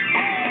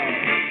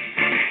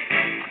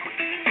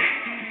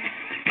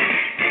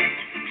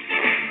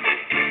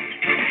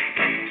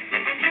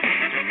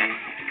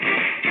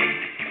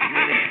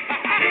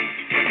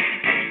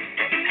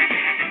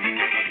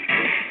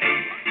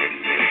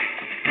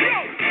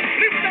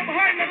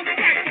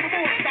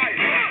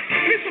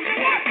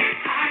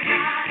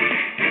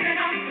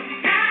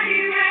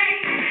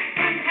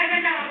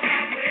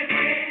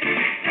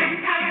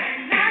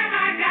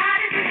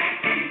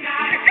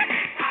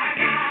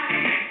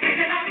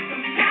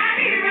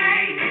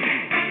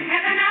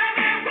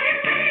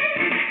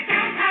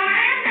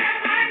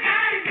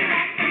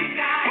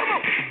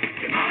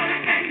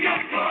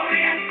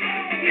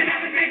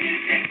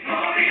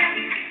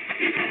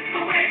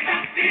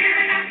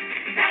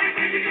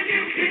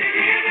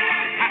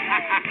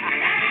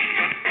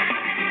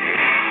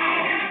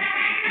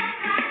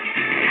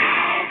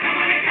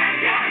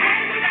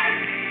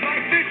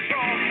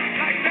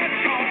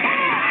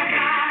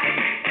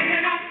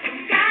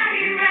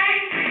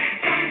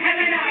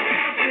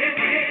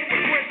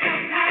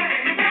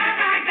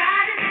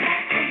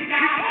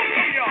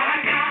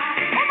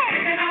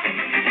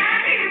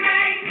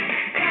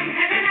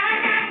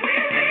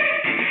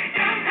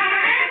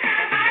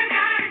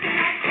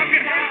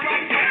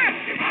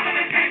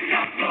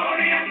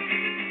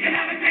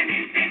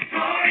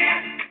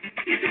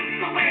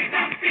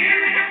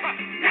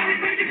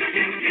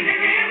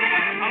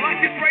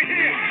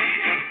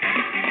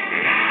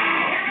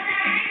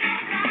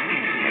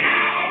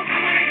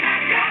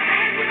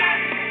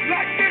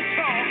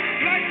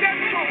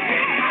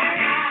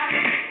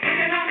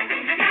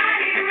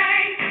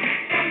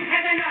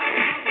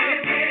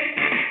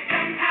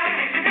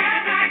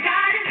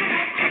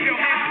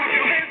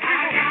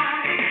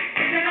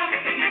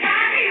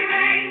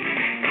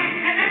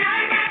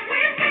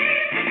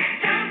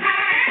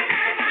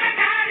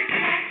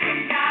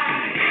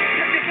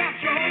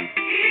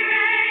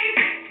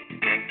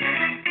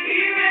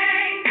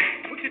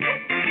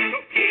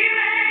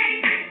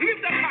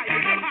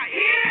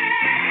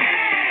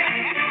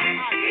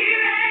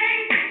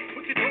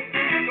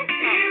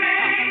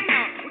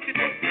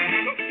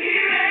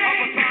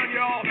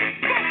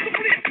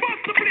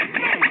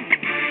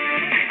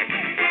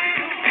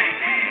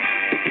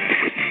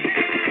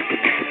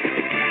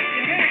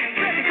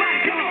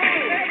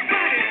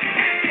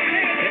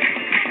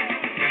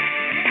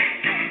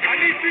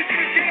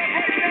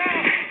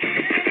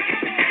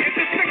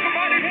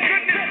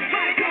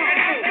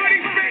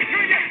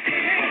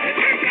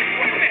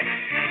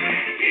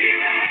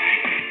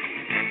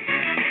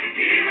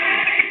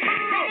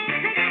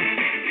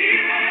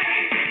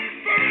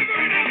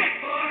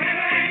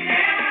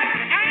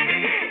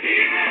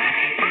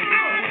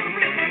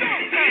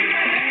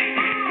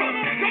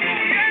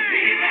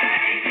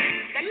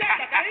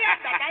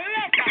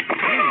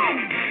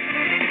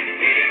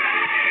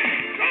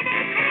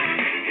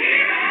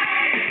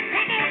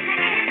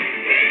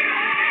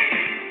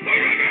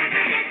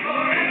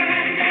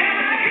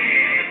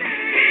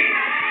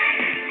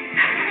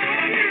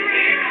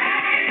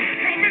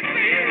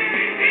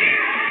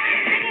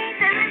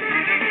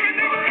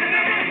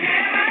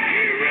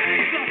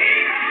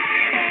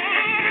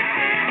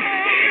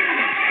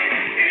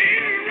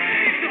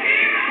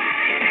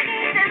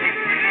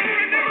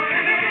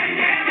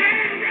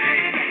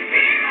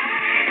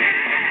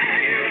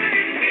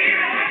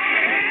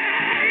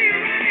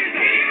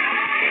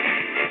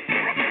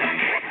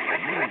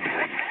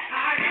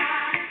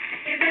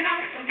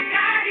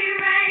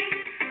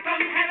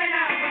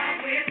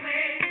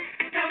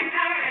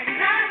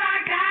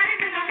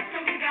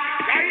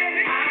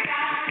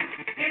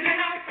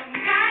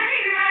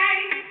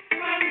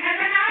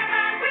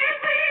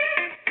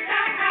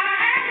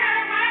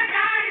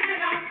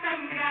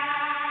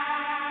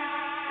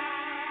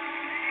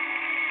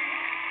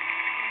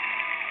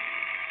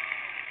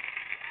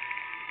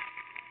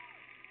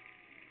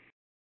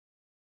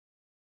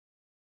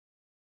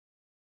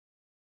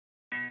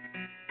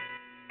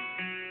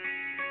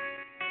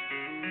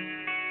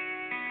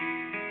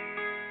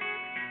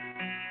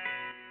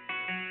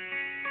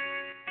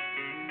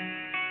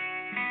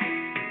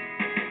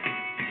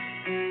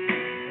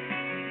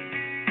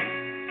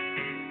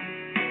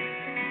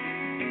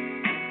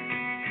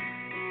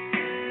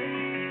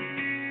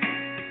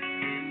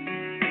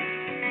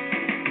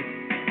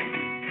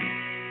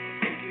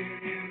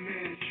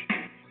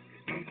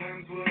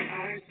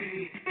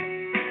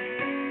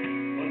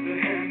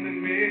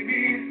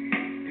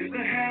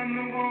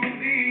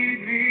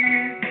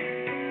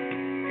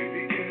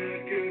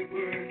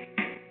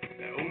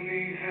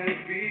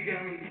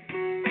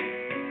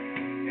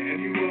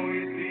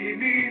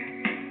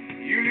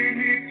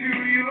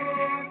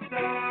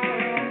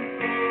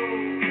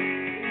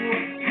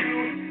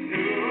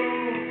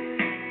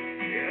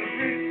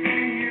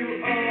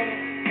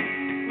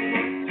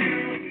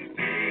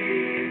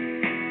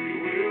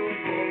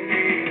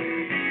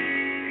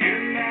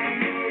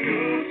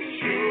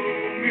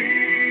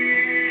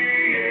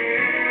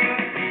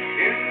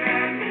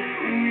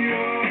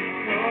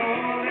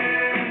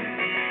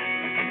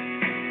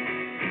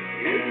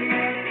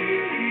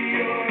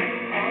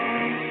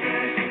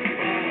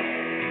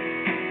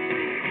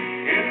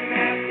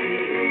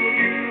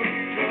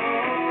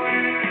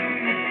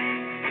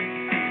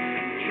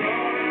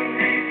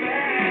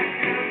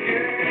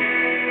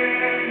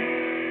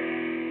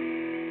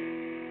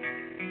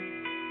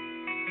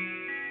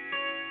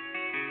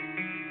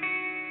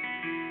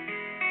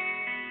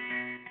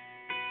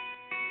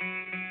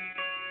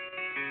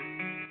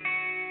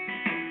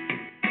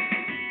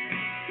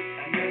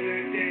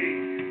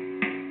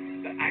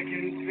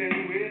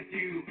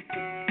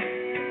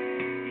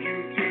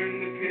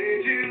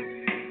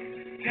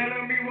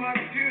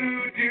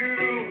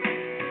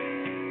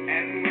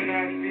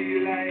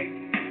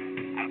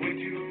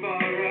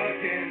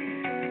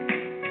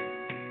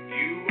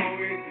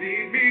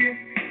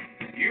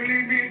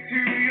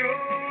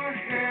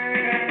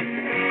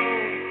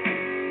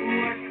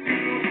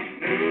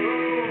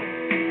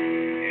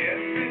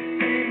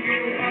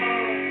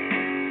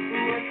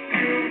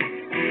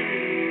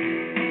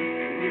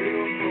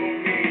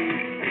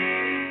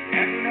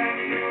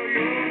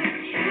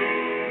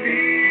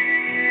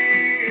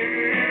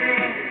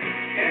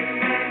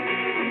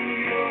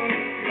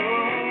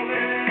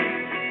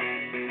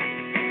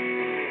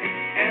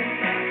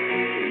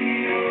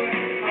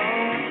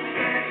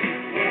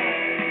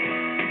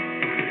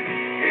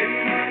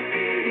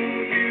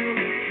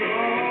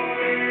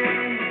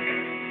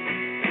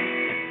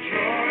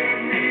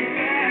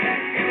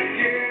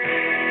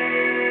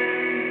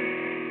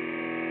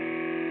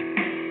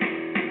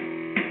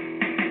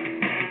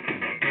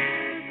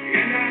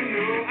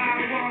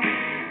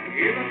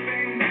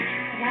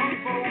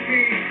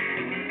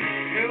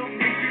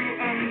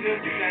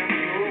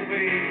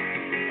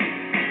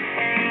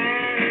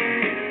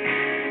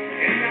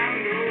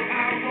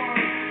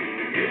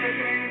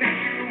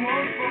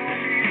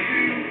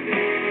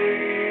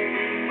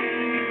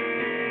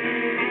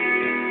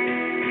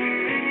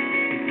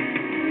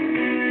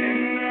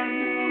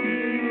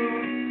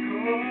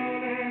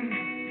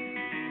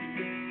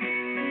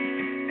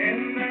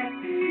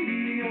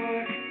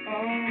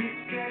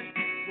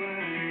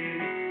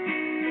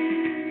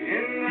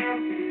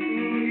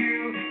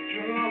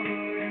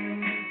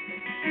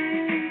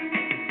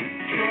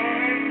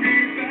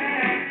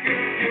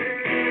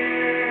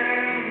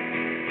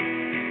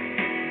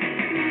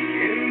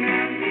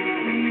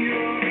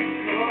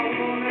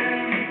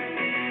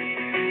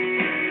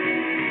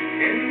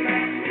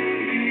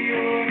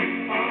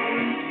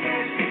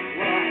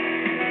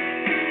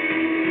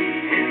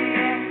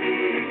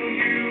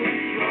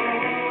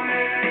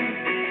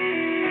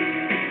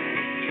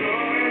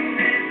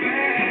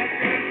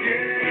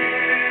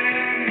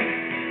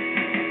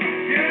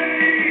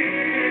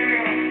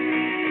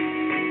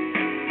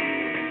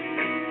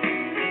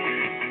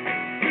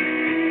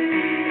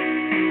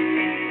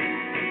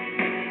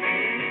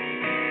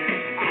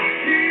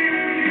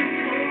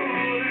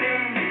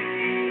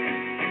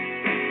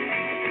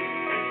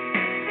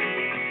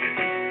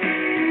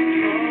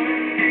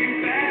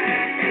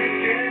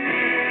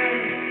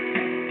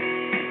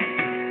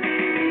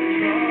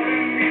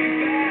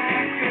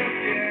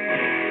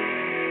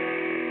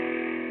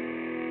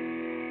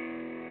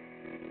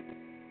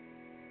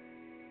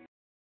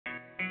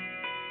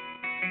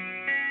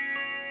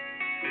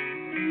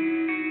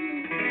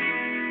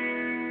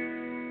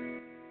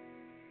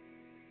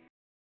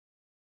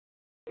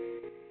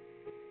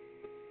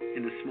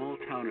In the small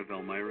town of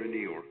Elmira, New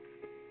York,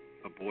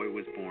 a boy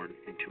was born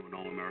into an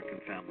all-American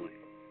family.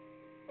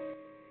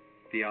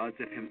 The odds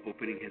of him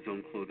opening his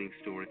own clothing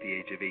store at the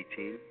age of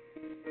 18?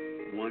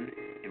 1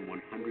 in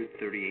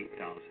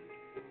 138,000.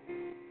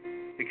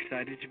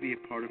 Excited to be a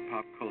part of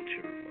pop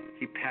culture,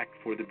 he packed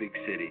for the big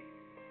city.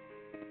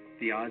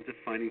 The odds of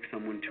finding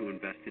someone to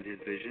invest in his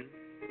vision?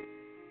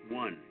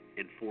 1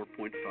 in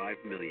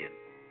 4.5 million.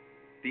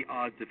 The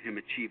odds of him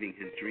achieving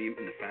his dream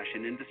in the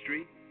fashion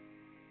industry?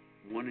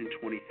 1 in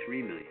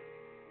 23 million.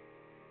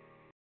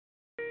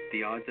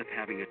 The odds of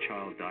having a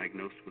child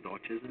diagnosed with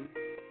autism?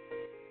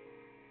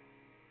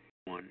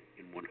 1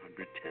 in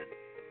 110.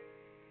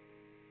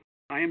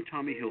 I am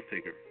Tommy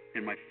Hilfiger,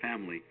 and my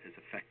family is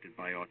affected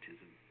by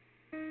autism.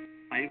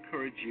 I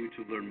encourage you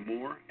to learn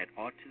more at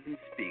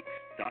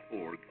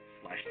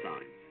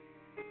autismspeaks.org/signs.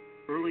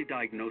 Early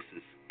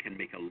diagnosis can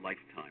make a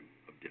lifetime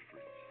of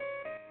difference.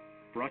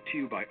 Brought to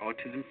you by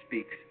Autism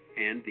Speaks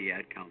and the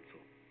Ad Council.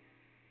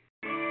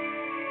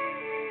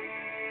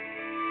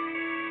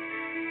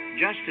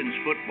 Justin's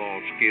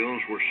football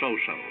skills were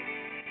so-so,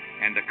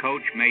 and the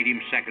coach made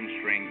him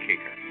second-string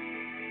kicker.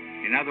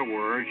 In other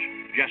words,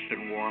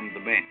 Justin warmed the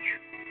bench.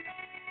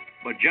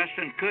 But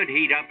Justin could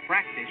heat up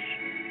practice.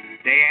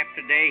 Day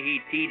after day, he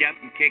teed up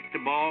and kicked the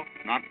ball,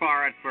 not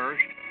far at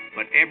first,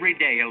 but every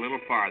day a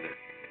little farther.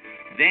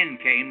 Then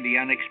came the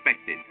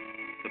unexpected.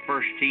 The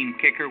first-team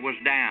kicker was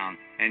down,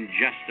 and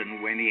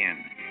Justin went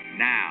in.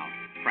 Now,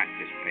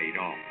 practice paid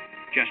off.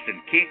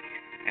 Justin kicked,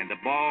 and the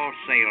ball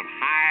sailed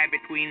high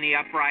between the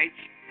uprights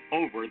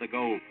over the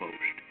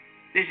goalpost.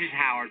 This is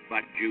Howard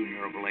Butt,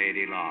 Jr. of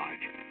Laity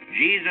Lodge.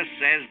 Jesus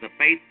says the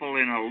faithful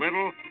in a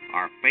little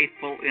are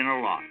faithful in a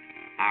lot.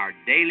 Our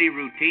daily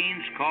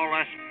routines call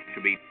us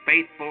to be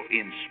faithful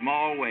in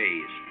small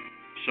ways,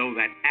 so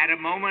that at a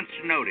moment's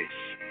notice,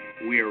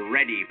 we are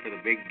ready for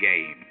the big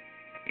game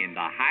in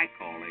the high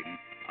calling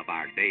of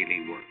our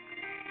daily work.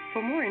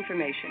 For more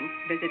information,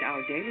 visit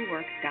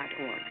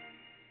ourdailywork.org.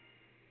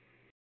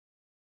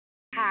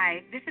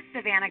 Hi, this is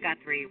Savannah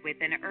Guthrie with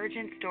an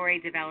urgent story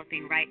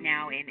developing right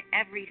now in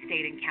every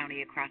state and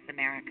county across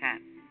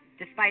America.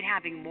 Despite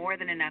having more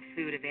than enough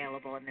food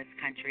available in this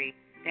country,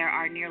 there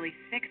are nearly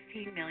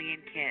 16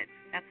 million kids,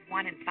 that's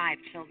 1 in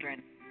 5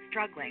 children,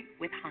 struggling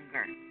with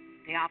hunger.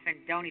 They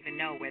often don't even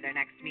know where their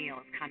next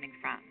meal is coming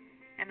from.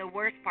 And the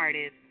worst part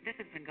is, this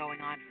has been going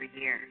on for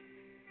years.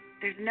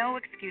 There's no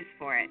excuse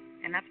for it,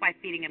 and that's why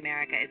Feeding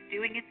America is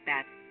doing its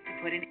best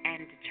to put an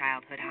end to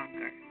childhood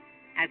hunger.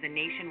 As a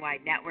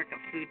nationwide network of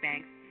food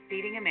banks,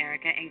 Feeding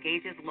America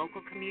engages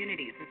local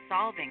communities in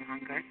solving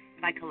hunger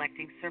by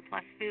collecting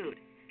surplus food,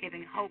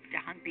 giving hope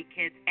to hungry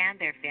kids and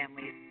their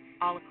families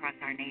all across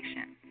our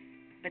nation.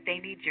 But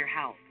they need your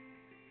help.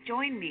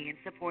 Join me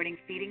in supporting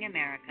Feeding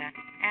America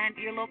and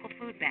your local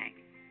food bank.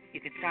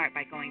 You can start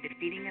by going to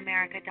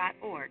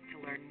feedingamerica.org to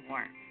learn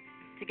more.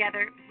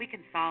 Together, we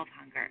can solve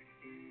hunger.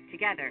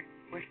 Together,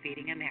 we're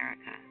Feeding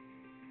America.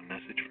 A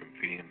message from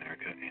Feeding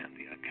America and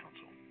the Ad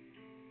Council.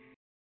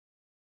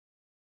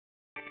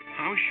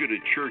 How should a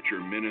church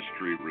or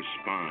ministry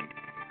respond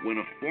when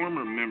a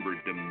former member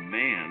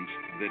demands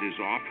that his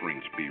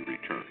offerings be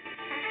returned?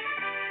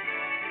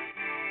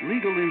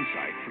 Legal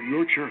insight for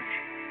your church.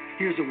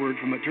 Here's a word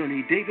from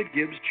attorney David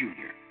Gibbs,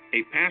 Jr.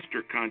 A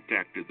pastor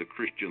contacted the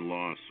Christian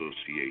Law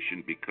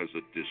Association because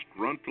a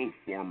disgruntled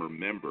former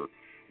member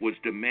was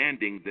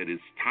demanding that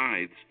his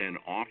tithes and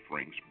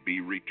offerings be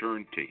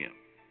returned to him.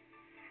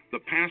 The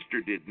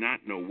pastor did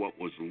not know what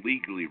was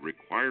legally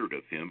required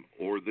of him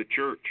or the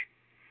church.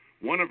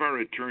 One of our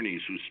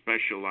attorneys who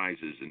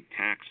specializes in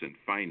tax and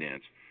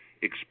finance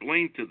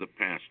explained to the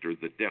pastor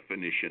the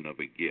definition of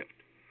a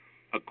gift.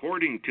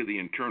 According to the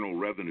Internal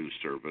Revenue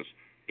Service,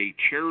 a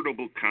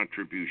charitable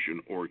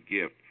contribution or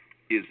gift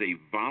is a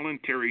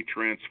voluntary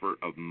transfer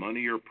of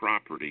money or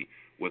property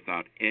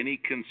without any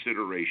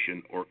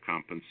consideration or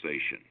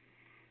compensation.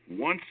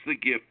 Once the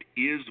gift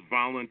is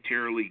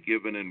voluntarily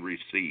given and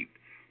received,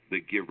 the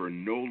giver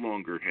no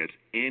longer has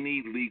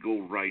any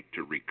legal right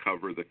to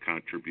recover the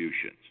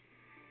contributions.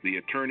 The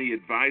attorney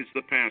advised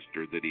the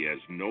pastor that he has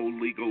no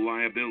legal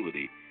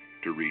liability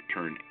to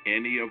return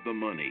any of the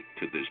money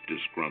to this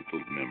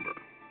disgruntled member.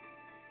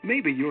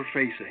 Maybe you're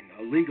facing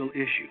a legal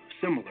issue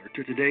similar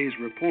to today's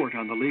report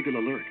on the Legal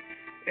Alert,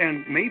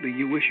 and maybe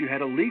you wish you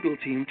had a legal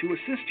team to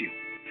assist you.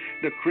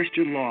 The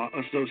Christian Law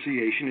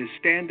Association is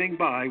standing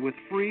by with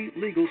free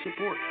legal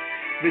support.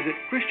 Visit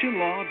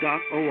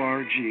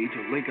christianlaw.org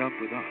to link up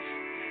with us.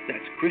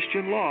 That's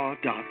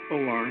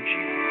christianlaw.org.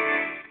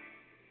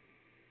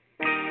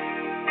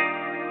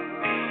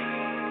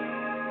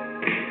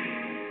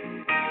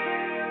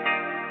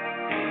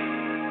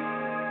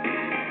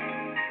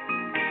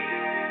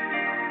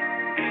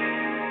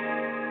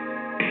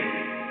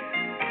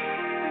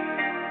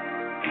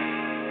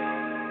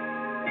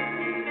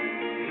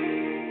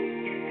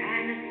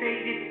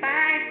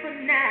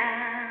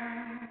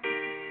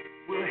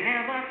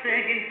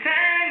 Second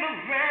time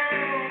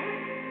around,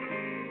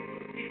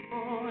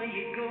 before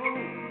you go,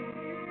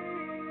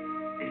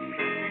 they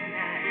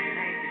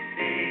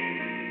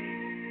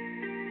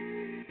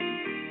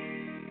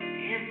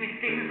me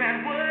things I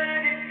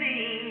wouldn't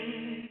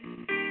see.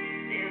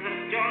 There's a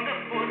stronger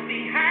force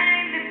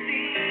behind the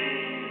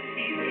scenes.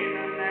 He's in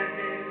our lives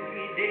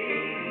every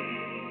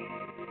day.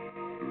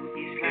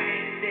 He's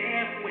right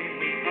there when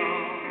we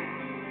call.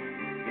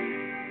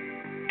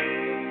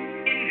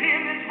 In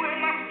him is where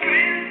my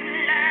strength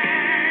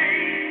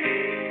lies.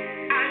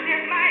 I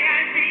lift my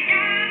eyes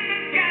beyond the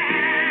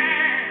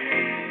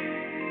sky.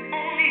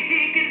 Only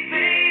he can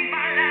save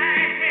my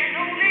life, and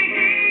only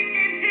he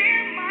can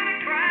hear my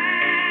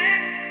cry.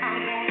 I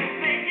wanna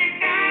thank you,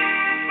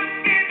 God, for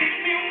giving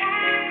me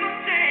one more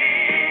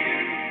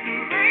chance to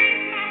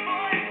raise my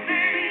voice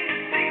and to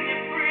sing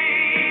your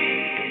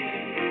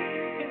praise.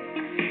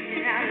 Sing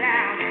it out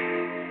loud.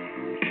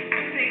 I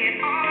sing it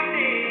all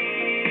day.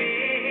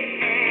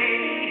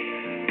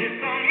 This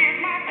song is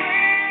my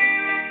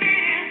prayer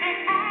again to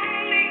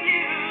only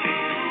you.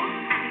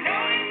 I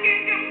know it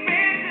can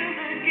compare to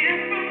the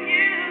gift from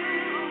you.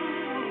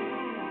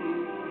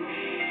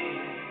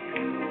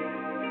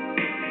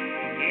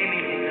 Gave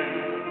me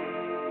love.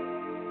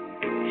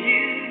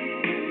 You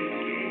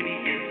gave me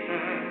your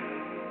son.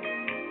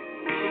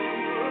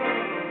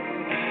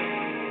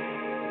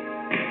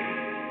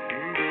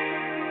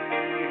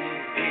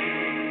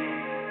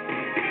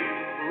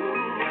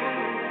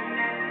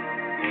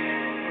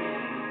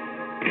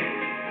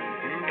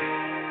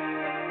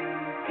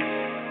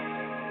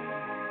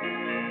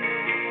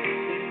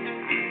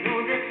 I know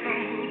there's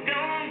some who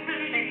don't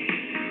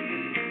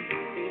believe.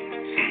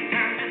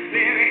 Sometimes it's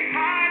very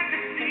hard to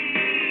see.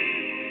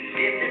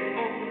 Live this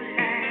old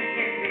life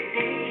every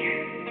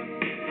day.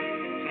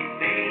 Some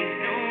things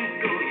don't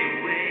go your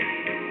way.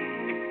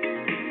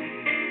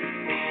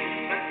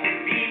 But to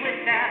be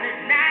without is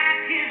not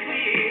his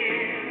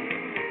will.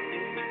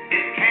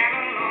 There's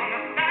cattle on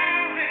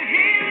 1,000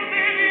 hills,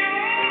 and they're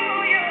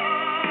all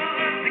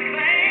yours to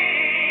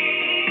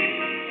claim.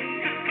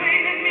 'Cause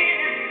claiming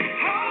means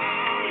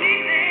holy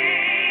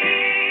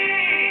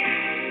thing.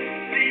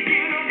 So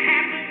you don't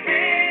have to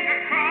beg a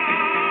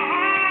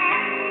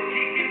cross.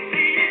 He can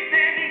see you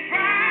standing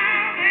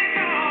proud and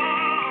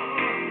tall.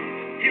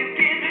 He'll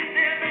give us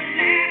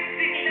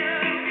everlasting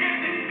love.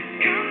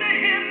 Just come to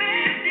him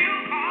as you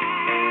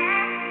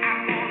are. I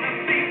wanna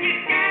thank you,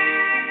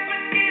 God,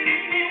 for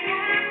giving me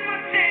one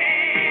more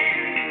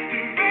chance to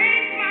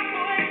raise my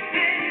voice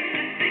and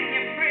to sing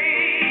your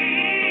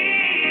praise.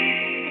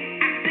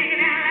 I sing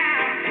it out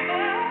loud.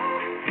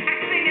 Oh, I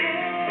sing it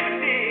all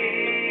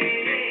day.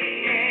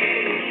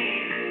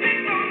 This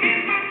song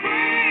is my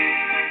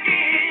prayer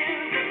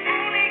again to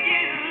only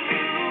you.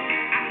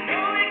 I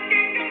know it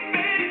can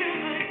compare to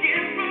the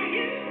gift from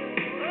you.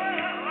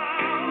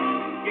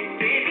 Oh, you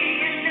gave me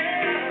your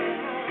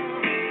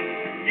love.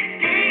 You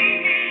gave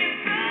me your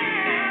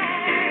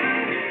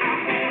son. I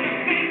wanna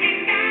thank you,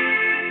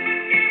 God, for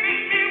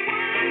giving me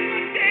one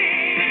more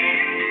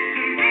chance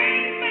to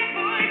raise my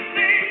voice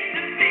and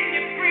to sing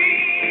your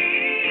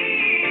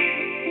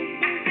praise.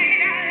 I sing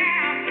it out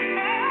loud.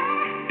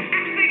 Oh, I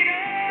sing it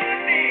all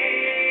day.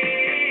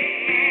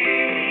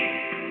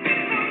 This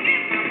song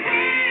is my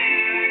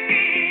prayer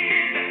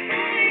again to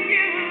only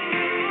you.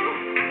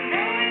 I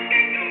know it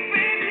can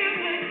compare to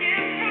the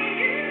gift from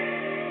you.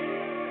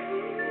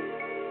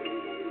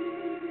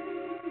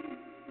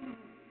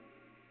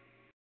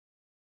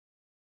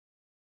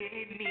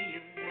 Gave me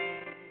your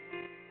love.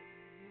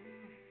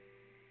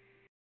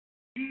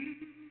 You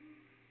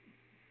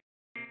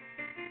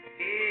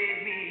gave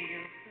me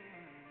your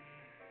son.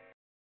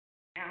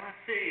 Now I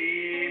say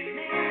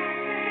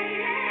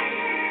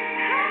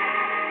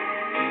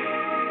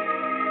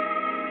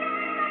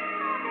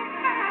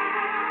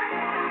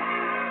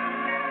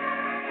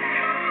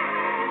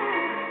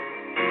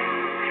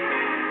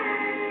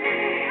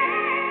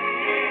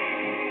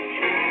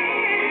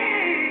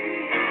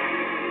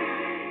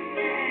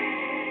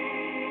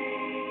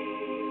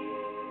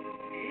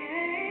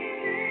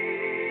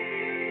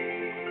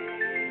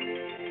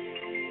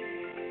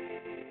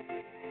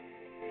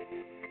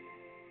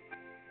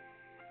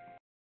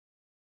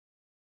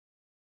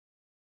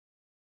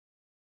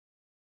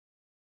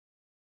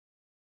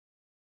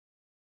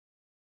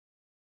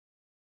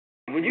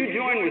Would you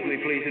join with me,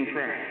 please, in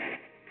prayer?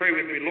 Pray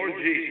with me. Lord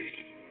Jesus,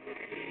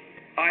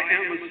 I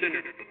am a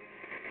sinner.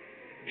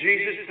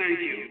 Jesus, thank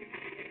you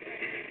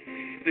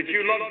that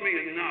you loved me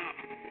enough,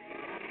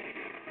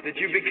 that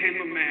you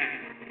became a man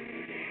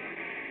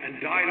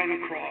and died on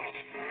a cross,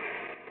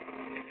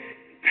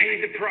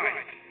 paid the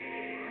price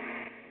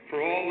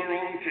for all the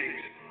wrong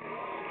things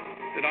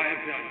that I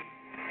have done.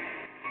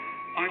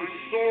 I'm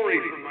sorry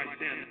for my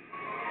sin.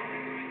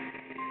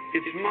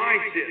 It's my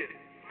sin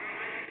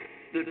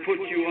that put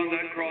you on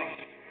that cross.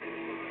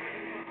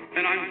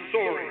 And I'm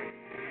sorry.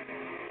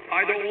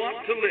 I don't want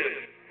to live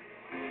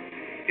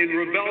in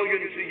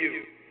rebellion to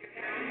you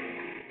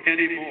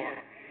anymore.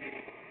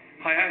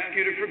 I ask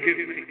you to forgive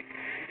me.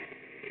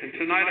 And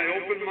tonight I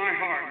open my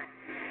heart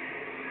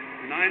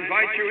and I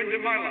invite you into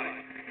my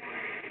life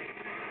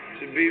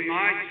to be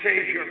my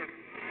Savior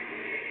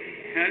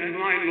and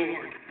my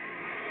Lord.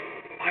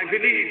 I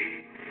believe,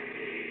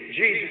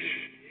 Jesus,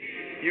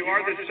 you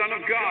are the Son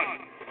of God.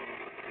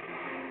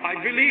 I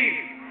believe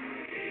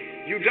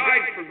you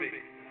died for me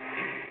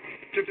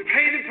to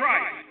pay the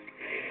price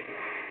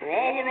for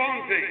all the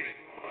wrong things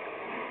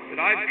that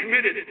I've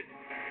committed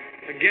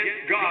against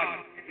God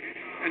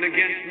and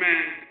against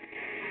man.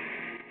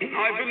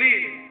 I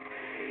believe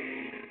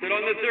that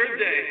on the third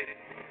day,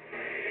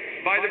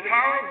 by the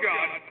power of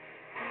God,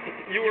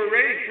 you were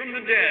raised from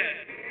the dead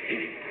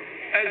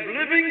as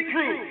living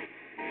proof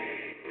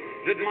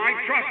that my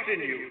trust in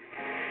you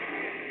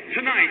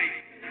tonight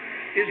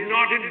is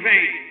not in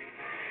vain.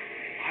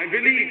 I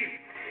believe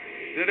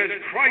that as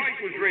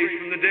Christ was raised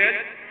from the dead,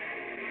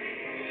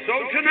 so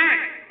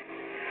tonight,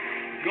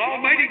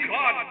 Almighty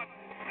God,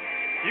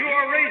 you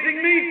are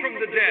raising me from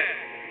the dead,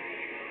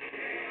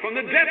 from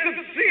the death of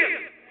sin.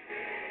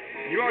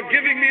 You are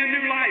giving me a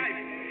new life,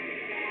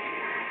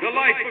 the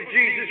life of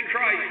Jesus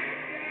Christ.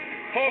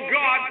 Oh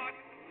God,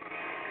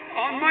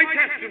 on my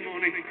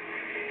testimony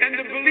and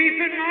the belief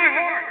in my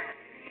heart,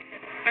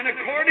 and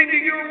according to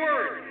your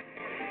word,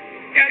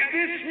 at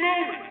this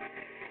moment,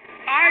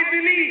 I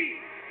believe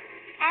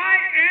I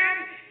am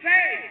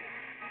saved.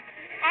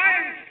 I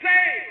am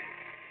saved.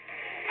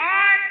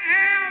 I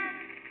am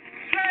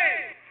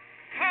saved.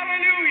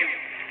 Hallelujah.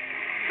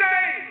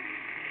 Saved.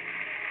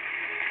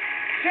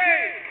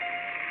 Saved.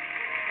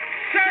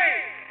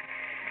 Saved.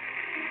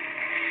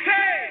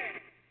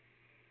 Saved.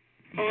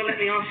 Oh, let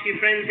me ask you,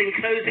 friends, in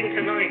closing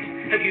tonight,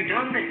 have you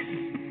done this?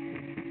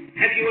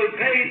 Have you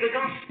obeyed the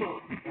gospel?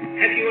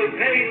 Have you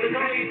obeyed the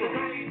gospel?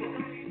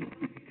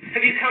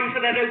 Have you come to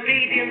that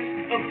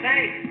obedience of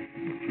faith?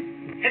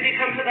 Have you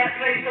come to that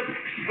place of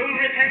true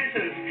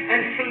repentance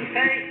and true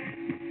faith?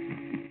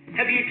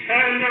 Have you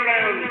turned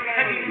around?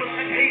 Have you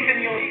forsaken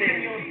your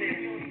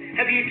sin?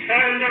 Have you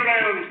turned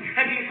around?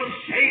 Have you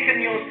forsaken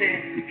your sin?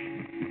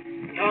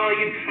 And are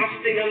you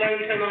trusting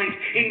alone tonight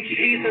in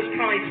Jesus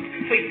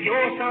Christ for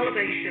your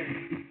salvation?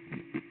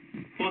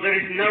 For there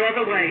is no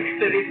other way,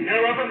 there is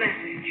no other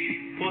message.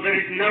 For there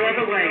is no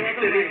other way,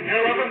 there is no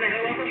other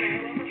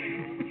message.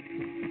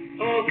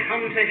 Oh,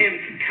 come to him.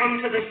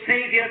 Come to the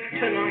Savior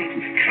tonight.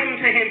 Come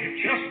to him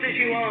just as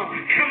you are.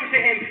 Come to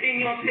him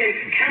in your sin.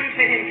 Come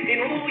to him in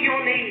all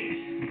your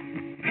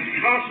needs.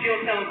 Cast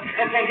yourself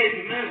upon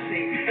his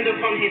mercy and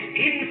upon his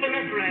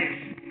infinite grace.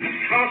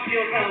 Cast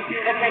yourself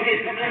upon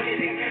his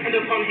mercy and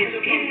upon his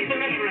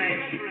infinite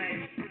grace.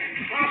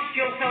 Cast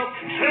yourself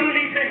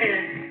wholly to him,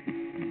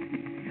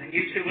 and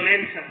you too will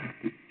enter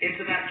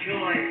into that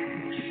joy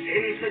of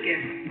sins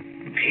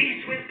forgiven,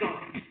 peace with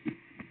God,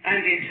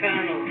 and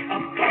eternal,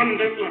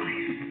 abundant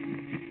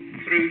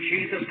life through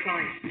Jesus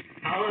Christ,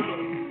 our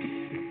Lord.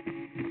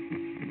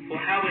 For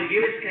how will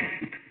you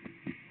escape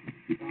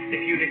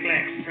if you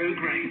neglect so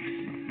great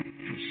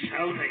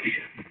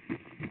salvation?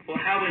 For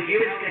how will you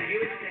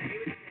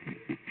escape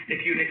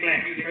if you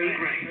neglect so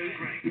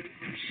great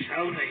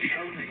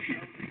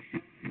salvation?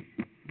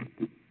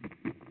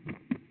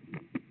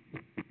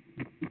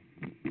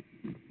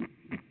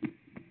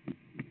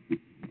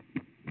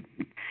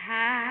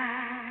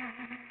 How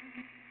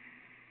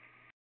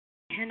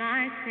can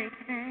I say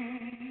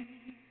thanks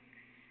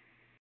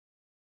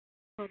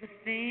for the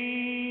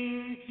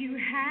things you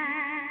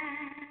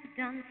have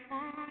done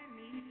for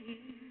me?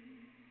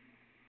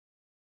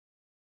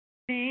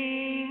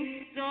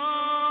 Things so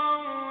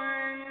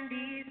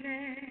undeserved.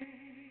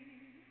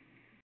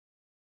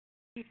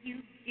 If you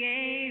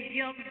gave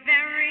your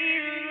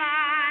very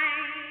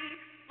life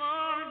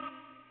for me,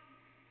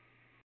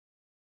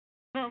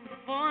 the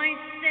voices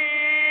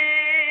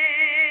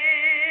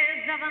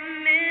of a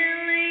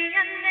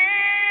million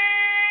angels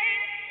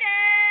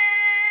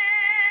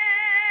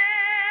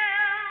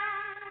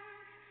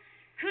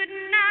could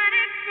not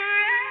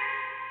express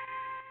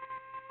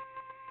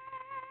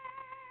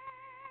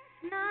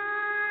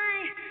my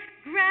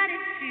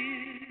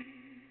gratitude.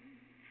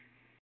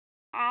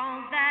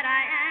 All that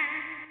I am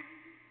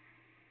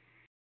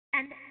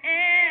and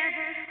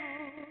ever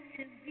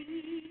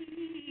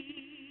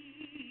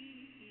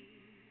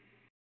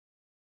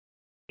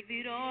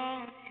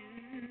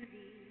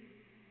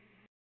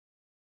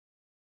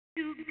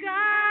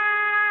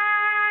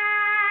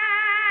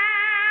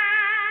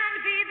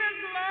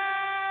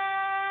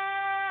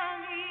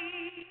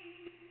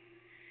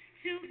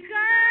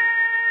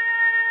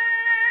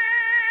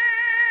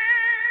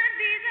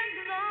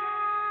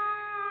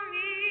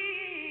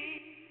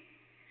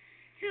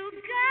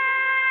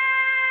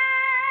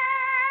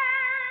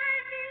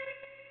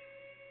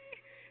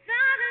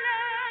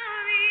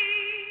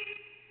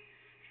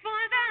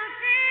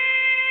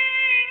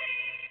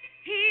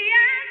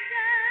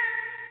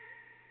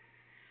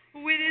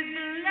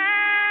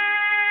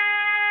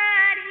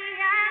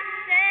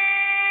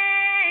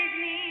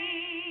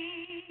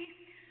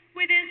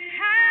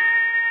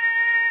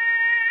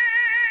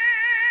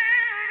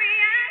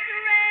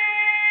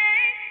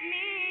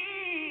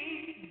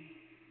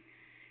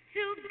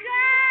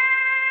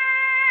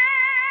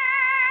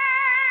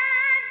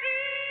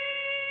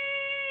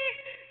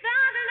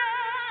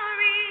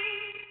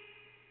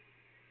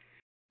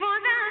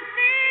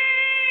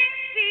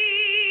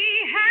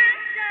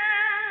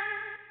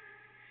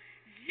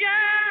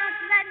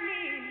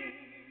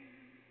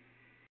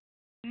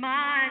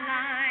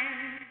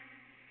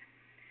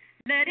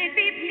Let it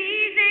be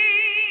pleasing,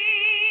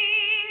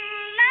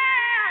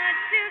 Lord,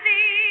 to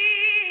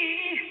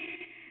thee.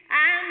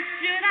 And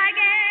should I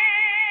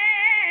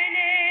gain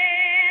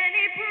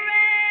any praise,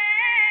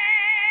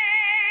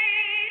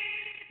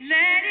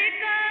 let it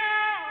go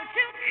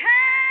to Calvary.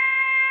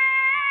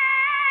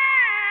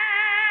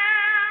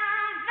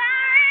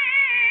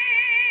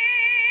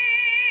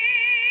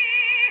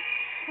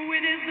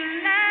 With his blood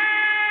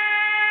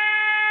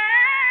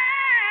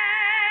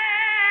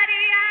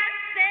he has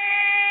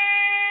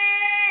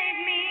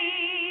saved me.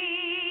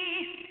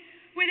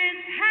 With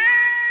his power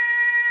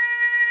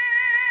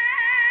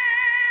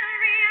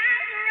he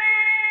has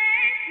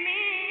raised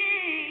me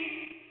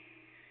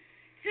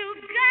to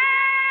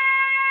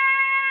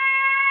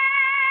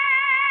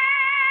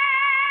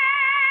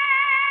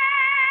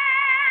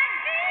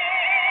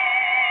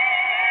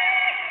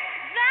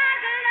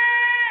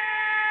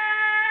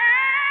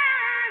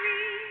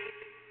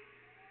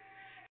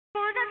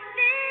for the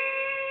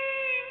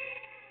things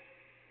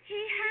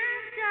he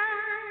has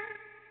done,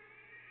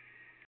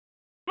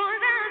 for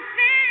the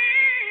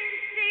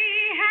things he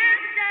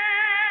has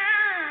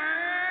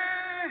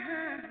done,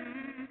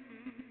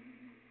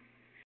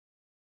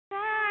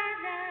 for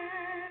the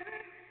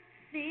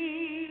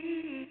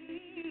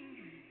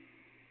things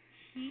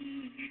he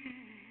has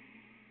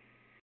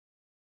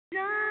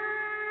done.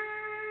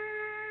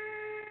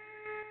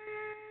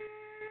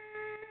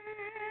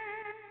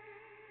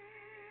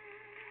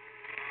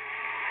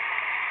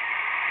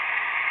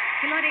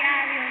 Gloria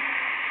a Dios.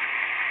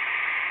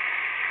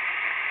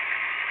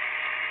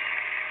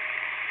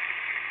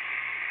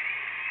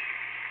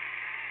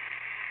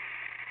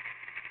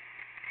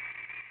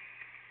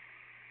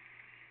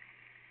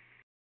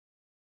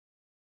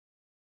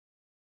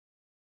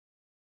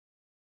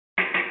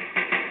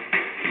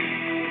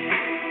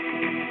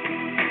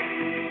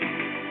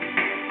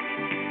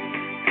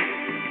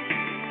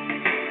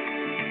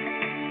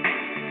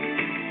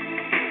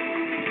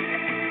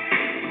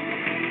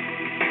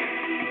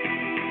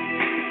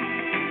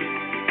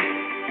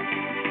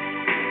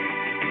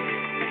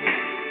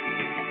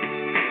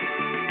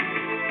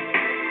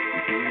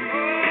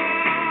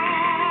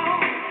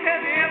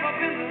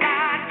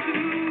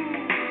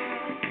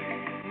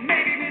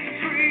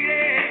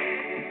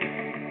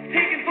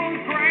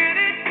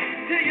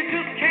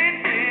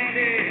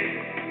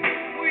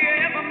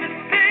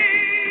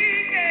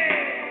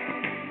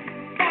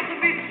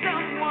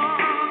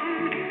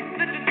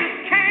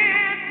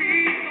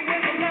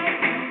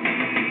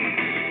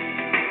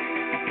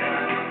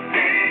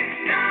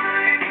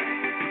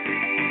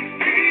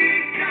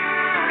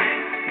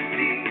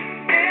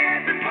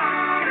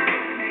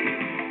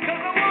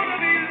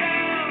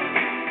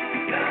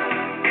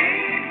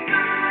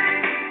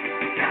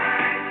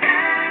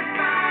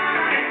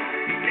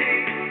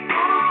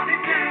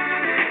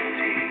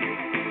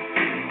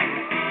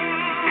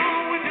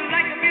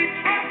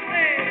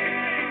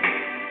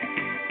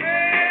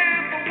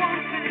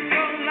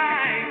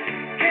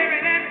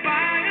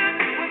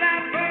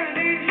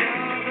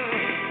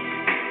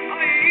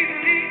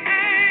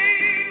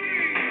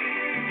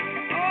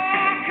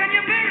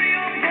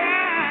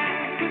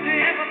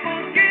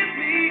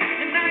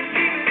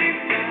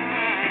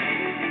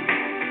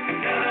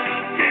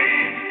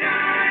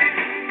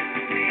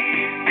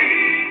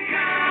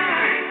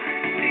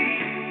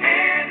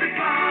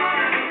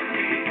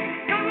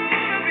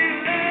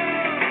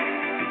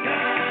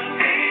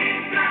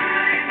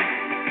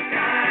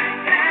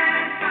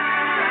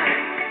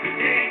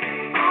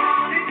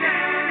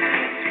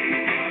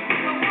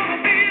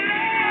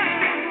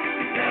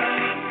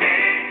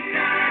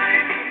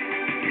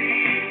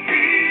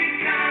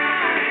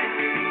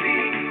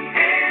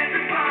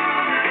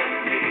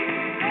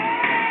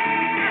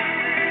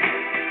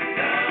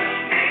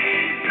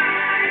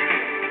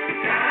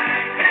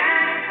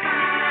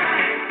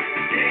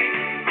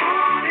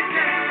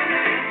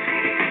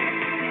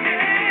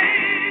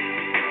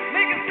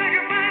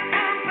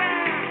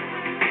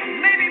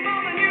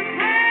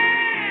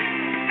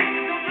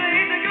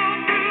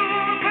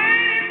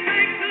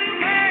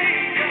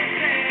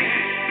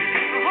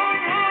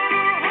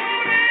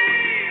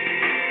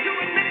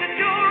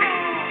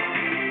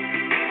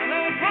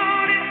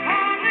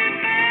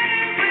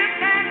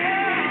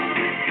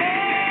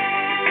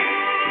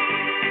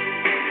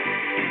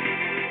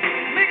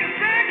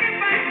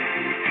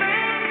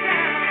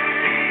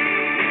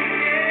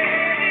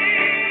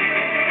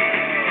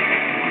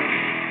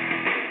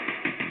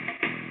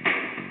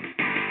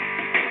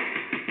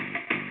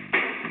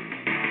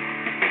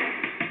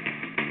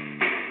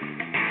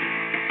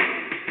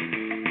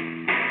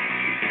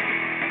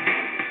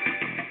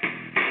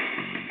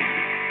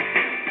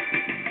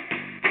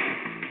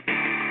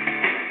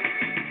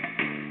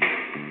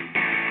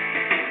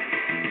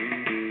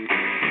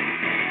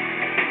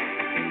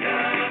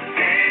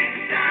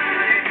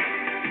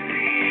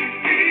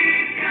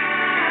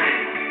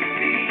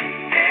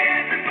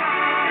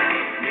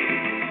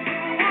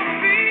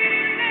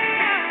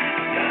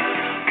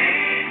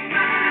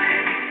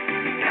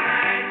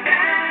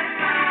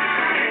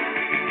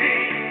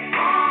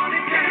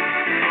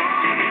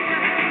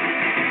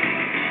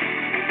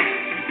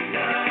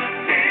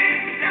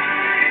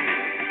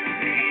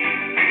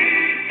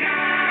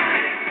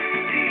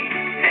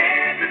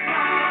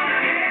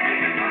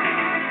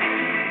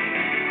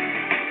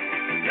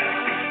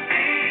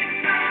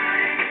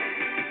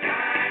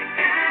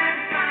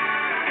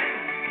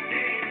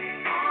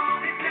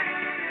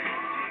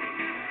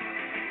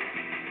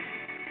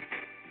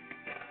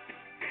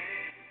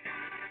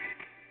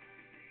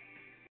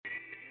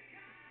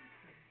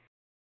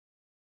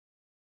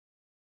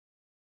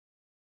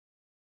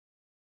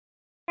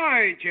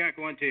 Hi, Jack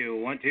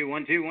 1-2, 1-2,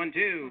 1-2,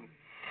 1-2.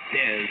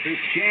 This is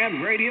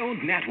Jam Radio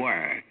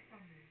Network.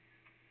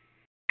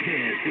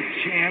 This is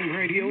Jam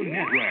Radio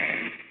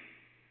Network.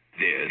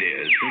 This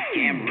is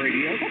Jam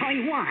Radio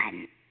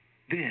 21.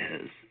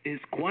 This is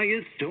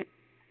Quiet Storm.